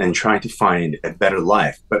and trying to find a better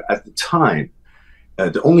life. But at the time,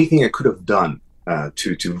 the only thing I could have done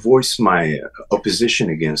to voice my opposition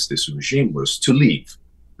against this regime was to leave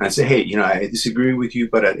and say, hey, I disagree with you,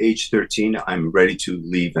 but at age 13, I'm ready to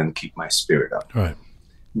leave and keep my spirit up. Right.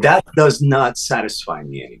 That does not satisfy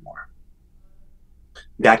me anymore.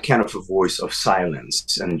 That kind of a voice of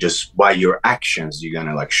silence and just by your actions, you're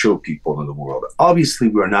going to show people in the world. Obviously,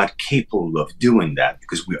 we're not capable of doing that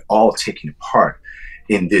because we're all taking part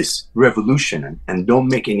in this revolution. And don't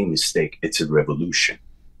make any mistake, it's a revolution.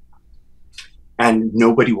 And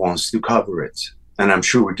nobody wants to cover it. And I'm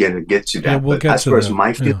sure we're going to get to that. Yeah, we'll but get as to far as that.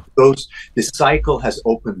 my field goes, the cycle has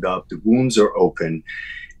opened up, the wounds are open,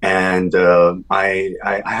 and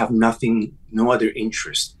I have nothing no other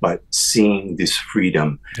interest but seeing this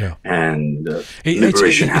freedom Yeah. and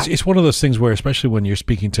liberation happen. It's one of those things where, especially when you're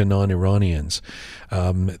speaking to non-Iranians,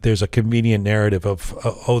 there's a convenient narrative of,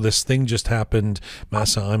 oh, this thing just happened,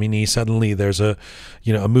 Masa Amini, suddenly there's a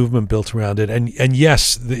movement built around it. And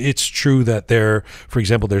yes, it's true that for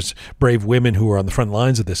example, there's brave women who are on the front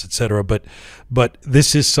lines of this, etc. But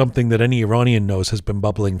this is something that any Iranian knows has been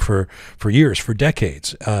bubbling for years, for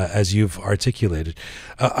decades, as you've articulated.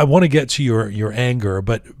 I want to get to your anger,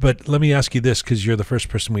 but let me ask you this, because you're the first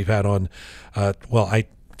person we've had on,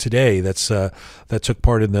 today that took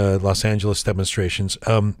part in the Los Angeles demonstrations.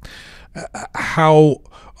 How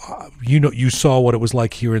you saw what it was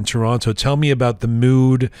like here in Toronto. Tell me about the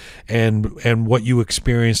mood and what you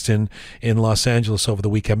experienced in Los Angeles over the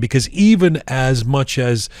weekend, because even as much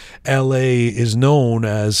as LA is known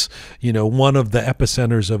as one of the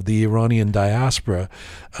epicenters of the Iranian diaspora,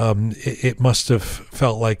 it must have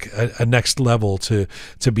felt like a next level to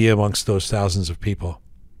be amongst those thousands of people.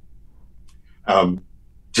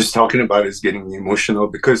 Just talking about it is getting me emotional,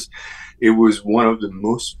 because it was one of the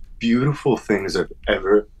most beautiful things I've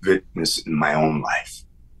ever witnessed in my own life.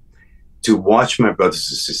 To watch my brothers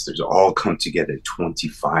and sisters all come together,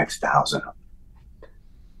 25,000 of them,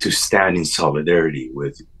 to stand in solidarity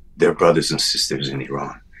with their brothers and sisters in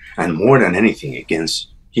Iran, and more than anything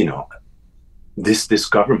against, this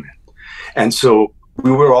government. And so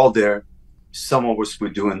we were all there. Some of us were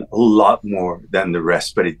doing a lot more than the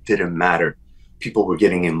rest, but it didn't matter. People were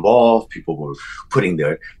getting involved. People were putting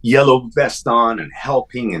their yellow vest on and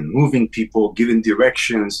helping and moving people, giving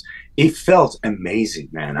directions. It felt amazing,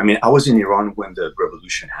 man. I mean, I was in Iran when the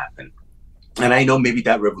revolution happened. And I know maybe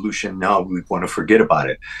that revolution now we want to forget about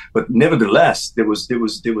it. But nevertheless, there was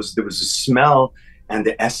a smell and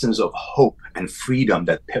the essence of hope and freedom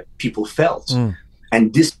that people felt. Mm.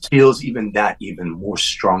 And this feels even more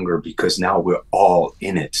stronger, because now we're all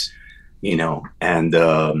in it, and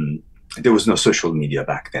there was no social media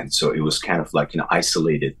back then. So it was kind of like,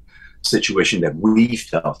 isolated situation that we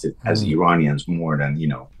felt it as Iranians more than,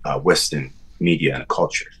 Western media and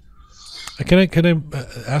culture. Can I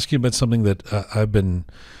ask you about something that I've been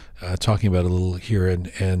talking about a little here,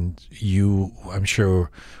 and you, I'm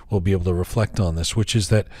sure, will be able to reflect on this, which is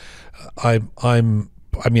that I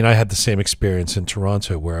had the same experience in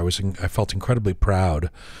Toronto, where I felt incredibly proud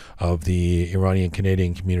of the Iranian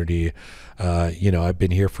Canadian community. I've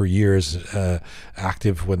been here for years,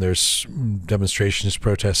 active when there's demonstrations,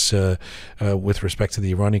 protests with respect to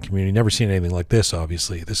the Iranian community. Never seen anything like this.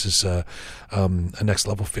 Obviously, this is a next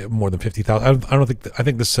level. More than 50,000. I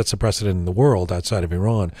think this sets a precedent in the world outside of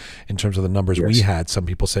Iran in terms of the numbers we had. Some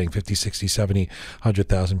people saying 50, 60, 70,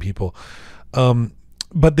 100,000 people.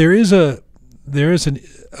 But there's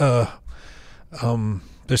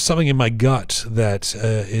something in my gut that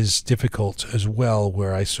is difficult as well,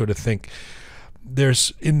 where I sort of think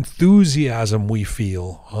there's enthusiasm we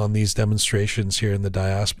feel on these demonstrations here in the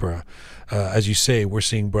diaspora. As you say, we're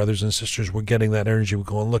seeing brothers and sisters, we're getting that energy, we're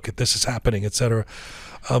going, look, this is happening, etc.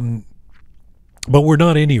 But we're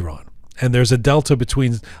not in Iran. And there's a delta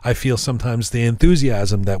between, I feel sometimes, the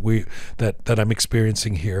enthusiasm that I'm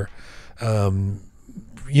experiencing here.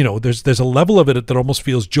 There's a level of it that almost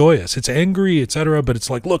feels joyous. It's angry, etc., but it's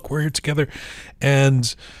like, look, we're here together.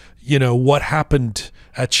 And what happened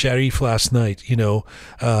at Sharif last night,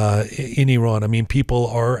 in Iran. I mean, people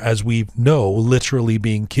are, as we know, literally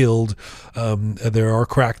being killed. There are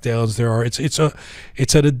crackdowns.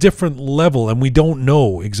 It's at a different level, and we don't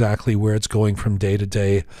know exactly where it's going from day to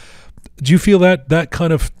day. Do you feel that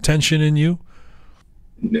kind of tension in you?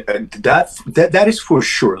 That is for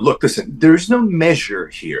sure. Look, listen, there's no measure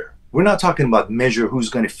here. We're not talking about measure who's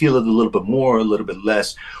going to feel it a little bit more, a little bit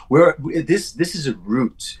less. This is a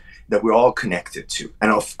root that we're all connected to.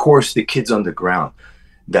 And of course, the kids on the ground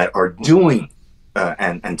that are doing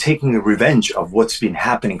and taking the revenge of what's been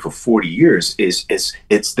happening for 40 years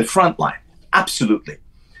it's the front line. Absolutely.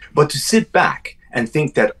 But to sit back and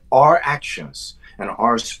think that our actions and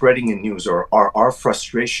our spreading the news or our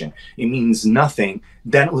frustration, it means nothing,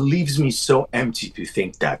 then it leaves me so empty to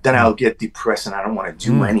think that. Then I'll get depressed and I don't want to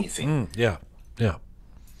do anything. Yeah.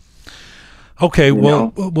 Okay,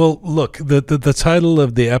 well, look, the title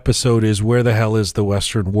of the episode is "Where the Hell is the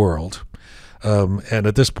Western World?" And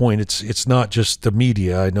at this point, it's not just the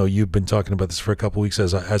media. I know you've been talking about this for a couple of weeks,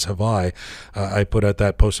 as have I. I put out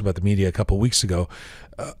that post about the media a couple of weeks ago.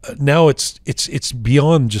 Now it's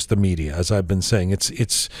beyond just the media, as I've been saying.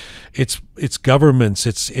 It's governments,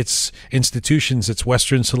 it's institutions, it's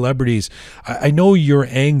Western celebrities. I know you're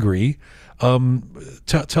angry.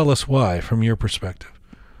 Tell us why, from your perspective.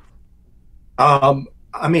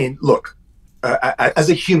 I mean, look, as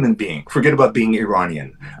a human being, forget about being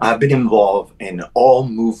Iranian, I've been involved in all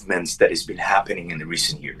movements that has been happening in the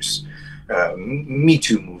recent years. Me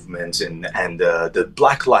Too movements and the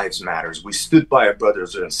Black Lives Matters. We stood by our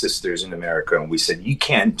brothers and sisters in America and we said, you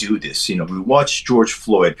can't do this. You know, we watched George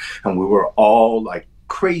Floyd and we were all like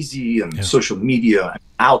crazy and social media and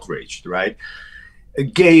outraged, right?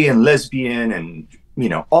 Gay and lesbian and, you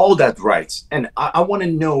know, all that rights. And I want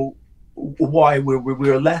to know why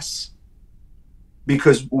we're less.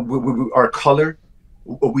 Because our color,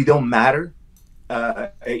 we don't matter.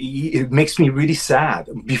 It makes me really sad.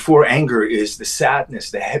 Before anger is the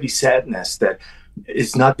sadness, the heavy sadness that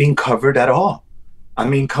is not being covered at all. I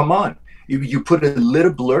mean, come on. You put a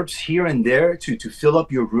little blurbs here and there to fill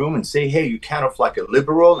up your room and say, hey, you're kind of like a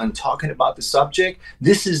liberal and talking about the subject.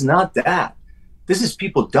 This is not that. This is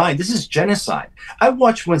people dying. This is genocide. I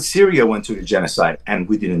watched when Syria went through the genocide and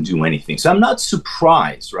we didn't do anything. So I'm not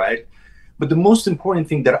surprised, right? But the most important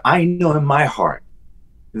thing that I know in my heart,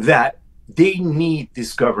 that they need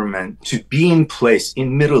this government to be in place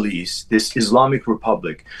in Middle East, this Islamic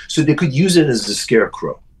Republic, so they could use it as a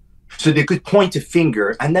scarecrow. So they could point a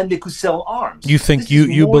finger and then they could sell arms. You think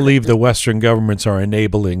you believe the Western governments are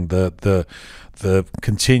enabling the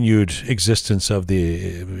continued existence of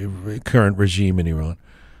the current regime in Iran?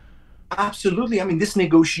 Absolutely. I mean, this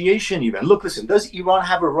negotiation even. Look, listen, does Iran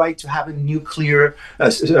have a right to have a nuclear,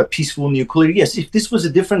 peaceful nuclear? Yes. If this was a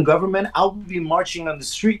different government, I would be marching on the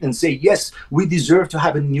street and say, yes, we deserve to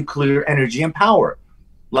have a nuclear energy and power.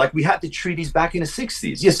 Like we had the treaties back in the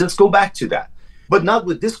 60s. Yes, let's go back to that. But not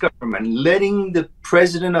with this government, letting the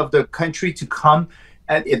president of the country to come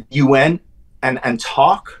at UN and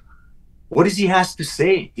talk. What does he has to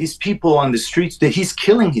say? His people on the streets, that he's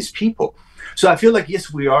killing his people. So I feel like,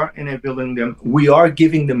 yes, we are enabling them. We are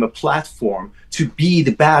giving them a platform to be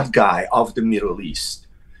the bad guy of the Middle East.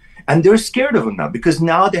 And they're scared of him now because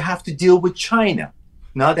now they have to deal with China.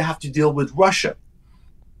 Now they have to deal with Russia.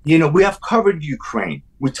 You know, we have covered Ukraine.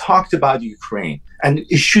 We talked about Ukraine, and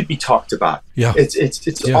it should be talked about. Yeah,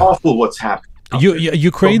 it's awful what's happening.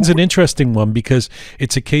 Ukraine's an interesting one because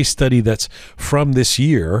it's a case study that's from this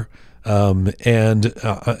year. And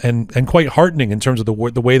quite heartening in terms of the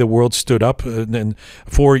way the world stood up and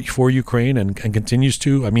for Ukraine and continues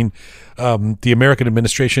to. I mean, the American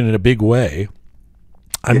administration in a big way.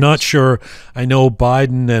 I'm not sure. I know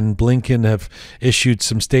Biden and Blinken have issued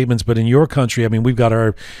some statements, but in your country, I mean, we've got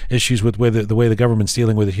our issues with the way the government's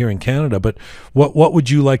dealing with it here in Canada. But what would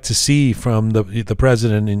you like to see from the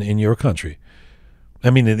president in your country? I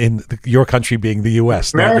mean, in your country being the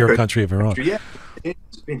U.S., America, not your country of Iran. Yeah.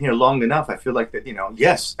 It's been here long enough. I feel like that, you know,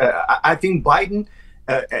 yes, I think Biden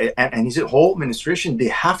and his whole administration, they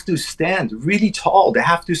have to stand really tall. They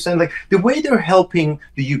have to stand like the way they're helping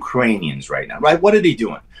the Ukrainians right now, right? What are they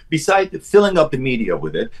doing? Besides filling up the media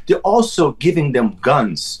with it, they're also giving them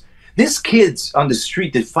guns. These kids on the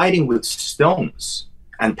street, they're fighting with stones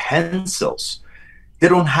and pencils. They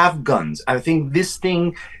don't have guns. I think this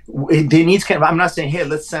thing, they need kind of, I'm not saying, hey,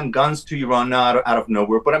 let's send guns to Iran now out of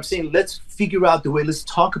nowhere, but I'm saying let's figure out the way, let's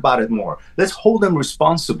talk about it more. Let's hold them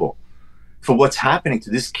responsible for what's happening to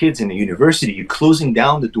these kids in the university. You're closing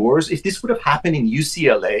down the doors. If this would have happened in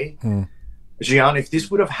UCLA, Jian, if this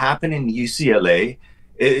would have happened in UCLA,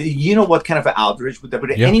 you know what kind of an outrage would that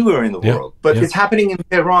be anywhere in the world. But it's happening in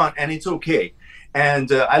Tehran, and it's okay.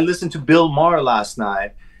 And I listened to Bill Maher last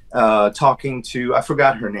night, talking to, I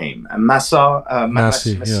forgot her name,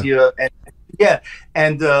 Massi,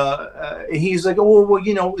 and he's like, oh, well,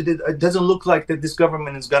 you know, it doesn't look like that this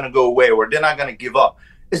government is going to go away or they're not going to give up.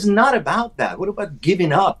 It's not about that. What about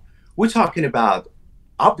giving up? We're talking about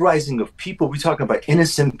uprising of people. We're talking about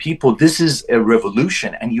innocent people. This is a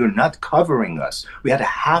revolution, and you're not covering us. We had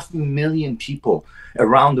 500,000 people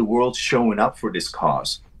around the world showing up for this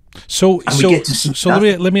cause. So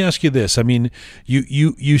let me ask you this. I mean,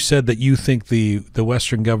 you said that you think the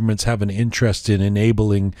Western governments have an interest in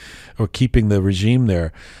enabling or keeping the regime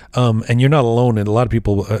there, and you're not alone. And a lot of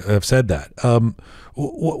people have said that.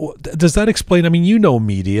 Does that explain? I mean, you know,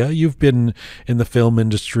 media. You've been in the film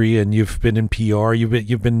industry and you've been in PR.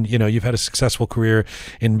 You've been you know, you've had a successful career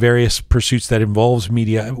in various pursuits that involves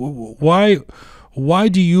media. Why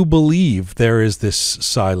do you believe there is this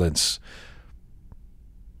silence?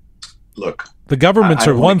 Look, the governments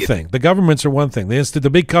are one thing. The governments are one thing. The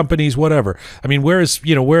big companies, whatever. I mean, where's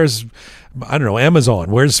I don't know, Amazon?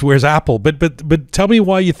 Where's Apple? But tell me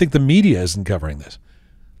why you think the media isn't covering this.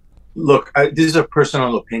 Look, these are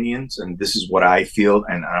personal opinions, and this is what I feel.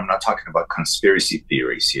 And I'm not talking about conspiracy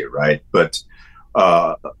theories here, right? But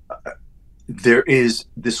there is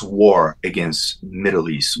this war against Middle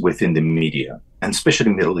East within the media. and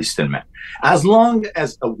especially Middle Eastern men. As long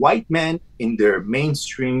as a white man in their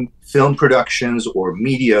mainstream film productions or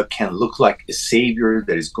media can look like a savior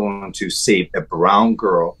that is going to save a brown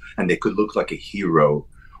girl and they could look like a hero,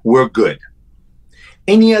 we're good.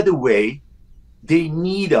 Any other way, they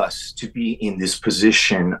need us to be in this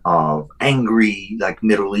position of angry, like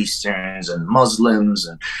Middle Easterns and Muslims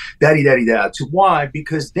and da-di-da-di-da. To why?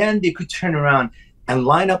 Because then they could turn around and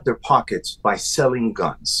line up their pockets by selling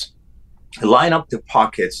guns. Line up their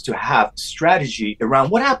pockets to have strategy around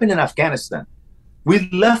what happened in Afghanistan. We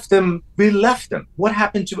left them. What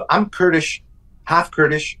happened to, I'm Kurdish, half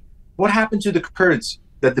Kurdish. What happened to the Kurds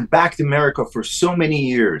that they backed America for so many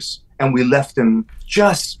years and we left them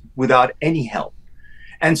just without any help?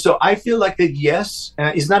 And so I feel like that, yes,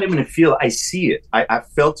 it's not even a feel, I see it. I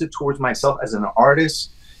felt it towards myself as an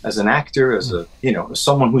artist, as an actor, as a, you know,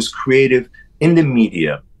 someone who's creative in the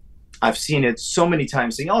media. I've seen it so many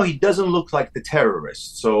times saying, oh, he doesn't look like the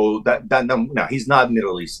terrorist. So no, he's not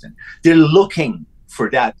Middle Eastern. They're looking for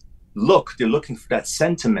that look. They're looking for that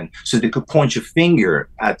sentiment so they could point your finger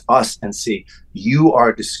at us and say, you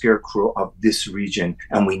are the scarecrow of this region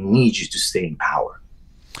and we need you to stay in power.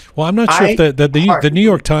 Well, I'm not sure if the New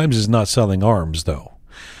York Times is not selling arms, though.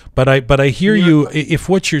 But I hear you. If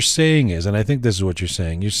what you're saying is, and I think this is what you're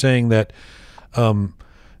saying that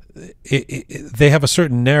they have a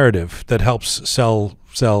certain narrative that helps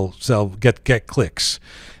get clicks,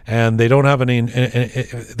 and they don't have any.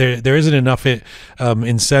 There isn't enough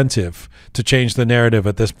incentive to change the narrative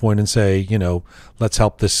at this point and say, you know, let's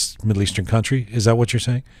help this Middle Eastern country. Is that what you're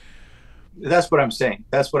saying? That's what I'm saying.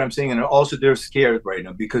 And also they're scared right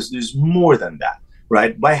now because there's more than that,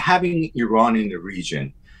 right? By having Iran in the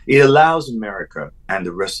region, it allows America and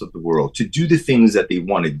the rest of the world to do the things that they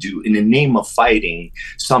want to do in the name of fighting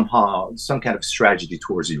somehow, some kind of strategy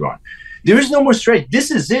towards Iran. There is no more strategy. This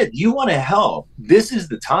is it. You want to help. This is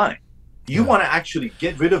the time. You want to actually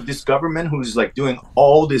get rid of this government who's like doing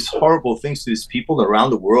all these horrible things to these people around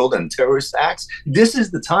the world and terrorist acts. This is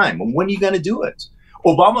the time. And when are you going to do it?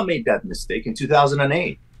 Obama made that mistake in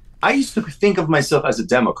 2008. I used to think of myself as a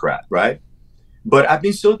Democrat, right? But I've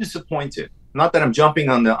been so disappointed. Not that I'm jumping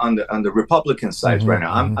on the Republican side right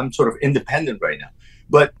now. I'm sort of independent right now.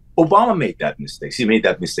 But Obama made that mistake. He made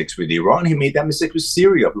that mistake with Iran. He made that mistake with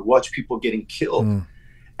Syria. We watched people getting killed.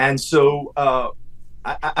 And so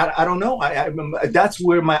I don't know. That's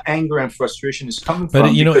where my anger and frustration is coming from.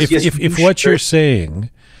 But you know, if what you're saying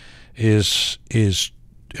is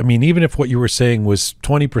I mean, even if what you were saying was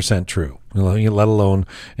 20% true, let alone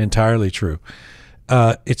entirely true,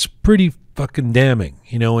 it's pretty fucking damning,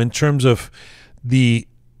 you know, in terms of the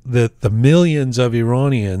millions of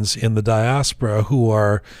Iranians in the diaspora who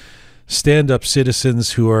are stand-up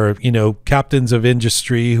citizens, who are, you know, captains of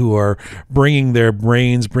industry, who are bringing their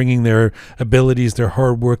brains, bringing their abilities, their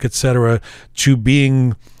hard work, etc., to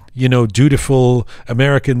being, you know, dutiful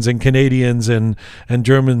Americans and Canadians and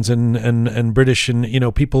Germans and British and, you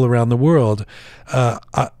know, people around the world.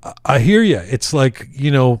 I hear you. It's like,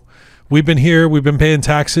 you know, we've been here, we've been paying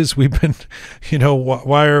taxes, we've been, you know,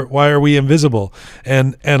 why are we invisible?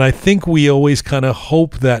 And I think we always kind of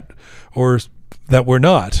hope that we're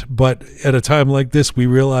not. But at a time like this, we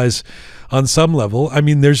realize on some level, I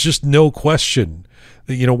mean, there's just no question.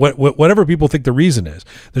 You know, whatever people think the reason is,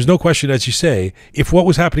 there's no question, as you say, if what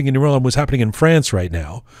was happening in Iran was happening in France right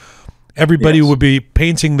now, everybody would be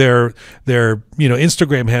painting their you know,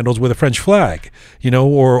 Instagram handles with a French flag, you know,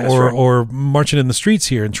 or marching in the streets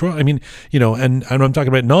here in Toronto. I mean, you know, and I'm talking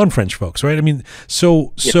about non-French folks, right? I mean,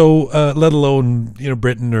 so let alone, you know,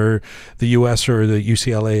 Britain or the US or the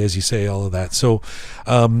UCLA, as you say, all of that. So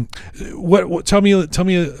what tell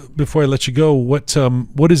me before I let you go,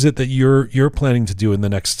 what is it that you're planning to do in the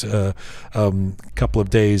next couple of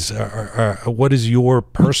days? What is your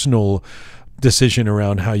personal decision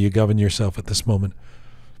around how you govern yourself at this moment?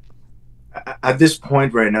 At this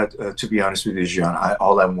point right now, to be honest with you, Jian,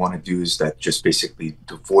 all I want to do is that just basically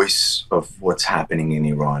the voice of what's happening in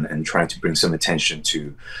Iran and trying to bring some attention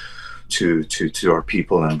to our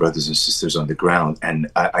people and brothers and sisters on the ground. And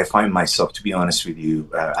I find myself, to be honest with you,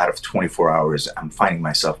 out of 24 hours, I'm finding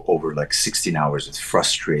myself over like 16 hours with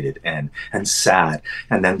frustrated and sad.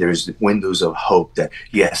 And then there's windows of hope that,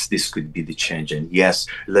 yes, this could be the change. And yes,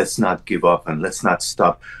 let's not give up and let's not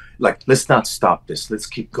stop. Like, let's not stop this. Let's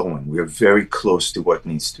keep going. We're very close to what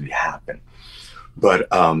needs to happen. But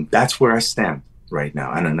that's where I stand right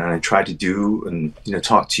now, and I try to do and, you know,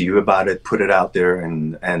 talk to you about it, put it out there,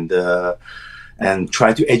 and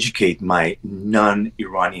try to educate my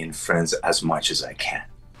non-Iranian friends as much as I can.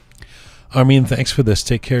 Armin, thanks for this.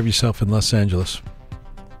 Take care of yourself in Los Angeles.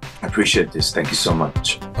 I appreciate this. Thank you so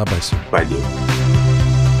much. Bye-bye, sir. Bye, dear.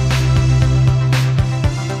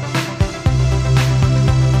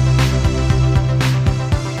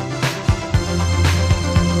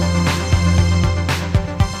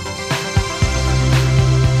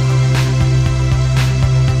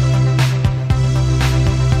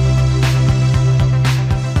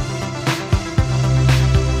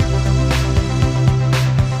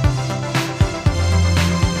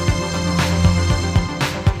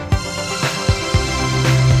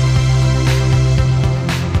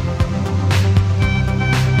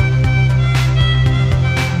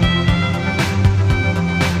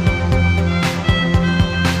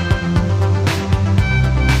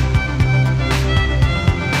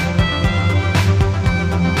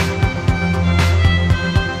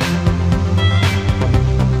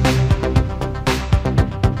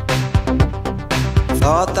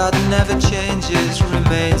 heart that never changes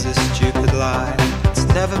remains a stupid lie. It's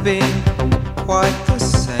never been quite the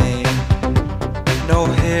same. No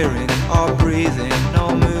hearing or breathing,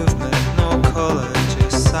 no movement, no color,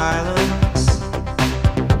 just silence.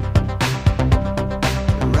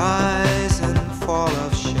 The rise and fall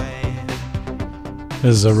of shame.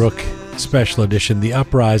 This is a Roqe special edition, The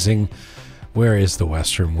Uprising, Where is the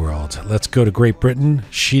Western World? Let's go to Great Britain.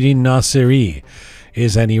 Shirin Nasseri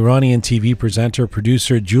is an Iranian TV presenter,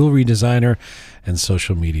 producer, jewelry designer, and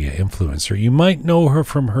social media influencer. You might know her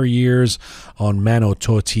from her years on Mano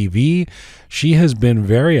To TV. She has been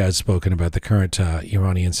very outspoken about the current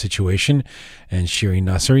Iranian situation, and Shirin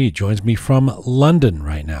Nasseri joins me from London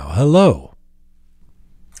right now. Hello.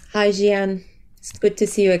 Hi, Jian. It's good to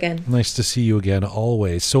see you again. Nice to see you again,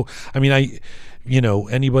 always. So, I mean,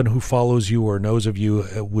 anyone who follows you or knows of you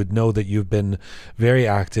would know that you've been very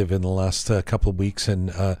active in the last couple of weeks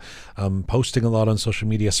and posting a lot on social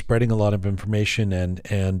media, spreading a lot of information, and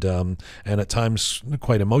at times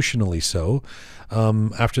quite emotionally so.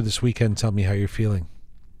 After this weekend, tell me how you're feeling.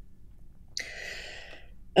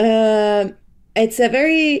 It's a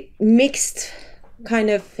very mixed kind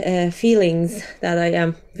of feelings that I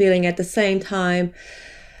am feeling at the same time.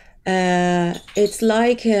 It's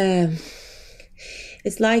like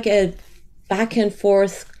a back and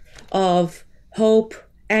forth of hope,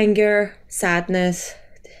 anger, sadness,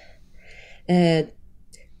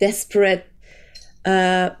 desperate.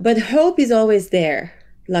 But hope is always there,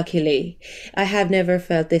 luckily. I have never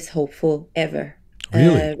felt this hopeful ever.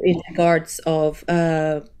 Really? In regards of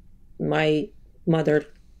my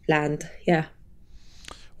motherland, yeah.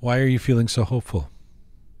 Why are you feeling so hopeful?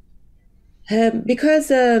 Because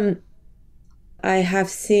I have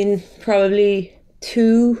seen probably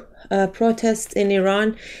 2 protests in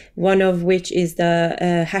Iran, one of which is the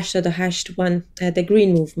 88 one, the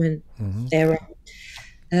Green Movement era.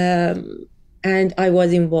 And I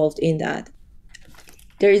was involved in that.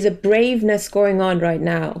 There is a braveness going on right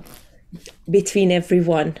now between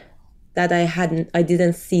everyone that I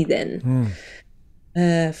didn't see then.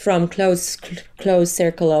 From close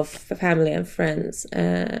circle of family and friends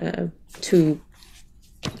to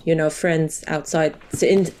friends outside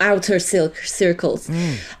in outer circles.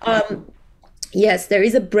 Yes, there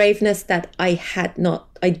is a braveness that I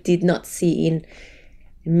did not see in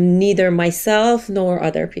neither myself nor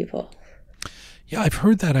other people. Yeah, I've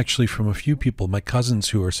heard that actually from a few people, my cousins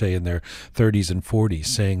who are, say, in their 30s and 40s,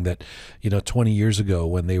 saying that, 20 years ago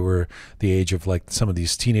when they were the age of like some of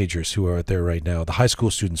these teenagers who are out there right now, the high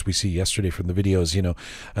school students we see yesterday from the videos,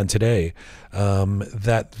 and today,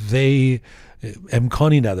 that they,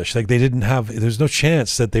 like they didn't have, there's no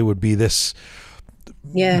chance that they would be this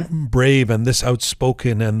brave and this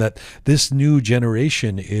outspoken, and that this new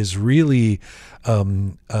generation is really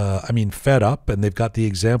fed up, and they've got the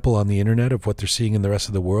example on the internet of what they're seeing in the rest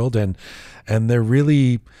of the world, and they're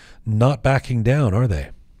really not backing down, are they?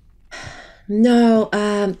 No,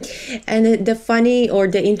 and the funny or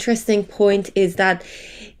the interesting point is that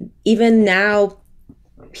even now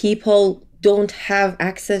people don't have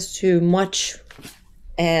access to much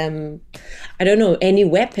any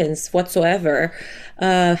weapons whatsoever.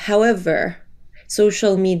 However,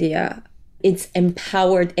 social media, it's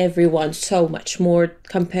empowered everyone so much more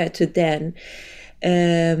compared to then.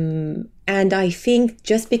 And I think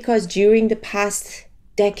just because during the past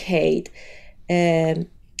decade,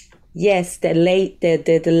 yes,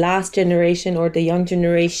 the last generation or the young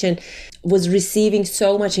generation was receiving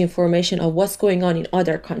so much information of what's going on in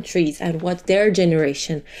other countries and what their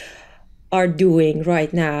generation are doing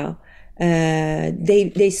right now.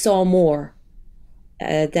 They saw more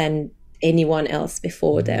than anyone else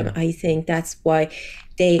before them. I think that's why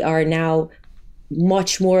they are now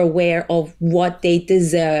much more aware of what they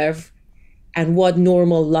deserve and what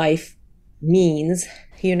normal life means.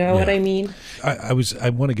 You know what I mean? I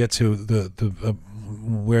want to get to the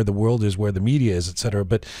where the world is, where the media is, etc.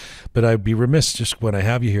 But I'd be remiss just when I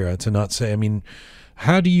have you here to not say, I mean,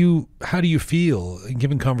 how do you feel,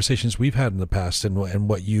 given conversations we've had in the past and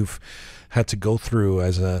what you've had to go through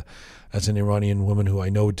as an Iranian woman who I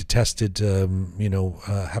know detested,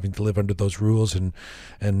 having to live under those rules and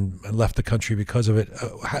left the country because of it.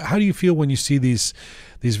 How do you feel when you see these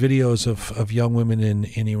videos of young women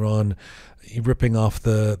in Iran ripping off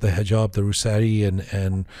the hijab, the rusari,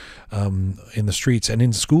 and in the streets and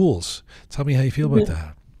in schools? Tell me how you feel about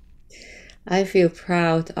that. I feel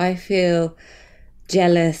proud. I feel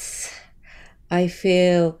jealous. I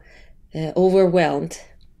feel overwhelmed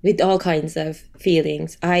with all kinds of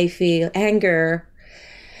feelings. I feel anger.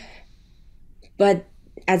 But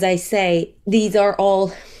as I say, these are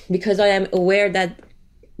all because I am aware that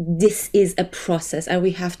this is a process and we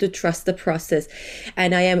have to trust the process.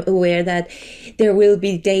 And I am aware that there will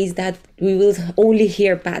be days that we will only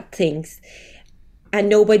hear bad things, and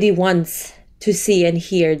nobody wants to see and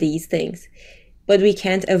hear these things, but we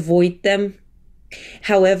can't avoid them.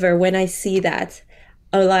 However, when I see that,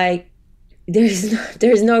 I'm like,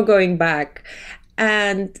 there's no going back.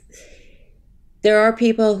 And there are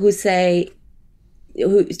people who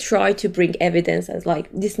try to bring evidence as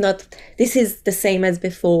like, this is the same as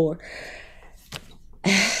before.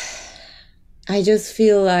 I just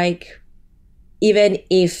feel like even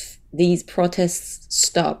if these protests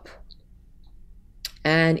stop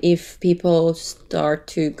and if people start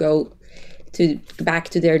to go back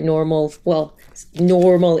to their normal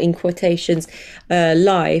in quotations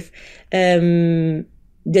life, the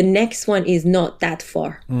next one is not that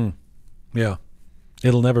far. Yeah,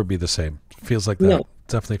 it'll never be the same. Feels like that. No.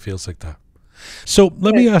 Definitely feels like that. So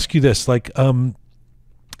let me ask you this, like, you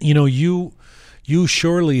know, you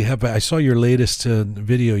surely have, I saw your latest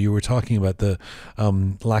video, you were talking about the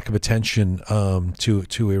lack of attention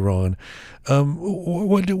to Iran.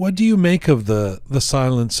 What do you make of the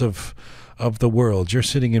silence of the world? You're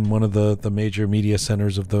sitting in one of the major media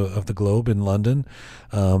centers of the globe in London,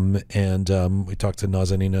 and we talked to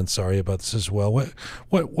Nazenin and Ansari about this as well.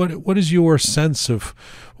 What is your sense of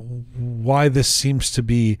why this seems to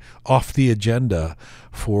be off the agenda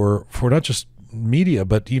for not just media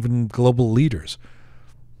but even global leaders?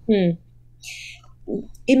 In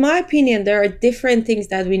my opinion, there are different things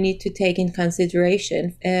that we need to take in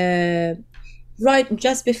consideration. Right,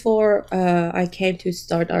 just before I came to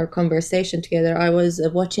start our conversation together, I was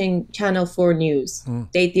watching Channel 4 News.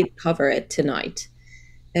 They did cover it tonight,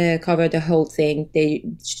 cover the whole thing. They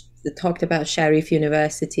talked about Sharif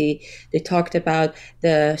University. They talked about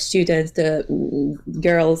the students, the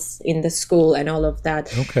girls in the school and all of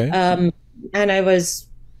that. Okay. And I was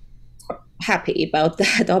happy about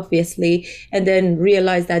that, obviously, and then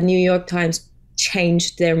realized that New York Times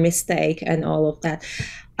changed their mistake and all of that.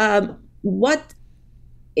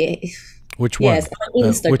 Which one? Yes, on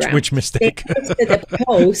Instagram. Which mistake? They posted a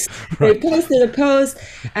post. Right. They posted a post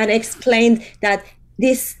and explained that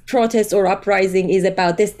this protest or uprising is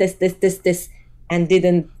about this, and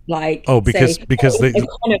didn't because the they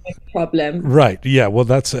economic problem. Right. Yeah. Well,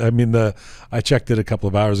 that's. I mean, I checked it a couple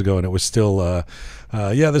of hours ago, and it was still.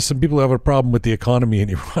 There's some people who have a problem with the economy in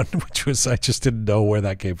Iran, which was I just didn't know where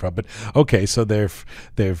that came from. But okay, so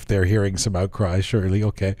they're hearing some outcry. Surely,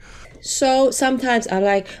 okay. So sometimes I'm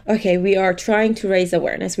like, okay, we are trying to raise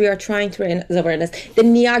awareness. The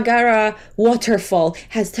Niagara waterfall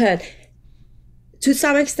has turned. To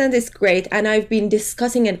some extent, it's great. And I've been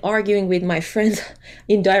discussing and arguing with my friends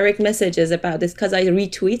in direct messages about this because I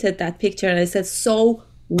retweeted that picture and I said, so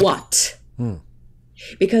what?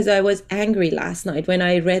 Because I was angry last night when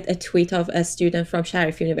I read a tweet of a student from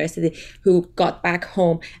Sharif University who got back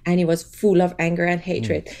home and he was full of anger and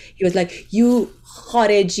hatred. He was like, you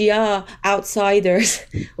Kharejia outsiders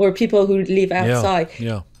or people who live outside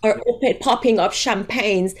are popping up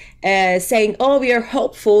champagnes saying, oh, we are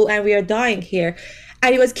hopeful and we are dying here.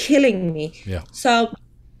 And it was killing me. Yeah. So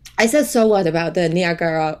I said, so what about the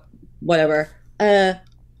Niagara, whatever?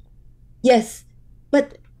 Yes,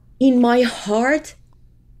 but in my heart,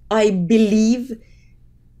 I believe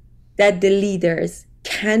that the leaders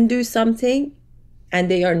can do something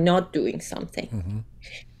and they are not doing something.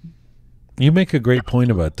 You make a great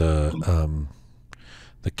point about the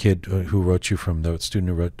kid who wrote you from the student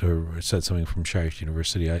who wrote or said something from Sharif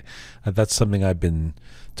University. That's something I've been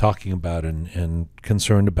talking about and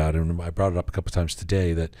concerned about, and I brought it up a couple of times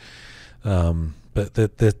today. That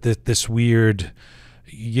this weird.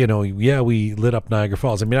 We lit up Niagara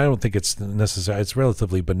Falls. I mean, I don't think it's necessary. It's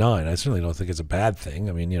relatively benign. I certainly don't think it's a bad thing.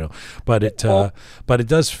 I mean, but it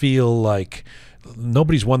does feel like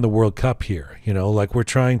nobody's won the World Cup here. Like we're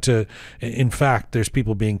trying to. In fact, there's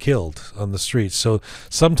people being killed on the streets. So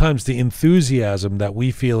sometimes the enthusiasm that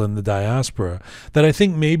we feel in the diaspora, that I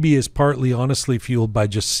think maybe is partly honestly fueled by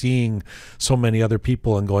just seeing so many other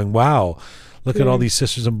people and going, wow. Look at all these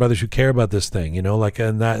sisters and brothers who care about this thing,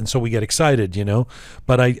 and so we get excited,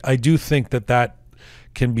 But I do think that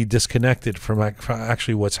can be disconnected from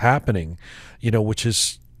actually what's happening, which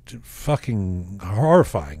is fucking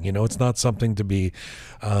horrifying. It's not something to be,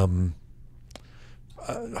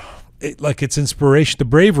 it's inspiration. The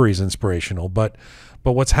bravery is inspirational, but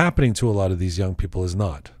what's happening to a lot of these young people is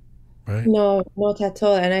not, right? No, not at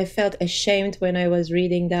all. And I felt ashamed when I was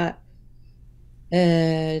reading that.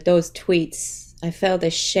 Those tweets. I felt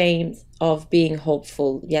ashamed of being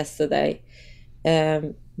hopeful yesterday.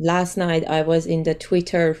 Last night I was in the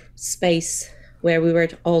Twitter space where we were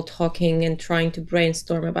all talking and trying to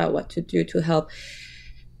brainstorm about what to do to help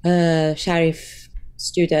Sharif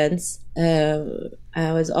students.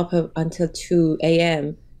 I was up until 2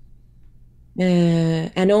 a.m.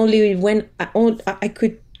 And only when I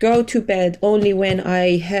could go to bed only when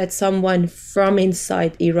I heard someone from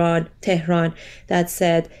inside Iran, Tehran, that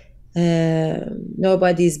said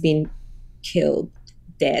nobody's been killed,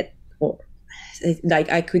 dead, or like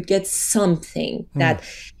I could get something that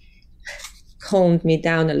calmed me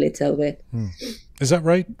down a little bit. Is that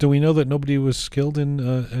right? Do we know that nobody was killed in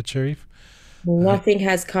at Sharif? Nothing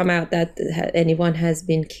has come out that anyone has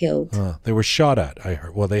been killed. They were shot at, I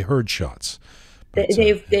heard. Well, they heard shots. But,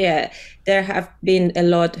 there have been a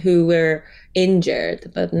lot who were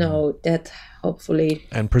injured, but no, that hopefully.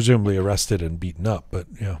 And presumably arrested and beaten up, but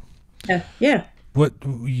yeah. Yeah.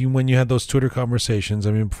 When you had those Twitter conversations,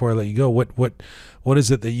 I mean, before I let you go, what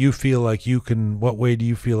is it that you feel like you can? What way do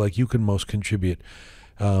you feel like you can most contribute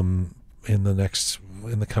in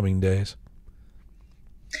the coming days?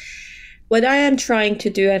 What I am trying to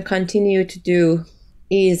do and continue to do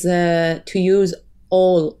is to use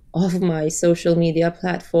all of my social media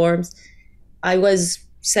platforms. I was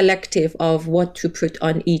selective of what to put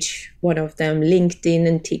on each one of them. LinkedIn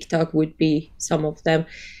and TikTok would be some of them.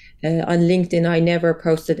 On LinkedIn, I never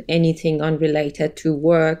posted anything unrelated to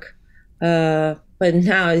work. But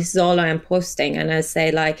now this is all I am posting. And I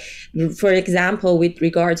say, like, for example, with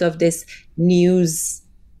regards of this news,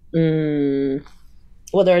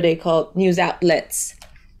 what are they called? News outlets.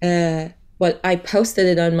 But I posted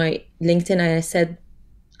it on my LinkedIn and I said,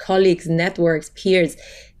 colleagues, networks, peers,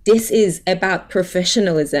 this is about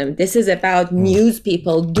professionalism. This is about news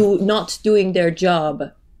people not doing their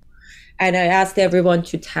job. And I asked everyone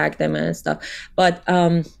to tag them and stuff. But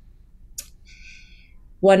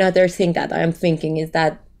one other thing that I'm thinking is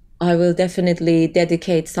that I will definitely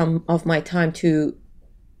dedicate some of my time to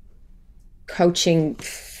coaching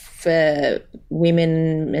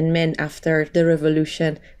women and men after the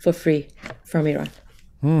revolution for free from Iran.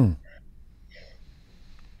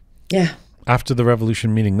 Yeah. After the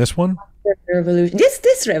revolution, meaning this one? After the revolution.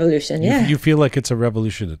 This revolution, yeah. You feel like it's a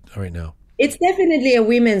revolution right now? It's definitely a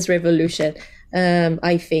women's revolution,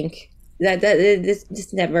 I think.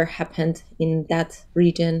 This never happened in that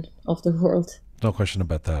region of the world. No question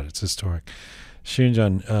about that. It's historic.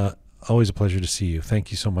 Shirin, always a pleasure to see you.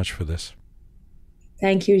 Thank you so much for this.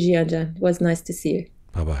 Thank you, Jian. It was nice to see you.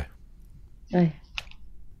 Bye-bye. Bye.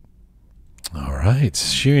 All right.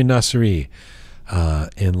 Shirin Nasseri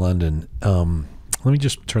in London. Let me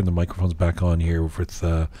just turn the microphones back on here with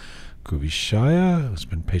Kubi Shaya, who's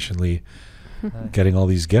been patiently getting all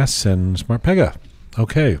these guests, and Smart Pega.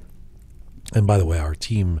 Okay. And by the way, our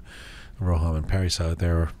team, Roham and Paris out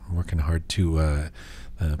there, are working hard to...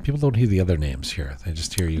 people don't hear the other names here; they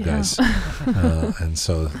just hear you guys, and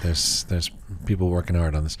so there's people working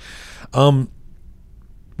hard on this.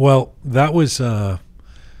 Well, that was.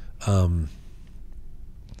 Can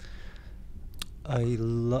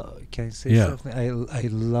I say something? I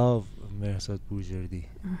love Mehrzad Boroujerdi.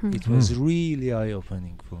 It was really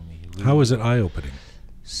eye-opening for me. Really. How was it eye-opening?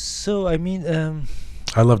 So I mean,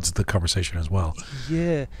 I loved the conversation as well.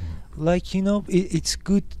 Yeah, like it's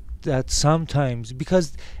good that sometimes,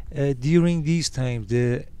 because during these times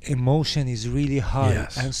the emotion is really high,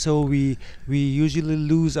 and so we usually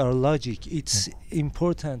lose our logic. It's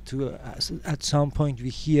important to at some point we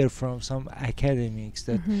hear from some academics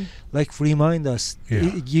that like remind us,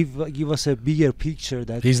 give us a bigger picture.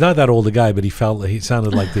 That he's not that old a guy, but he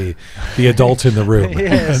sounded like the adult in the room.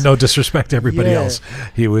 No disrespect to everybody else.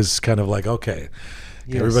 He was kind of like, okay,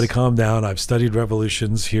 everybody calm down. I've studied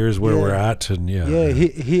revolutions. Here's where we're at, and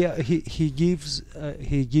he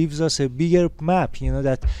gives us a bigger map.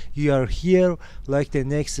 That you are here. Like the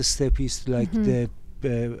next step is like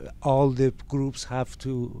all the groups have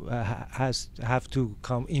to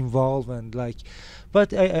come involve, and like.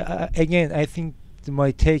 But again, I think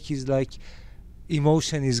my take is like,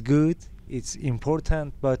 emotion is good. It's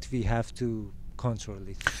important, but we have to control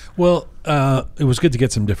it. Well, it was good to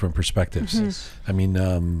get some different perspectives. I mean,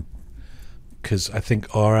 because I think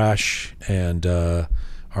Arash and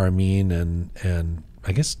Armin and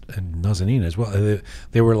I guess and Nazenin as well,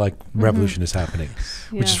 they were like, revolution is happening,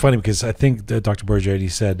 which is funny because I think Dr.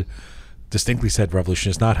 Boroujerdi distinctly said revolution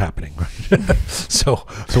is not happening, right? so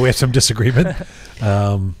we have some disagreement,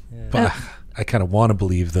 but I kind of want to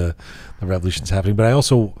believe the revolution is happening, but I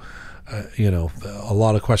also a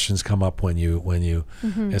lot of questions come up when you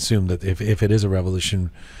assume that if it is a revolution,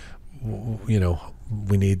 we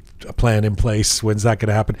need a plan in place. When's that going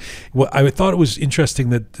to happen? Well, I thought it was interesting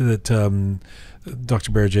that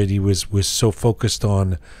Dr. Boroujerdi was so focused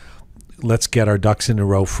on let's get our ducks in a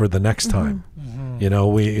row for the next time. You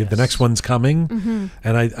know, the next one's coming,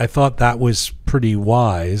 and I thought that was pretty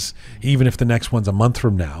wise, even if the next one's a month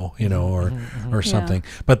from now, you know, or something.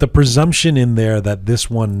 But the presumption in there that this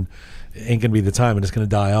one ain't gonna be the time and it's gonna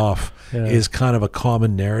die off is kind of a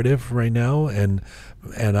common narrative right now, and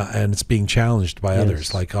it's being challenged by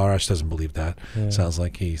others. Like Arash doesn't believe that. Sounds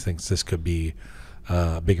like he thinks this could be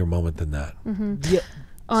a bigger moment than that.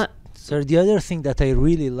 So the other thing that I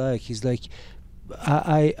really like is like,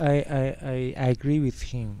 I agree with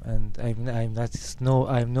him, and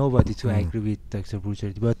I'm nobody to agree with Dr.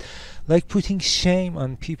 Boroujerdi, but like putting shame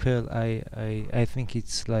on people, I think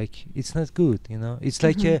it's like, it's not good, you know. It's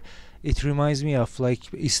like it reminds me of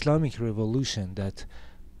like Islamic revolution, that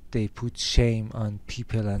they put shame on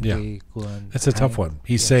people and they go and that's a tough one.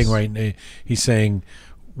 He's saying he's saying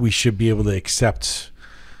we should be able to accept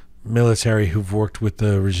military who've worked with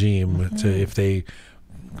the regime to, if they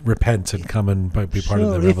repent and come and be part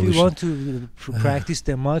of the revolution. If we want to practice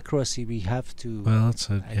democracy, we have to. Well, it's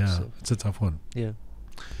a tough one. Yeah.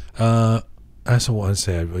 I also want to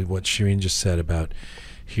say what Shirin just said about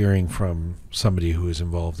hearing from somebody who is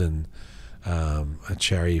involved in a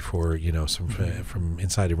charity for, you know, some from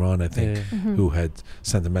inside Iran, I think, who had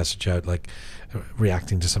sent a message out, like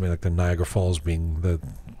reacting to something like the Niagara Falls being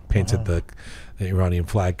painted the Iranian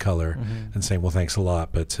flag color, and saying, well, thanks a lot,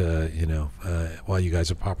 but you know, while you guys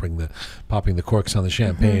are popping the corks on the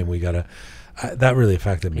champagne, we gotta that really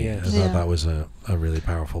affected me. I thought that was a really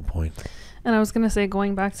powerful point. And I was going to say,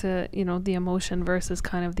 going back to, you know, the emotion versus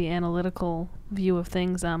kind of the analytical view of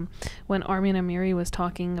things, when Armin Amiri was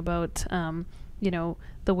talking about you know,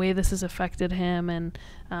 the way this has affected him, and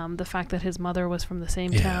the fact that his mother was from the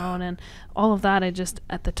same town, and all of that, I just,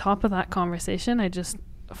 at the top of that conversation,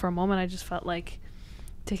 for a moment, I just felt like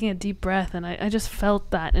taking a deep breath, and I just felt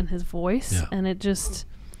that in his voice, and it just,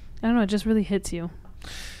 I don't know, it just really hits you.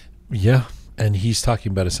 Yeah. And he's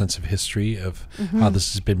talking about a sense of history of how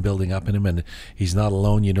this has been building up in him, and he's not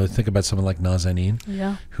alone. You know, think about someone like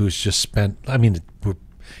Nazenin, who's just spent, I mean,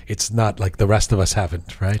 it's not like the rest of us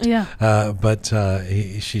haven't, right? But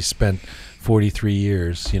she spent 43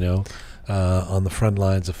 years, you know, on the front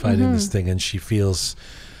lines of fighting this thing, and she feels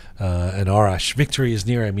an Arash, victory is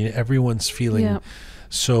near. I mean, everyone's feeling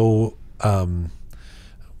so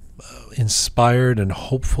inspired and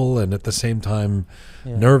hopeful, and at the same time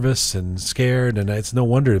nervous and scared, and it's no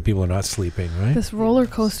wonder that people are not sleeping, right? This roller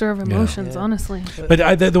coaster of emotions, honestly. But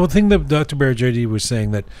the one thing that Dr. Boroujerdi was saying,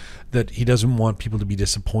 that he doesn't want people to be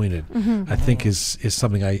disappointed, I think is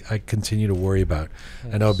something I continue to worry about.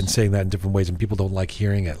 I know I've been saying that in different ways, and people don't like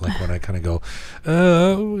hearing it. Like when I kind of go,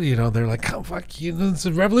 oh, you know, they're like, oh, fuck you, it's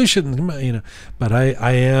a revolution, you know. But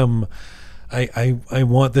I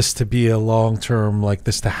want this to be a long-term, like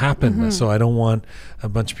this to happen. So I don't want a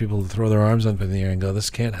bunch of people to throw their arms up in the air and go, this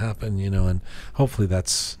can't happen, you know, and hopefully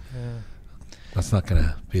that's not going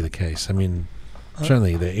to be the case. I mean,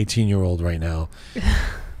 certainly the 18-year-old right now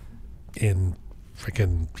in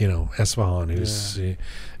freaking, you know, Esfahan, who's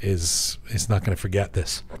is not going to forget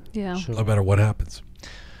this. No matter what happens.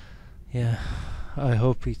 I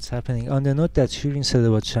hope it's happening. On the note that Shirin said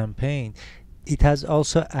about champagne, it has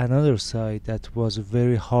also another side that was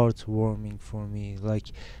very heartwarming for me,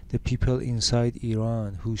 like the people inside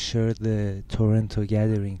Iran who shared the Toronto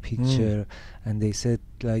gathering picture, and they said,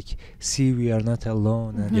 like, see, we are not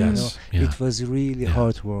alone, and you know, it was really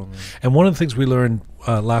heartwarming. And one of the things we learned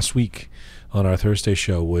last week on our Thursday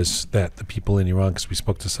show was that the people in Iran, because we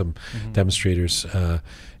spoke to some demonstrators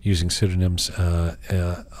using pseudonyms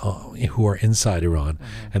who are inside Iran,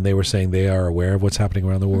 and they were saying they are aware of what's happening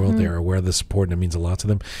around the world. They are aware of the support, and it means a lot to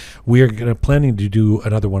them. We are planning to do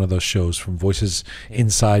another one of those shows from Voices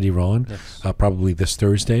Inside Iran, probably this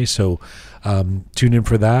Thursday. So tune in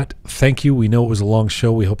for that. Thank you. We know it was a long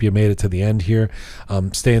show. We hope you made it to the end here.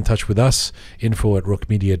 Stay in touch with us,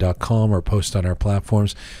 info@roqemedia.com, or post on our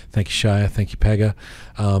platforms. Thank you, Shaya. Thank you, Pega.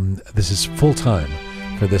 This is full time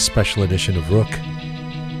for this special edition of Roqe,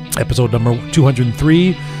 episode number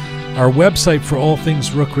 203. Our website for all things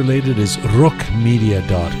Roqe related is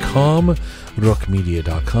roqemedia.com.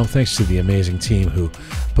 roqemedia.com. Thanks to the amazing team who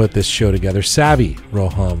put this show together. Savvy,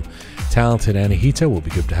 Roham, talented Anahita. We'll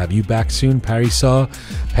be good to have you back soon. Parisa,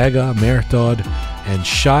 Pega, Mehrzad, and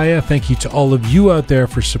Shaya. Thank you to all of you out there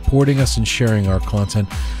for supporting us and sharing our content.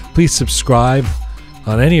 Please subscribe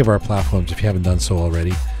on any of our platforms if you haven't done so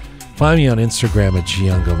already. Find me on Instagram at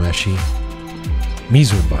Jian Gomeshi.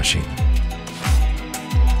 Mizun Bashin.